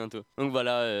 C'est pour bientôt. Donc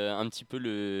voilà, un petit peu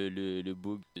le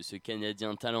boog de ce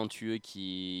Canadien talentueux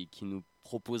qui nous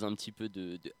propose un petit peu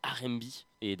de R&B.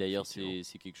 Et d'ailleurs, c'est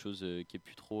quelque chose qui est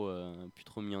plus trop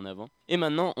mis en avant. Et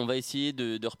maintenant, on va essayer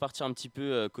de repartir un petit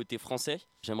peu côté français.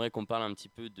 J'aimerais qu'on parle un petit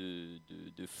peu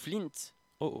de Flynt.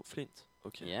 Oh, Flynt.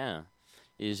 Ok. Yeah.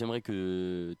 Et j'aimerais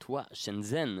que toi,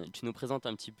 Shenzhen, tu nous présentes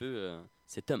un petit peu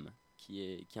cet homme qui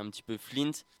est un petit peu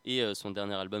Flynt et son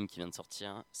dernier album qui vient de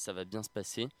sortir, Ça va bien se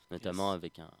passer, notamment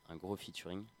avec un gros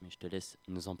featuring, mais je te laisse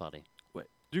nous en parler. Ouais.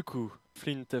 Du coup,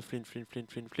 Flynt,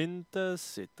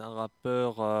 c'est un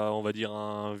rappeur, on va dire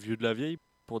un vieux de la vieille,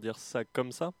 pour dire ça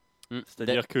comme ça.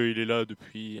 C'est-à-dire qu'il est là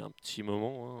depuis un petit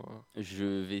moment. Hein.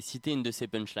 Je vais citer une de ses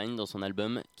punchlines dans son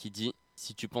album qui dit «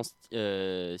 Si tu penses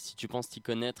t'y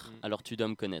connaître, alors tu dois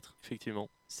me connaître ». Effectivement.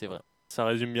 C'est vrai. Ça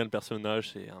résume bien le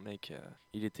personnage. C'est un mec,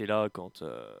 il était là quand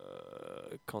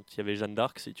il y avait Jeanne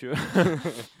d'Arc, si tu veux.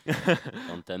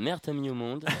 Quand ta mère t'a mis au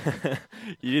monde.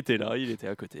 Il était là, il était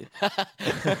à côté.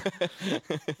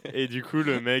 Et du coup,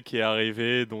 le mec est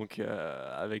arrivé donc,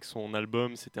 avec son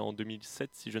album, c'était en 2007,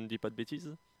 si je ne dis pas de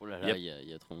bêtises. Oh là là, il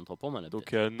y a trop longtemps pour moi. Là,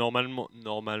 donc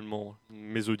normalement,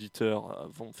 mes auditeurs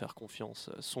vont me faire confiance.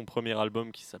 Son premier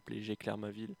album qui s'appelait J'éclaire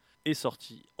ma ville est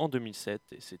sorti en 2007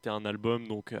 et c'était un album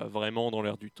donc vraiment dans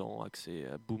l'air du temps, axé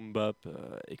boom bap,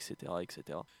 etc.,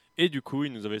 etc. Et du coup,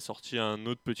 il nous avait sorti un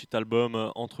autre petit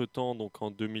album entre-temps, donc en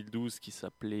 2012, qui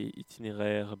s'appelait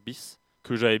Itinéraire bis,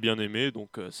 que j'avais bien aimé.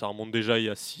 Donc ça remonte déjà il y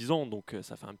a 6 ans, donc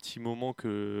ça fait un petit moment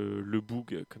que le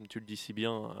boog, comme tu le dis si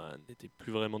bien, n'était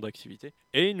plus vraiment d'activité.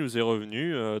 Et il nous est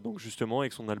revenu donc justement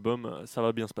avec son album Ça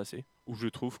va bien se passer, où je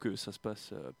trouve que ça se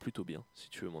passe plutôt bien,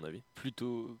 si tu veux mon avis.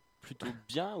 Plutôt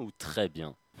bien ou très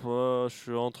bien? Je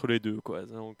suis entre les deux, quoi.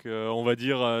 Donc, on va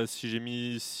dire, si j'ai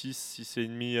mis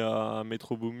 6,5 à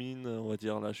Metro Boomin, on va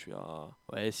dire là, je suis à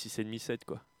 6,5, 7,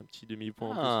 quoi. Un petit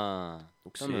demi-point en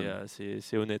plus. Donc,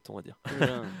 c'est honnête, on va dire.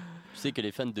 Tu sais que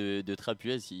les fans de Trap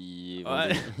US, ils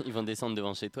vont descendre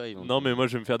devant chez toi. Non, mais moi,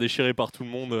 je vais me faire déchirer par tout le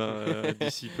monde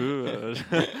d'ici peu.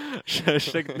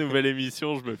 Chaque nouvelle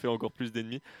émission, je me fais encore plus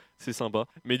d'ennemis. C'est sympa.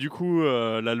 Mais du coup,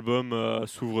 l'album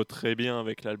s'ouvre très bien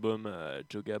avec l'album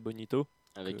Joga Bonito.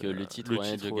 Avec le titre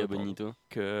Joga Bonito.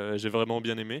 Que j'ai vraiment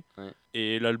bien aimé. Ouais.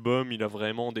 Et l'album, il a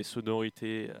vraiment des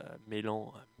sonorités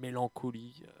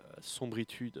mélancolie,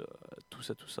 sombritude, tout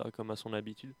ça, comme à son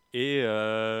habitude. Et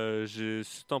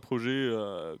c'est un projet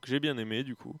que j'ai bien aimé,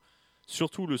 du coup.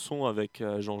 Surtout le son avec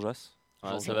Jean Jass.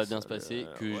 Ça va bien se passer,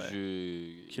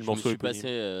 je me suis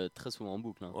passé très souvent en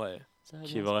boucle. Hein. Ouais,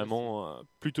 qui est vraiment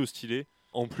plutôt stylé.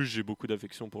 En plus, j'ai beaucoup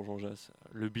d'affection pour Jean Jass.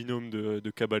 Le binôme de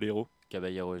Caballero.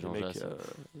 Caballero et Jean Jass.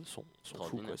 Sont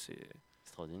fous, quoi.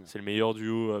 Extraordinaire. C'est le meilleur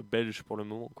duo belge pour le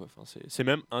moment, quoi. Enfin, c'est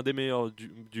même un des meilleurs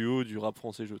duos du rap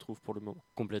français, je trouve, pour le moment.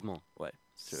 Complètement. Ouais.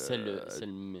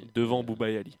 Devant Booba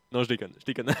et Ali. Non, je déconne.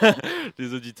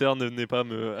 Les auditeurs, ne venez pas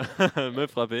me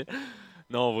frapper.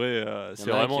 Non, en vrai, c'est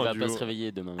vraiment un duo. Qui va pas se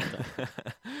réveiller demain matin.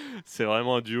 C'est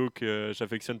vraiment un duo que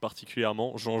j'affectionne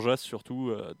particulièrement. Jean Jass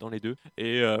surtout dans les deux.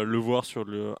 Et le voir sur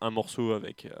un morceau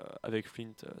avec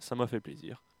Flynt, ça m'a fait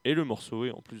plaisir. Et le morceau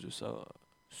est en plus de ça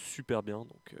super bien.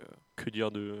 Donc que dire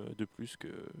de plus que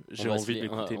j'ai envie de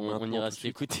l'écouter maintenant. On ira se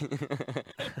l'écouter.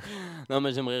 Non,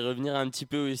 mais j'aimerais revenir un petit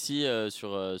peu aussi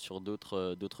sur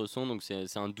d'autres sons. Donc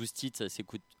c'est un 12 titres, ça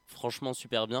s'écoute franchement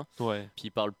super bien. Ouais. Puis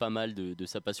il parle pas mal de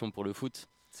sa passion pour le foot.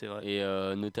 C'est vrai.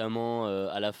 Et notamment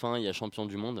à la fin, il y a champion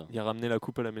du monde. Il a ramené la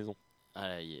coupe à la maison.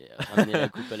 Ah, il a ramené la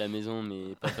coupe à la maison,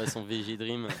 mais pas façon VG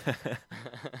Dream.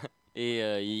 Et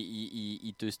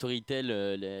il te storytell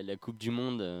la coupe du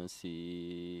monde.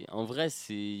 En vrai,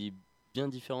 c'est bien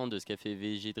différent de ce qu'a fait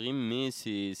VG Dream, mais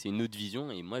c'est une autre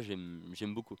vision et moi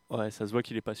j'aime beaucoup. Ouais, ça se voit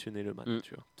qu'il est passionné, le man,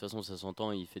 tu vois. De toute façon, ça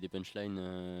s'entend, il fait des punchlines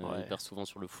hyper souvent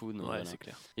sur le foot. Ouais, voilà. c'est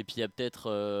clair. Et puis il y a peut-être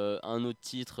un autre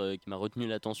titre qui m'a retenu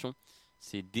l'attention,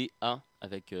 c'est DA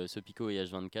avec Sopico et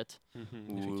H24,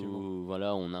 où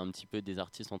voilà, on a un petit peu des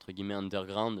artistes entre guillemets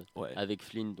underground avec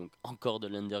Flynt, donc encore de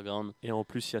l'underground. Et en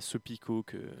plus, il y a Sopico,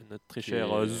 que notre très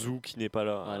cher Zou qui n'est pas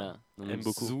là, voilà. aime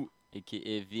beaucoup. Zou, et qui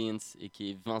est Vince, et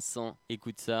qui est Vincent,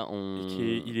 écoute ça.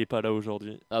 Il est pas là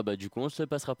aujourd'hui. Ah bah du coup on se le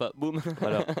passera pas, boum.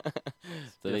 Voilà.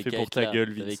 Ça fait pour ta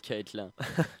gueule, Vince. Ça qu'à être là.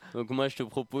 Donc moi je te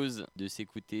propose de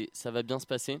s'écouter Ça va bien se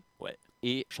passer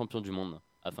et Champion du monde,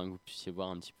 afin que vous puissiez voir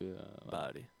un petit peu.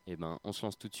 Allez. Et ben on se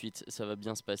lance tout de suite. Ça va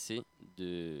bien se passer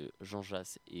de Jean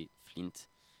Jass et Flynt,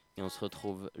 et on se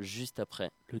retrouve juste après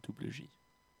le double J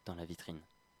dans la vitrine.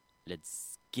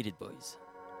 Let's get it, boys.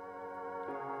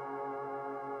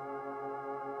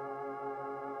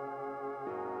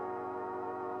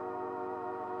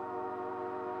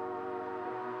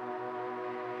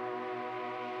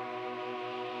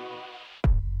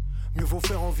 Mieux vaut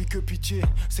faire envie que pitié,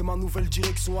 c'est ma nouvelle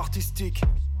direction artistique.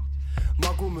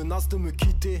 Mago menace de me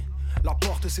quitter, la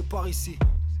porte c'est par ici.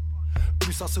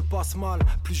 Plus ça se passe mal,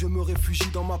 plus je me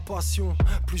réfugie dans ma passion.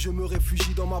 Plus je me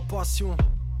réfugie dans ma passion,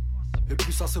 et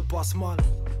plus ça se passe mal.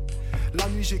 La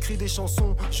nuit j'écris des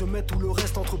chansons, je mets tout le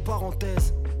reste entre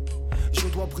parenthèses. Je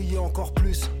dois briller encore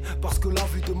plus, parce que la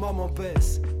vue de maman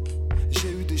baisse.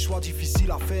 J'ai eu des choix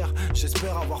difficiles à faire,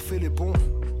 j'espère avoir fait les bons.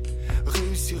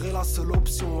 Réussir est la seule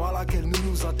option à laquelle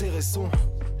nous nous intéressons.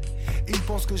 Ils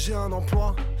pensent que j'ai un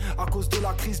emploi à cause de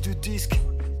la crise du disque,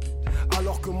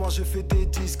 alors que moi je fais des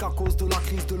disques à cause de la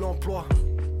crise de l'emploi.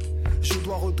 Je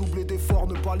dois redoubler d'efforts,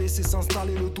 ne pas laisser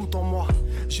s'installer le doute en moi.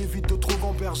 J'évite de trop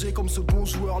gamberger comme ce bon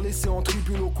joueur laissé en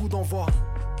tribune au coup d'envoi.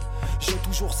 J'ai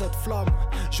toujours cette flamme,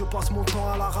 je passe mon temps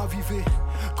à la raviver.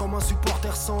 Comme un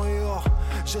supporter sang et or,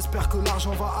 j'espère que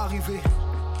l'argent va arriver.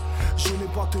 Je n'ai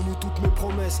pas tenu toutes mes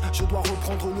promesses, je dois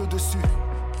reprendre le dessus.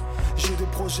 J'ai des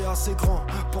projets assez grands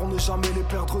pour ne jamais les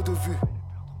perdre de vue.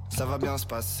 Ça va bien se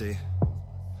passer,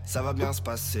 ça va bien se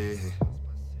passer,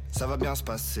 ça va bien se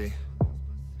passer,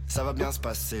 ça va bien se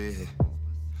passer,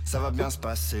 ça va bien se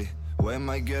passer. Ouais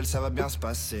ma gueule, ça va bien se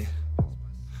passer,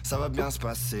 ça va bien se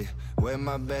passer. Ouais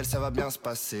ma belle, ça va bien se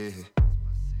passer.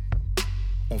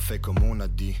 On fait comme on a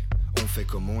dit, on fait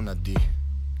comme on a dit.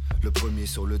 Le premier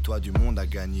sur le toit du monde a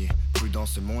gagné.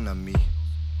 Prudence mon ami.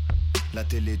 La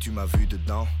télé tu m'as vu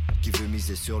dedans. Qui veut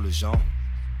miser sur le genre.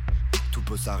 Tout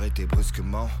peut s'arrêter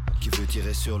brusquement. Qui veut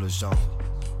tirer sur le genre.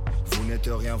 Vous n'êtes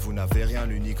rien, vous n'avez rien.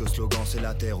 L'unique slogan c'est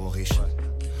la terre aux riches.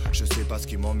 Je sais pas ce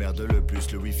qui m'emmerde le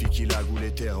plus. Le wifi qui lag ou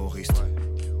les terroristes.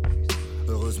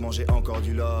 Heureusement j'ai encore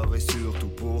du love. Et surtout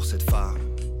pour cette femme.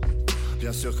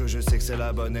 Bien sûr que je sais que c'est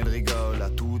la bonne, elle rigole à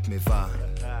toutes mes vannes.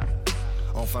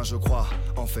 Enfin je crois,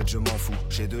 en fait je m'en fous.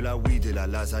 J'ai de la weed et la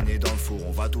lasagne dans le four.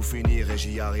 On va tout finir et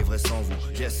j'y arriverai sans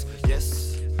vous. Yes,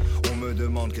 yes. On me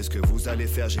demande qu'est-ce que vous allez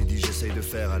faire. J'ai dit j'essaye de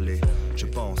faire aller. Je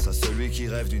pense à celui qui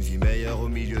rêve d'une vie meilleure au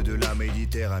milieu de la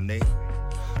Méditerranée.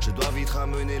 Je dois vite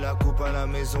ramener la coupe à la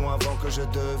maison avant que je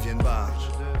devienne barge.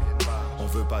 On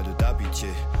veut pas de ta pitié,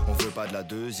 on veut pas de la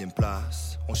deuxième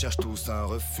place. On cherche tous un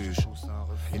refuge,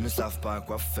 ils ne savent pas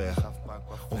quoi faire.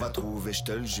 On va trouver, je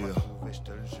te le jure,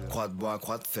 croix de bois,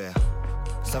 croix de fer.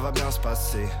 Ça va bien se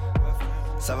passer,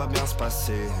 ça va bien se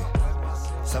passer.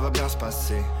 Ça va bien se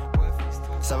passer,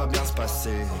 ça va bien se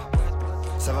passer.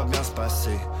 Ça va bien se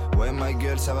passer, ouais ma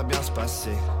gueule, ça va bien se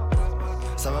passer.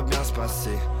 Ça va bien se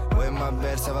passer, ouais ma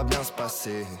belle, ça va bien se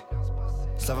passer.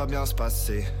 Ça va bien se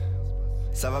passer.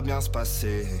 Ça va bien se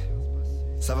passer,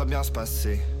 ça va bien se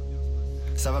passer,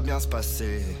 ça va bien se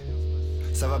passer,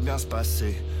 ça va bien se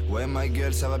passer, ouais ma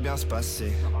gueule, ça va bien se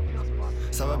passer,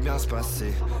 ça va bien se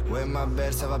passer, ouais ma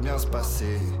belle, ça va bien se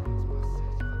passer.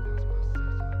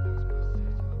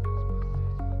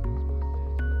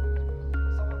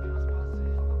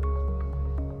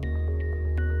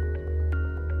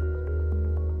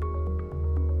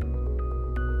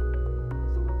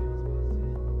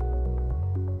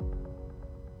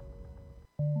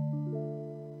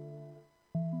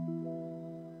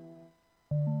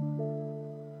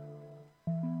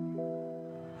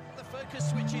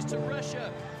 Switches to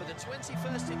Russia for the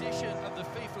 21st edition of the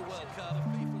FIFA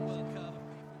World Cup.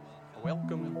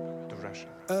 Welcome to Russia.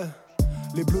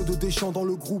 Les Bleus de Deschamps dans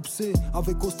le groupe C,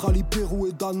 avec Australie, Pérou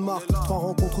et Danemark. 3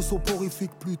 rencontres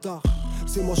soporifiques plus tard.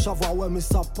 C'est moche à voir, ouais mais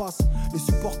ça passe. Les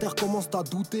supporters commencent à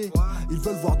douter. Ils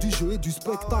veulent voir du jeu et du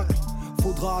spectacle.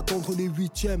 Faudra attendre les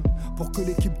 8e pour que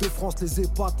l'équipe de France les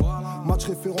épate. Match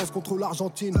référence contre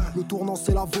l'Argentine. Le tournant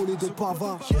c'est la volée de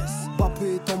Pavard.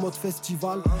 Mbappé est en mode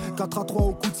festival. 4-3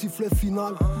 au coup de sifflet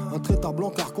final. Un traitable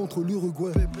encart contre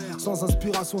l'Uruguay. Sans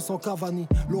inspiration, sans Cavani.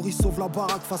 Loris sauve la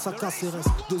baraque face à Caceres.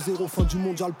 2-0 fin du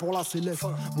mondial pour la Céleste.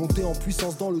 Montée en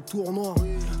puissance dans le tournoi.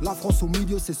 La France au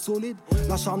milieu c'est solide.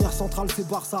 La charnière centrale c'est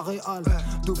Barça Real.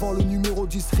 Devant le numéro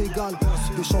 10 régale.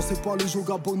 Deschamps c'est pas le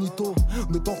Joga Bonito.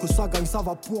 Mais tant que ça gagne ça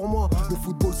va pour moi. Le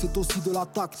football c'est aussi de la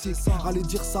tactique. Allez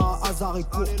dire ça à Hazard et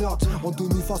Courtois. En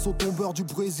demi face au tombeur du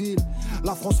Brésil.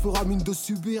 La France fera mine de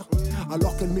subir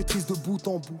alors qu'elle maîtrise de bout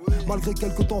en bout. Malgré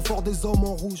quelques temps forts des hommes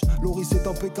en rouge. Loris est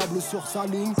impeccable sur sa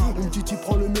ligne. Umtiti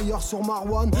prend le meilleur sur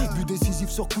Marwan. But décisif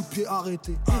sur coup de pied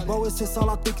arrêté. Bah ouais c'est ça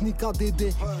la technique à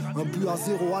Dédé. Un but à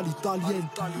 0 à l'italienne.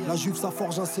 La Juve ça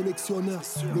forge un sélectionneur.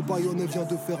 Le Bayonnais vient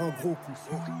de faire un gros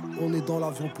coup. On est dans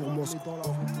l'avion pour Moscou.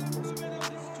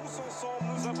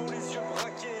 Nous avons les yeux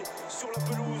braqués sur la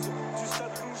pelouse du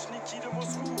stade Loujniki de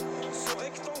Moscou. Ce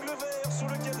rectangle vert sur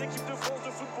lequel l'équipe de France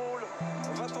de football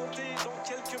va tenter dans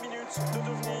quelques minutes de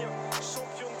devenir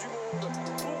championne du monde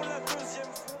pour la deuxième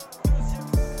fois.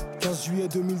 15 juillet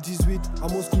 2018, à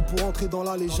Moscou pour entrer dans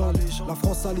la légende. La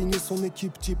France a aligné son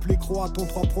équipe type. Les Croates ont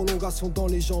 3 prolongations dans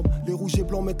les jambes. Les rouges et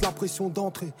blancs mettent la pression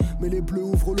d'entrée. Mais les bleus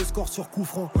ouvrent le score sur coup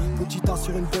franc. Petit A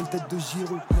sur une belle tête de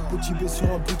Giroud. Petit B sur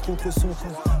un but contre son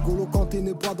camp. Golo Kanté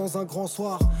n'est pas dans un grand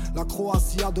soir. La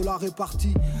Croatie a de la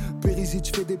répartie.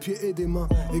 Perisic fait des pieds et des mains.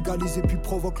 Égalise et puis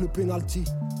provoque le penalty.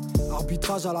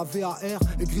 Arbitrage à la VAR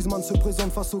et Griezmann se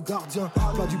présente face au gardien.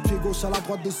 Plat du pied gauche à la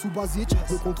droite de Subasic.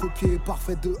 Le contre-pied est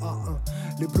parfait de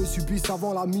 1. Les bleus subissent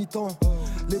avant la mi-temps.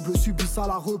 Les bleus subissent à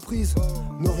la reprise.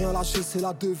 Ne rien lâcher c'est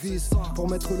la devise. Pour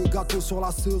mettre le gâteau sur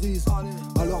la cerise.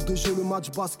 À l'heure de jeu le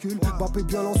match bascule. Mbappé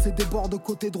bien lancé des bords de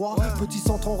côté droit. Petit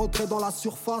centre en retrait dans la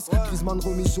surface. Griezmann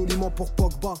remise joliment pour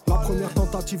Pogba. La première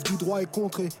tentative du droit est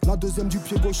contrée. La deuxième du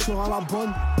pied gauche sera la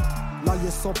bonne. La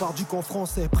liesse s'empare du camp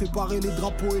français. Préparer les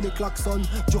drapeaux et les klaxons.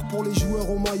 Dur pour les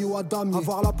joueurs au maillot à damier.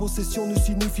 Avoir la possession ne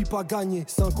signifie pas gagner.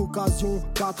 5 occasions,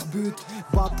 4 buts.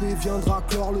 Mbappé viendra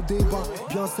clore le débat.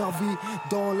 Bien servi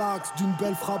dans l'axe d'une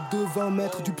belle frappe de 20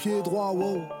 mètres du pied droit.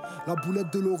 Wow. La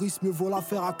boulette de Loris, mieux vaut la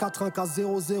faire à 4-1 qu'à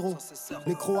 0-0.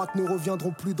 Les Croates ne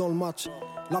reviendront plus dans le match.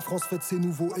 La France fête ses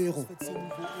nouveaux héros. Et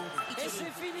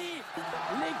c'est fini.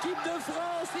 L'équipe de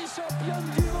France est championne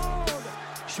du monde.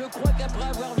 Je crois qu'après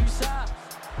avoir vu ça,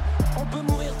 on peut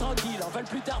mourir tranquille, enfin le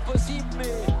plus tard possible,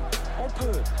 mais on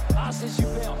peut. Ah c'est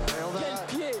super.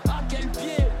 Quel pied. Ah quel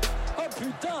pied. Oh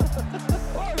putain.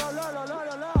 Oh là là là là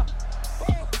là là.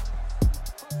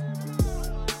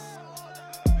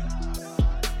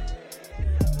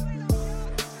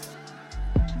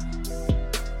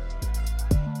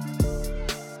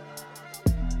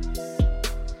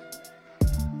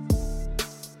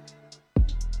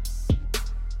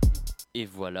 Et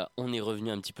voilà, on est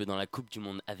revenu un petit peu dans la Coupe du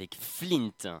Monde avec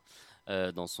Flynt.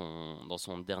 dans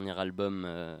son dernier album.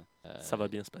 Ça va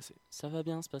bien se passer. Ça va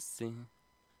bien se passer.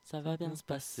 Ça va bien se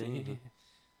passer.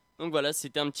 Donc voilà,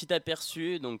 c'était un petit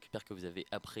aperçu. Donc j'espère que vous avez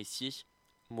apprécié.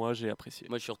 Moi, j'ai apprécié.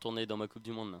 Moi, je suis retourné dans ma Coupe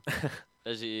du Monde.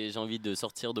 Là, j'ai envie de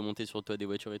sortir, de monter sur le toit des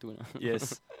voitures et tout. Là.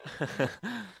 Yes.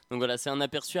 Donc voilà, c'est un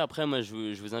aperçu. Après, moi,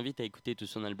 je vous invite à écouter tout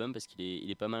son album parce qu'il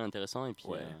est pas mal intéressant. Et puis,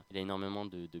 il a énormément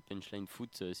de punchline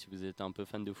foot. Si vous êtes un peu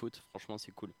fan de foot, franchement,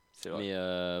 c'est cool. C'est vrai.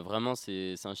 Mais vraiment,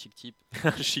 c'est un chic type.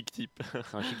 Un chic type.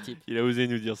 C'est un chic type. Il a osé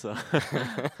nous dire ça.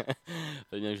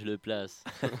 Faut bien que je le place.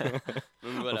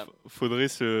 Donc voilà. Faudrait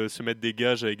se mettre des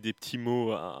gages avec des petits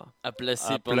mots à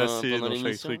placer pendant dans chaque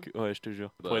l'émission. truc. Ouais, je te jure.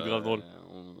 Pour être grave drôle.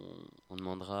 On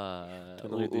demandera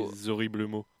des horribles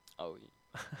mots. Ah oui.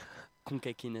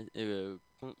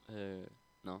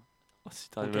 Non. Oh, si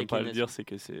t'arrives même pas à le dire, c'est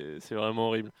que c'est vraiment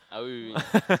horrible. Ah oui.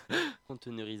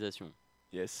 Conteneurisation.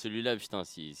 Yes. Celui-là, putain,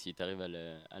 si t'arrives à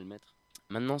le mettre.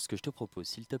 Maintenant, ce que je te propose,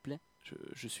 s'il te plaît,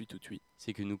 je suis tout de suite,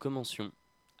 c'est que nous commencions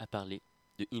à parler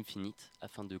de Infinit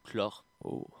afin de clore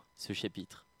ce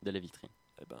chapitre de la vitrine.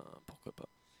 Eh ben, pourquoi pas.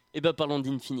 Eh ben, parlons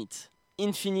d'Infinit.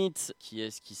 Infinit, qui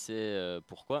est-ce qui sait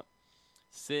pourquoi?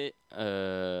 C'est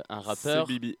un rappeur.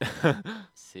 C'est Bibi.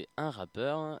 C'est un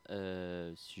rappeur,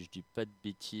 si je dis pas de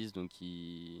bêtises, donc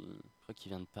je crois qu'il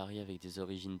vient de Paris avec des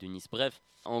origines de Nice. Bref,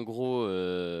 en gros,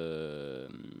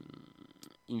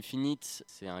 Infinit,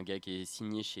 c'est un gars qui est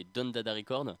signé chez Don Dada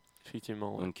Records.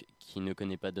 Effectivement. Donc, qui ne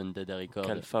connaît pas Don Dada Records.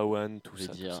 Alpha One, tout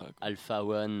ça. Alpha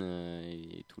One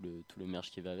et tout le merch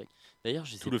qui va avec. D'ailleurs,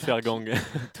 je sais tout le Fair Gang.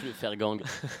 Tout le Fair Gang.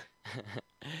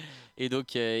 Et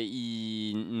donc,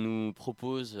 il nous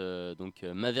propose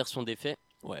ma version des faits,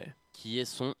 qui est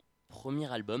son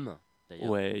premier album.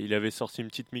 Ouais, il avait sorti une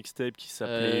petite mixtape qui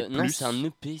s'appelait non, c'est un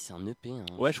EP, Hein.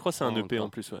 Ouais, je crois que c'est un EP en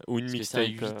plus, ou une mixtape.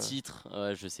 C'est 8 titres,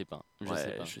 je sais pas.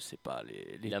 Je sais pas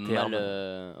les il a termes.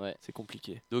 Mal, c'est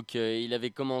compliqué. Donc il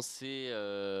avait commencé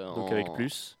avec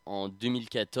plus en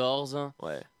 2014.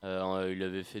 Ouais. Il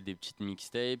avait fait des petites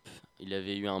mixtapes. Il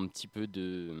avait eu un petit peu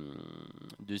de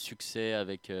succès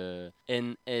avec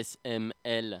NSMLM.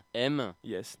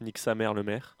 Yes, Nick sa mère le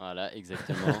maire. Voilà,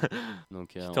 exactement.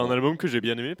 Donc c'était un album que j'ai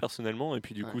bien aimé personnellement, et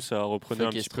puis du coup ça reprenait un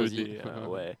petit peu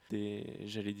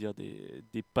j'allais dire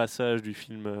des passages du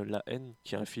film La Haine,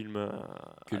 qui est un film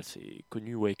assez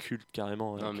connu, culte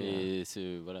carrément. Non mais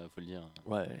voilà, faut le dire.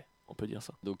 Ouais. On peut dire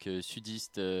ça. Donc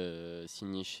sudiste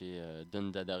signé chez Don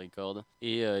Dada Records,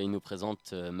 et il nous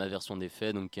présente ma version des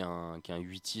faits, donc qui est un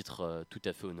 8 titres tout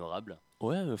à fait honorable.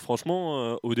 Ouais,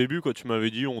 franchement, au début, quand tu m'avais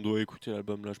dit on doit écouter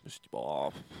l'album, là, je me suis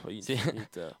dit,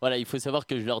 voilà, il faut savoir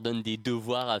que je leur donne des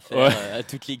devoirs à faire à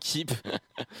toute l'équipe.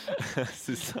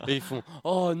 C'est ça. Et ils font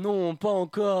oh non, pas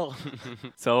encore.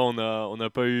 Ça va, on n'a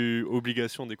pas eu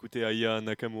obligation d'écouter Aya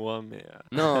Nakamura, mais.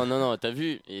 Non, t'as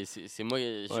vu, et c'est moi,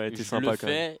 je sympa, le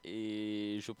fais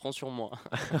et je prends sur moi.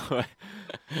 Ouais.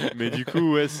 Mais du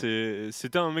coup,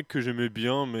 c'était un mec que j'aimais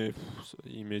bien, mais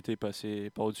il m'était passé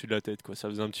par au-dessus de la tête, quoi. Ça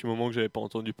faisait un petit moment que j'avais pas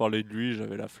entendu parler de lui,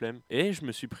 j'avais la flemme. Et je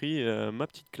me suis pris ma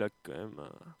petite claque quand même,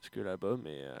 parce que l'album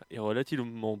est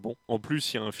relativement bon. En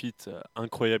plus, il y a un feat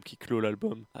incroyable qui clôt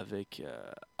l'album avec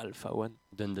Alpha One.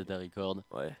 Don Dada Records.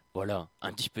 Ouais. Voilà,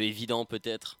 un petit peu évident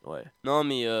peut-être. Ouais. Non,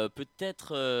 mais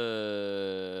peut-être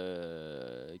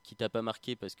qui t'a pas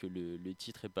marqué parce que le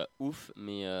titre est pas ouf,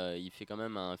 mais il fait quand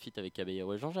même un feat avec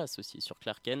Caballero et Jean Jass aussi sur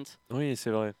Clark Kent. Oui,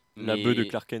 c'est vrai. La bœuf de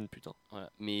Clark Kent, putain.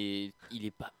 Voilà. Mais il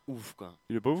est pas ouf, quoi.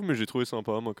 Il est pas ouf, mais j'ai trouvé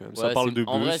sympa, moi, quand même. Ouais, ça parle de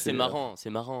bœuf. En vrai, c'est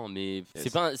marrant, mais yes.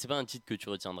 c'est pas un titre que tu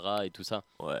retiendras et tout ça.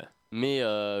 Ouais. Mais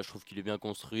je trouve qu'il est bien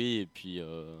construit, et puis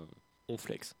on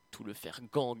flex. Tout le Fair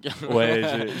Gang.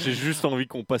 Ouais, j'ai juste envie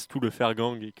qu'on passe tout le Fair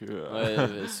Gang et que.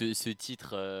 Ouais, ce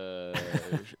titre,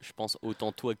 je pense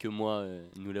autant toi que moi,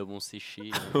 nous l'avons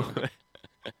séché. Ouais.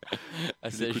 À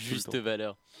sa juste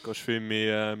valeur. Quand je fais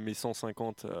mes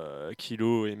 150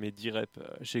 kilos et mes 10 reps,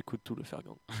 j'écoute tout le Fair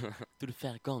Gang. Tout le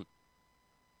Fair Gang.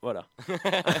 Voilà.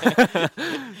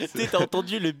 T'as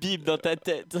entendu le bip dans ta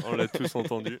tête. On l'a tous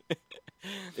entendu.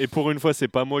 Et pour une fois, c'est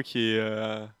pas moi qui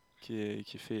ai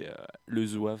fait le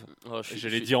zouave.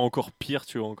 J'allais dire encore pire,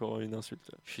 tu vois, encore une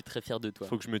insulte. Je suis très fier de toi.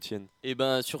 Faut que je me tienne. Et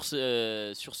ben sur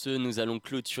ce, nous allons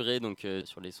clôturer donc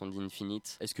sur les sons d'Infinit.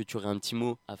 Est-ce que tu aurais un petit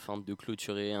mot afin de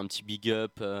clôturer, un petit big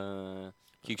up,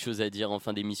 quelque chose à dire en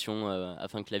fin d'émission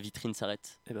afin que la vitrine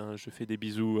s'arrête? Eh ben, je fais des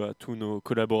bisous à tous nos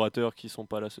collaborateurs qui sont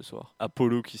pas là ce soir. À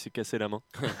Polo qui s'est cassé la main.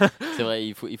 C'est vrai,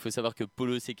 il faut savoir que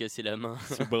Polo s'est cassé la main.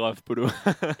 C'est brave, Polo.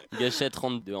 Gachette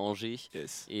rentre de Angers.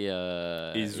 Yes.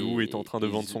 Et Zou est en train de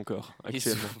vendre son corps.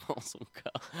 Actuellement. Vend son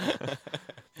corps.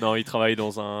 Non, il travaille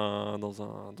dans un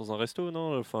resto,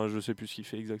 non? Enfin, je sais plus ce qu'il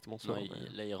fait exactement. Ça, non,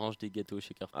 là, il range des gâteaux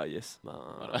chez Carrefour. Ah yes.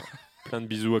 Voilà. Plein de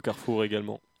bisous à Carrefour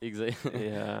également. Exact.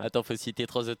 Et, Attends, faut citer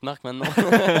 3 autres marques maintenant.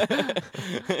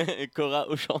 Cora,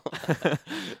 Auchan.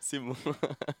 C'est bon.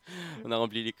 On a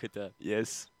rempli les quotas.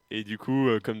 Yes. Et du coup,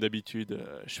 comme d'habitude,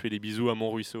 je fais des bisous à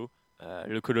Montruisseau.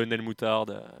 Le colonel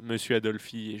Moutarde, Monsieur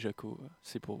Adolphi et Jaco,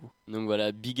 c'est pour vous. Donc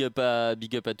voilà, big up à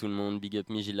tout le monde, big up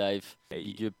Miji Life,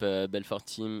 big up Belfort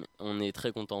Team. On est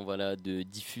très content de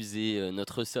diffuser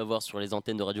notre savoir sur les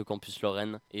antennes de Radio Campus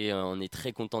Lorraine et on est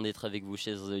très content d'être avec vous,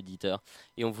 chers auditeurs.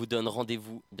 Et on vous donne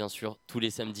rendez-vous, bien sûr, tous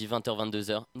les samedis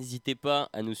 20h-22h. N'hésitez pas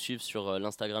à nous suivre sur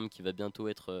l'Instagram qui va bientôt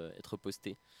être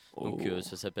posté. Donc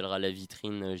ça s'appellera La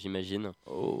Vitrine, j'imagine.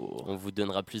 On vous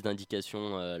donnera plus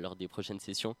d'indications lors des prochaines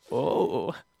sessions.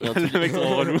 Le mec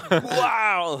trop relou.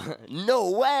 Wow,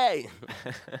 no way.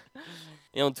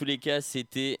 Et en tous les cas,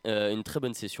 c'était une très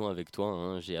bonne session avec toi.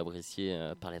 Hein. J'ai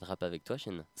apprécié parler de rap avec toi,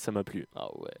 Shen. Ça m'a plu. Ah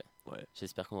ouais.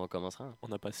 J'espère qu'on recommencera.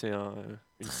 On a passé une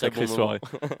très sacrée bon soirée.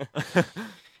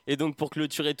 Et donc pour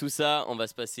clôturer tout ça, on va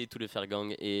se passer tout le Fair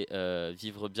Gang et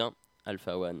vivre bien.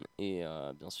 Alpha One et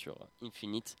bien sûr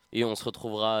Infinit. Et on se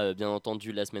retrouvera bien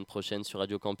entendu la semaine prochaine sur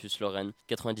Radio Campus Lorraine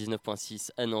 99.6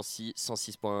 à Nancy,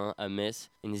 106.1 à Metz.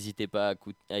 Et n'hésitez pas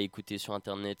à écouter sur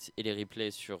internet et les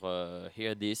replays sur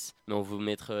Hear This. Mais on vous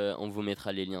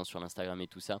mettra les liens sur l'Instagram et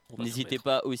tout ça. N'hésitez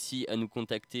pas aussi à nous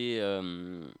contacter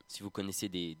si vous connaissez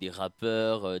des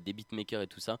rappeurs, des beatmakers et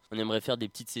tout ça. On aimerait faire des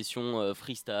petites sessions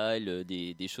freestyle,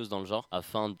 des choses dans le genre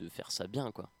afin de faire ça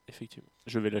bien quoi. Effectivement.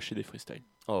 Je vais lâcher des freestyles.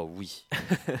 Oh oui.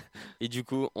 Et du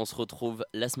coup, on se retrouve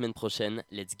la semaine prochaine.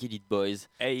 Let's get it, boys.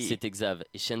 Hey. C'était Xav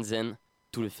et Shenzhen.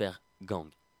 Tout le faire gang.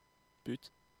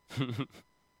 Pute.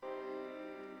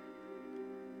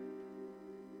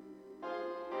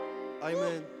 Hey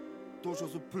man, ton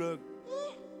chose plug.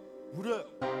 What up?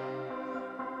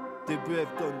 TBF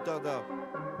Don Dada.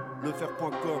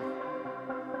 Lefaire.com.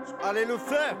 Allez le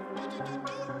faire!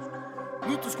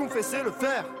 Nous tout ce qu'on fait c'est le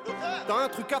faire. T'as un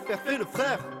truc à faire, fais le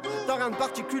frère. T'as rien de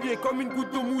particulier comme une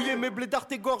goutte d'eau mouillée. Mes blédards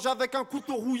t'égorgent avec un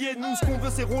couteau rouillé. Nous ce qu'on veut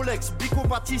c'est Rolex, Bico,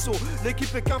 Batisso.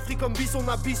 L'équipe est qu'un fric comme Bisson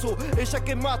Abisso. Échec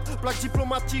et mat, plaque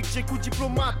diplomatique. J'écoute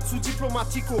diplomate, sous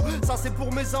diplomatico. Ça c'est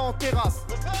pour mes ans en terrasse.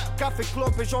 Café,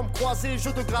 clope et jambes croisées,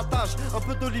 jeu de grattage. Un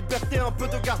peu de liberté, un peu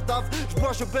de gardave. Je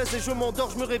bois, je baise et je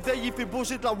m'endors, je me réveille, il fait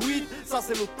bouger de la weed. Ça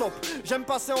c'est le top. J'aime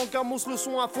passer en gamos le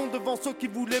son à fond devant ceux qui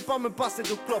voulaient pas me passer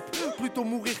de clope. Plutôt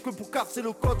mourir que pour caf c'est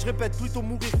le code. Je répète, plutôt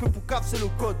mourir que pour caf c'est le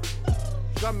code.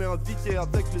 Jamais invité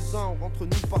avec les uns, on rentre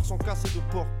nulle part sans casser de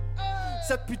porte.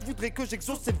 Cette pute voudrait que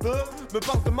j'exauce ses vœux. Me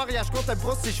parle de mariage quand elle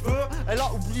brosse ses cheveux. Elle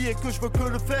a oublié que je veux que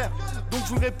le faire. Donc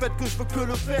je vous répète que je veux que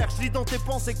le faire. Je lis dans tes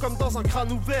pensées comme dans un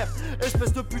crâne ouvert.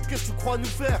 Espèce de pute, qu'est-ce que tu crois nous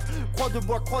faire? Croix de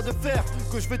bois, croix de fer,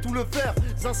 que je vais tout le faire.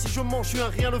 Ainsi je mange, je suis un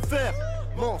rien le faire.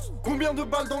 Mance. Combien de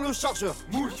balles dans le chargeur?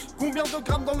 Moult. Combien de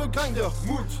grammes dans le grinder?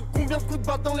 Moult. Combien de coups de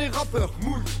batte dans les rappeurs?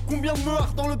 Moult. Combien de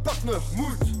meurs dans le partner?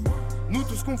 Moult. Nous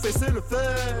tout ce qu'on fait c'est le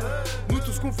faire. Nous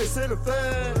tout ce qu'on fait c'est le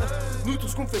faire. Nous tout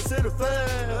ce qu'on fait c'est le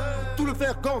faire. Tout le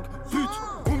faire gang, pute.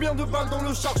 Combien de balles dans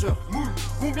le chargeur? Moult.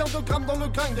 Combien de grammes dans le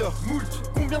grinder?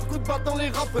 Moult. Combien de coups de batte dans les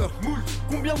rappeurs? Moult.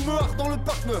 Combien de meurs dans le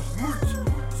partner? Moult.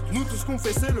 Nous tout ce qu'on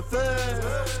fait c'est le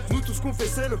faire. Nous tout ce qu'on fait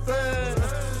c'est le faire.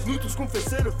 Nous tout ce qu'on fait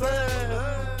c'est le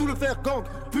faire. Tout le faire gang,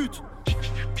 pute.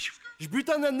 Je bute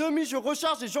un ennemi, je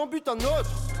recharge et j'en bute un autre.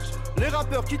 Les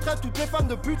rappeurs qui traitent toutes les femmes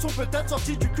de pute sont peut-être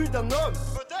sortis du cul d'un homme.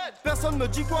 Personne me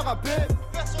dit quoi rapper.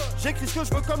 J'écris ce que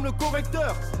je veux comme le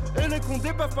correcteur. Et les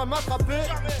condés peuvent pas m'attraper.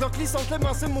 Leur glisse entre les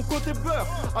mains c'est mon côté beurre.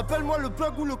 Appelle-moi le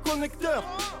plug ou le connecteur.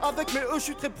 Avec mes je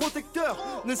suis très protecteur.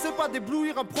 N'essaie pas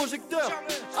d'éblouir un projecteur.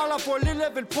 À la fois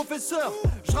l'élève et le professeur.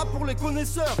 Je rappe pour les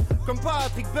connaisseurs. Comme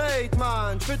Patrick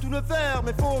Bateman. Je fais tout le faire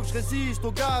mais faut que je résiste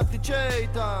au gars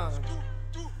Tricheta.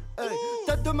 Hey.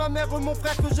 Tête de ma mère, mon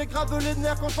frère que j'ai grave les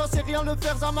nerfs. Quand je pensais rien le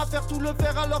faire, ça m'a faire tout le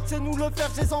faire. Alors que c'est nous le faire,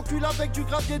 j'ai encule avec du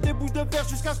gravier, des bouts de fer.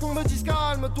 Jusqu'à ce qu'on me dise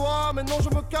calme-toi, mais non je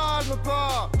me calme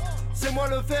pas. C'est moi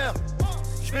le faire,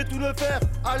 je vais tout le faire,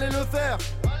 allez le faire.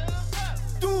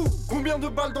 Tout. Combien de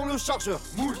balles dans le chargeur?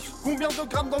 Moult. Combien de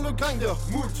grammes dans le grinder?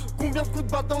 Moult. Combien de coups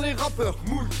de batte dans les rappeurs?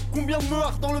 Moult. Combien de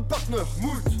meurs dans le partner?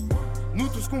 Moult. Nous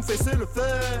tout ce qu'on fait c'est le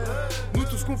faire. Nous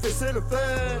tout ce qu'on fait c'est le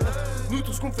faire. Nous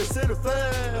tout ce qu'on fait c'est le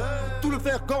faire. Tout le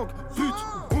faire gang, pute.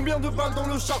 Combien de balles dans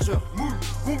le chargeur? Moult.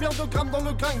 Combien de grammes dans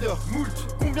le grinder?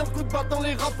 Moult. Combien de coups de batte dans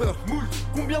les rappeurs? Moult.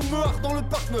 Combien de meurs dans le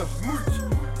partner?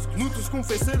 Moult. Nous tout ce qu'on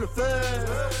fait c'est le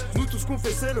faire. Nous tout ce qu'on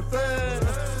fait c'est le faire.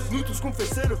 Nous tout ce qu'on fait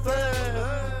c'est le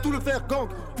faire. Tout le faire gang,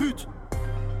 pute.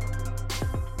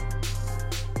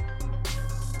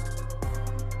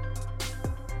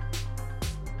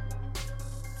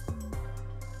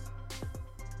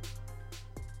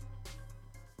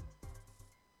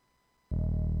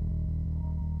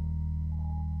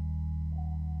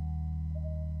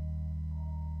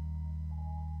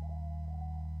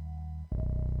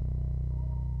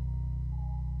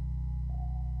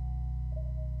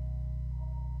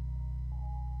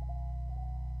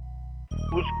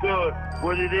 what's good?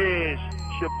 What it is?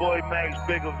 It's your boy Max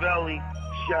Bigavelli.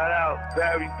 Shout out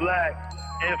Barry Black,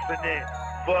 Infinit,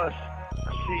 Fuss.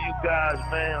 I see you guys,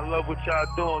 man. I love what y'all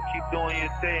doing. Keep doing your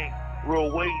thing.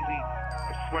 Real wavy.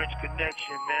 It's French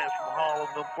Connection, man. From Harlem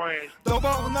to France. D'en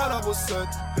bas on a la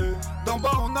recette, d'en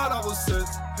bas on a la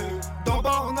recette, d'en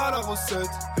bas on a la recette,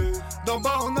 d'en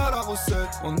bas on a la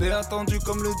recette. On est attendu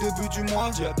comme le début du mois.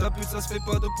 Dis à ta pute, ça se fait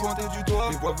pas de pointer du doigt.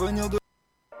 Les voix venir de...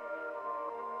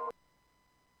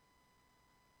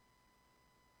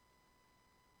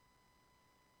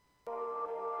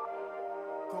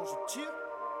 Quand je tire,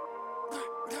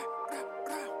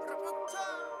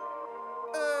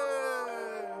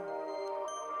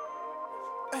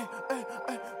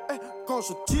 quand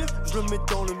je tire, je le mets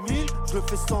dans le mille, je le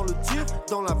fais sans le dire.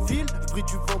 Dans la ville, je brille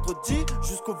du vendredi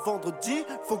jusqu'au vendredi.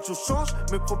 Faut que je change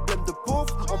mes problèmes de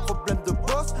pauvre en problèmes de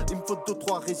boss. Il me faut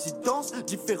 2-3 résidences,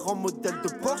 différents modèles de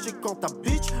Porsche. Et quand ta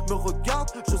bitch me regarde,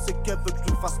 je sais qu'elle veut que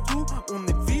je lui fasse tout. On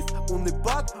est vif, on est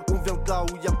bad, on vient de là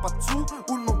où y a pas de sous,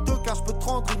 où le manque de cash peut te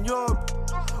rendre ignoble,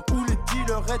 où les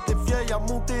dealers aident des vieilles à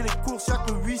monter les courses. Y'a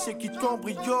que le huissier qui te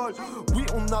cambriole. Oui,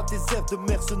 on a des airs de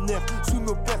mercenaires sous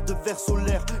nos paires de verres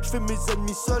solaires. Je fais mes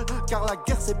ennemis seuls car la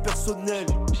guerre c'est personnel.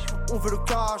 On veut le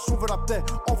cash, on veut la paix,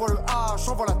 envoie le H,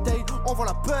 envoie la taille, envoie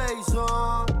la paise,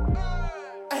 hein.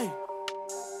 Hey,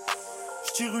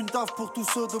 je tire une taf pour tous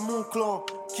ceux de mon clan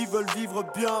qui veulent vivre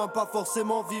bien, pas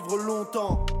forcément vivre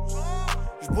longtemps.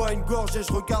 Je bois une gorge et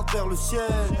je regarde vers le ciel.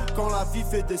 Quand la vie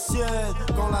fait des siennes,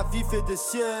 quand la vie fait des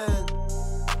siennes.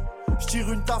 Je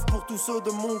tire une taf pour tous ceux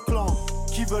de mon clan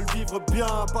qui veulent vivre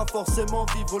bien, pas forcément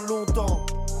vivre longtemps.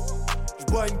 Je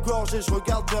bois une gorge et je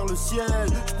regarde vers le ciel.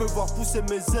 Je peux voir pousser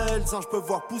mes ailes, je peux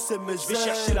voir pousser mes ailes. Je vais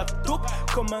chercher la taupe,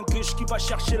 comme un gueuche qui va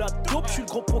chercher la taupe. Je suis le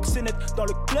gros proxénète dans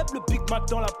le club, le Big Mac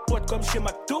dans la boîte comme chez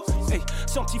McDo. Hey,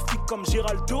 scientifique comme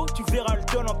Géraldo, tu verras le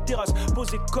don en terrasse.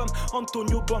 Posé comme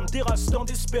Antonio Banderas dans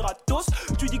Desperados.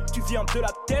 Tu dis que tu viens de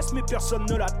la test, mais personne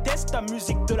ne la teste. Ta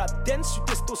musique de la dance, je suis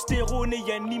testostérone et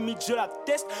y'a une limite, je la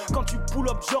teste. Quand tu pull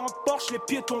up genre en Porsche, les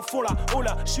piétons font la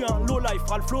hola. Je suis un low life,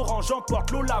 Ralph Lauren,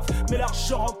 j'emporte l'Olaf. Mais l'argent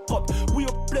en propre, oui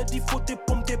au plaid, il faut des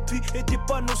pompes, des puits et des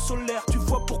panneaux solaires. Tu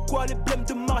vois pourquoi les blèmes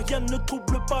de Marianne ne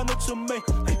troublent pas notre sommeil.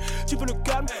 Hey, tu veux le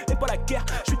calme et pas la guerre.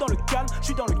 Je suis dans le calme, je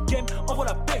suis dans le game, envoie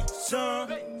la paix.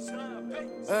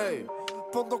 Hey,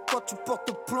 pendant quoi tu portes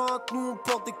plainte, nous on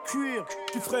porte des cuirs.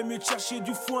 Tu ferais mieux de chercher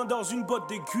du foin dans une botte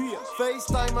d'aiguille.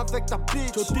 FaceTime avec ta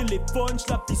bitch. Au téléphone,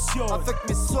 je l'additionne. Avec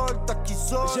mes soldats qui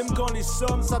sonnent. J'aime quand les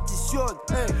sommes s'additionnent.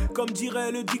 Hey. Comme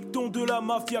dirait le dicton de la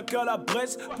mafia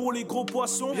Calabrese. Pour les gros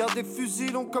poissons, y'a des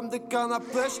fusils longs comme des cannes à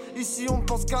pêche. Ici on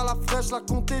pense qu'à la fraîche, la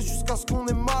compter jusqu'à ce qu'on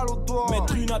ait mal au doigt.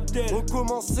 Mettre une attelle,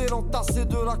 recommencer, l'entasser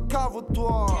de la cave au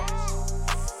toit.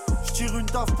 Je tire une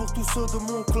taf pour tous ceux de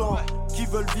mon clan qui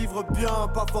veulent vivre bien,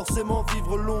 pas forcément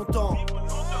vivre longtemps.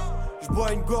 Je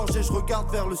bois une gorge et je regarde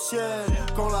vers le ciel.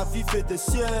 Quand la vie fait des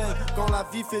siennes, quand la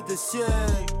vie fait des siennes.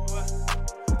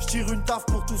 Je tire une taf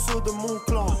pour tous ceux de mon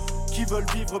clan qui veulent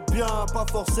vivre bien, pas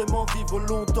forcément vivre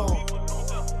longtemps.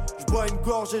 Je bois une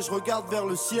gorge et je regarde vers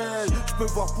le ciel. Je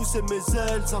peux voir pousser mes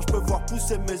ailes, je peux voir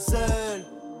pousser mes ailes.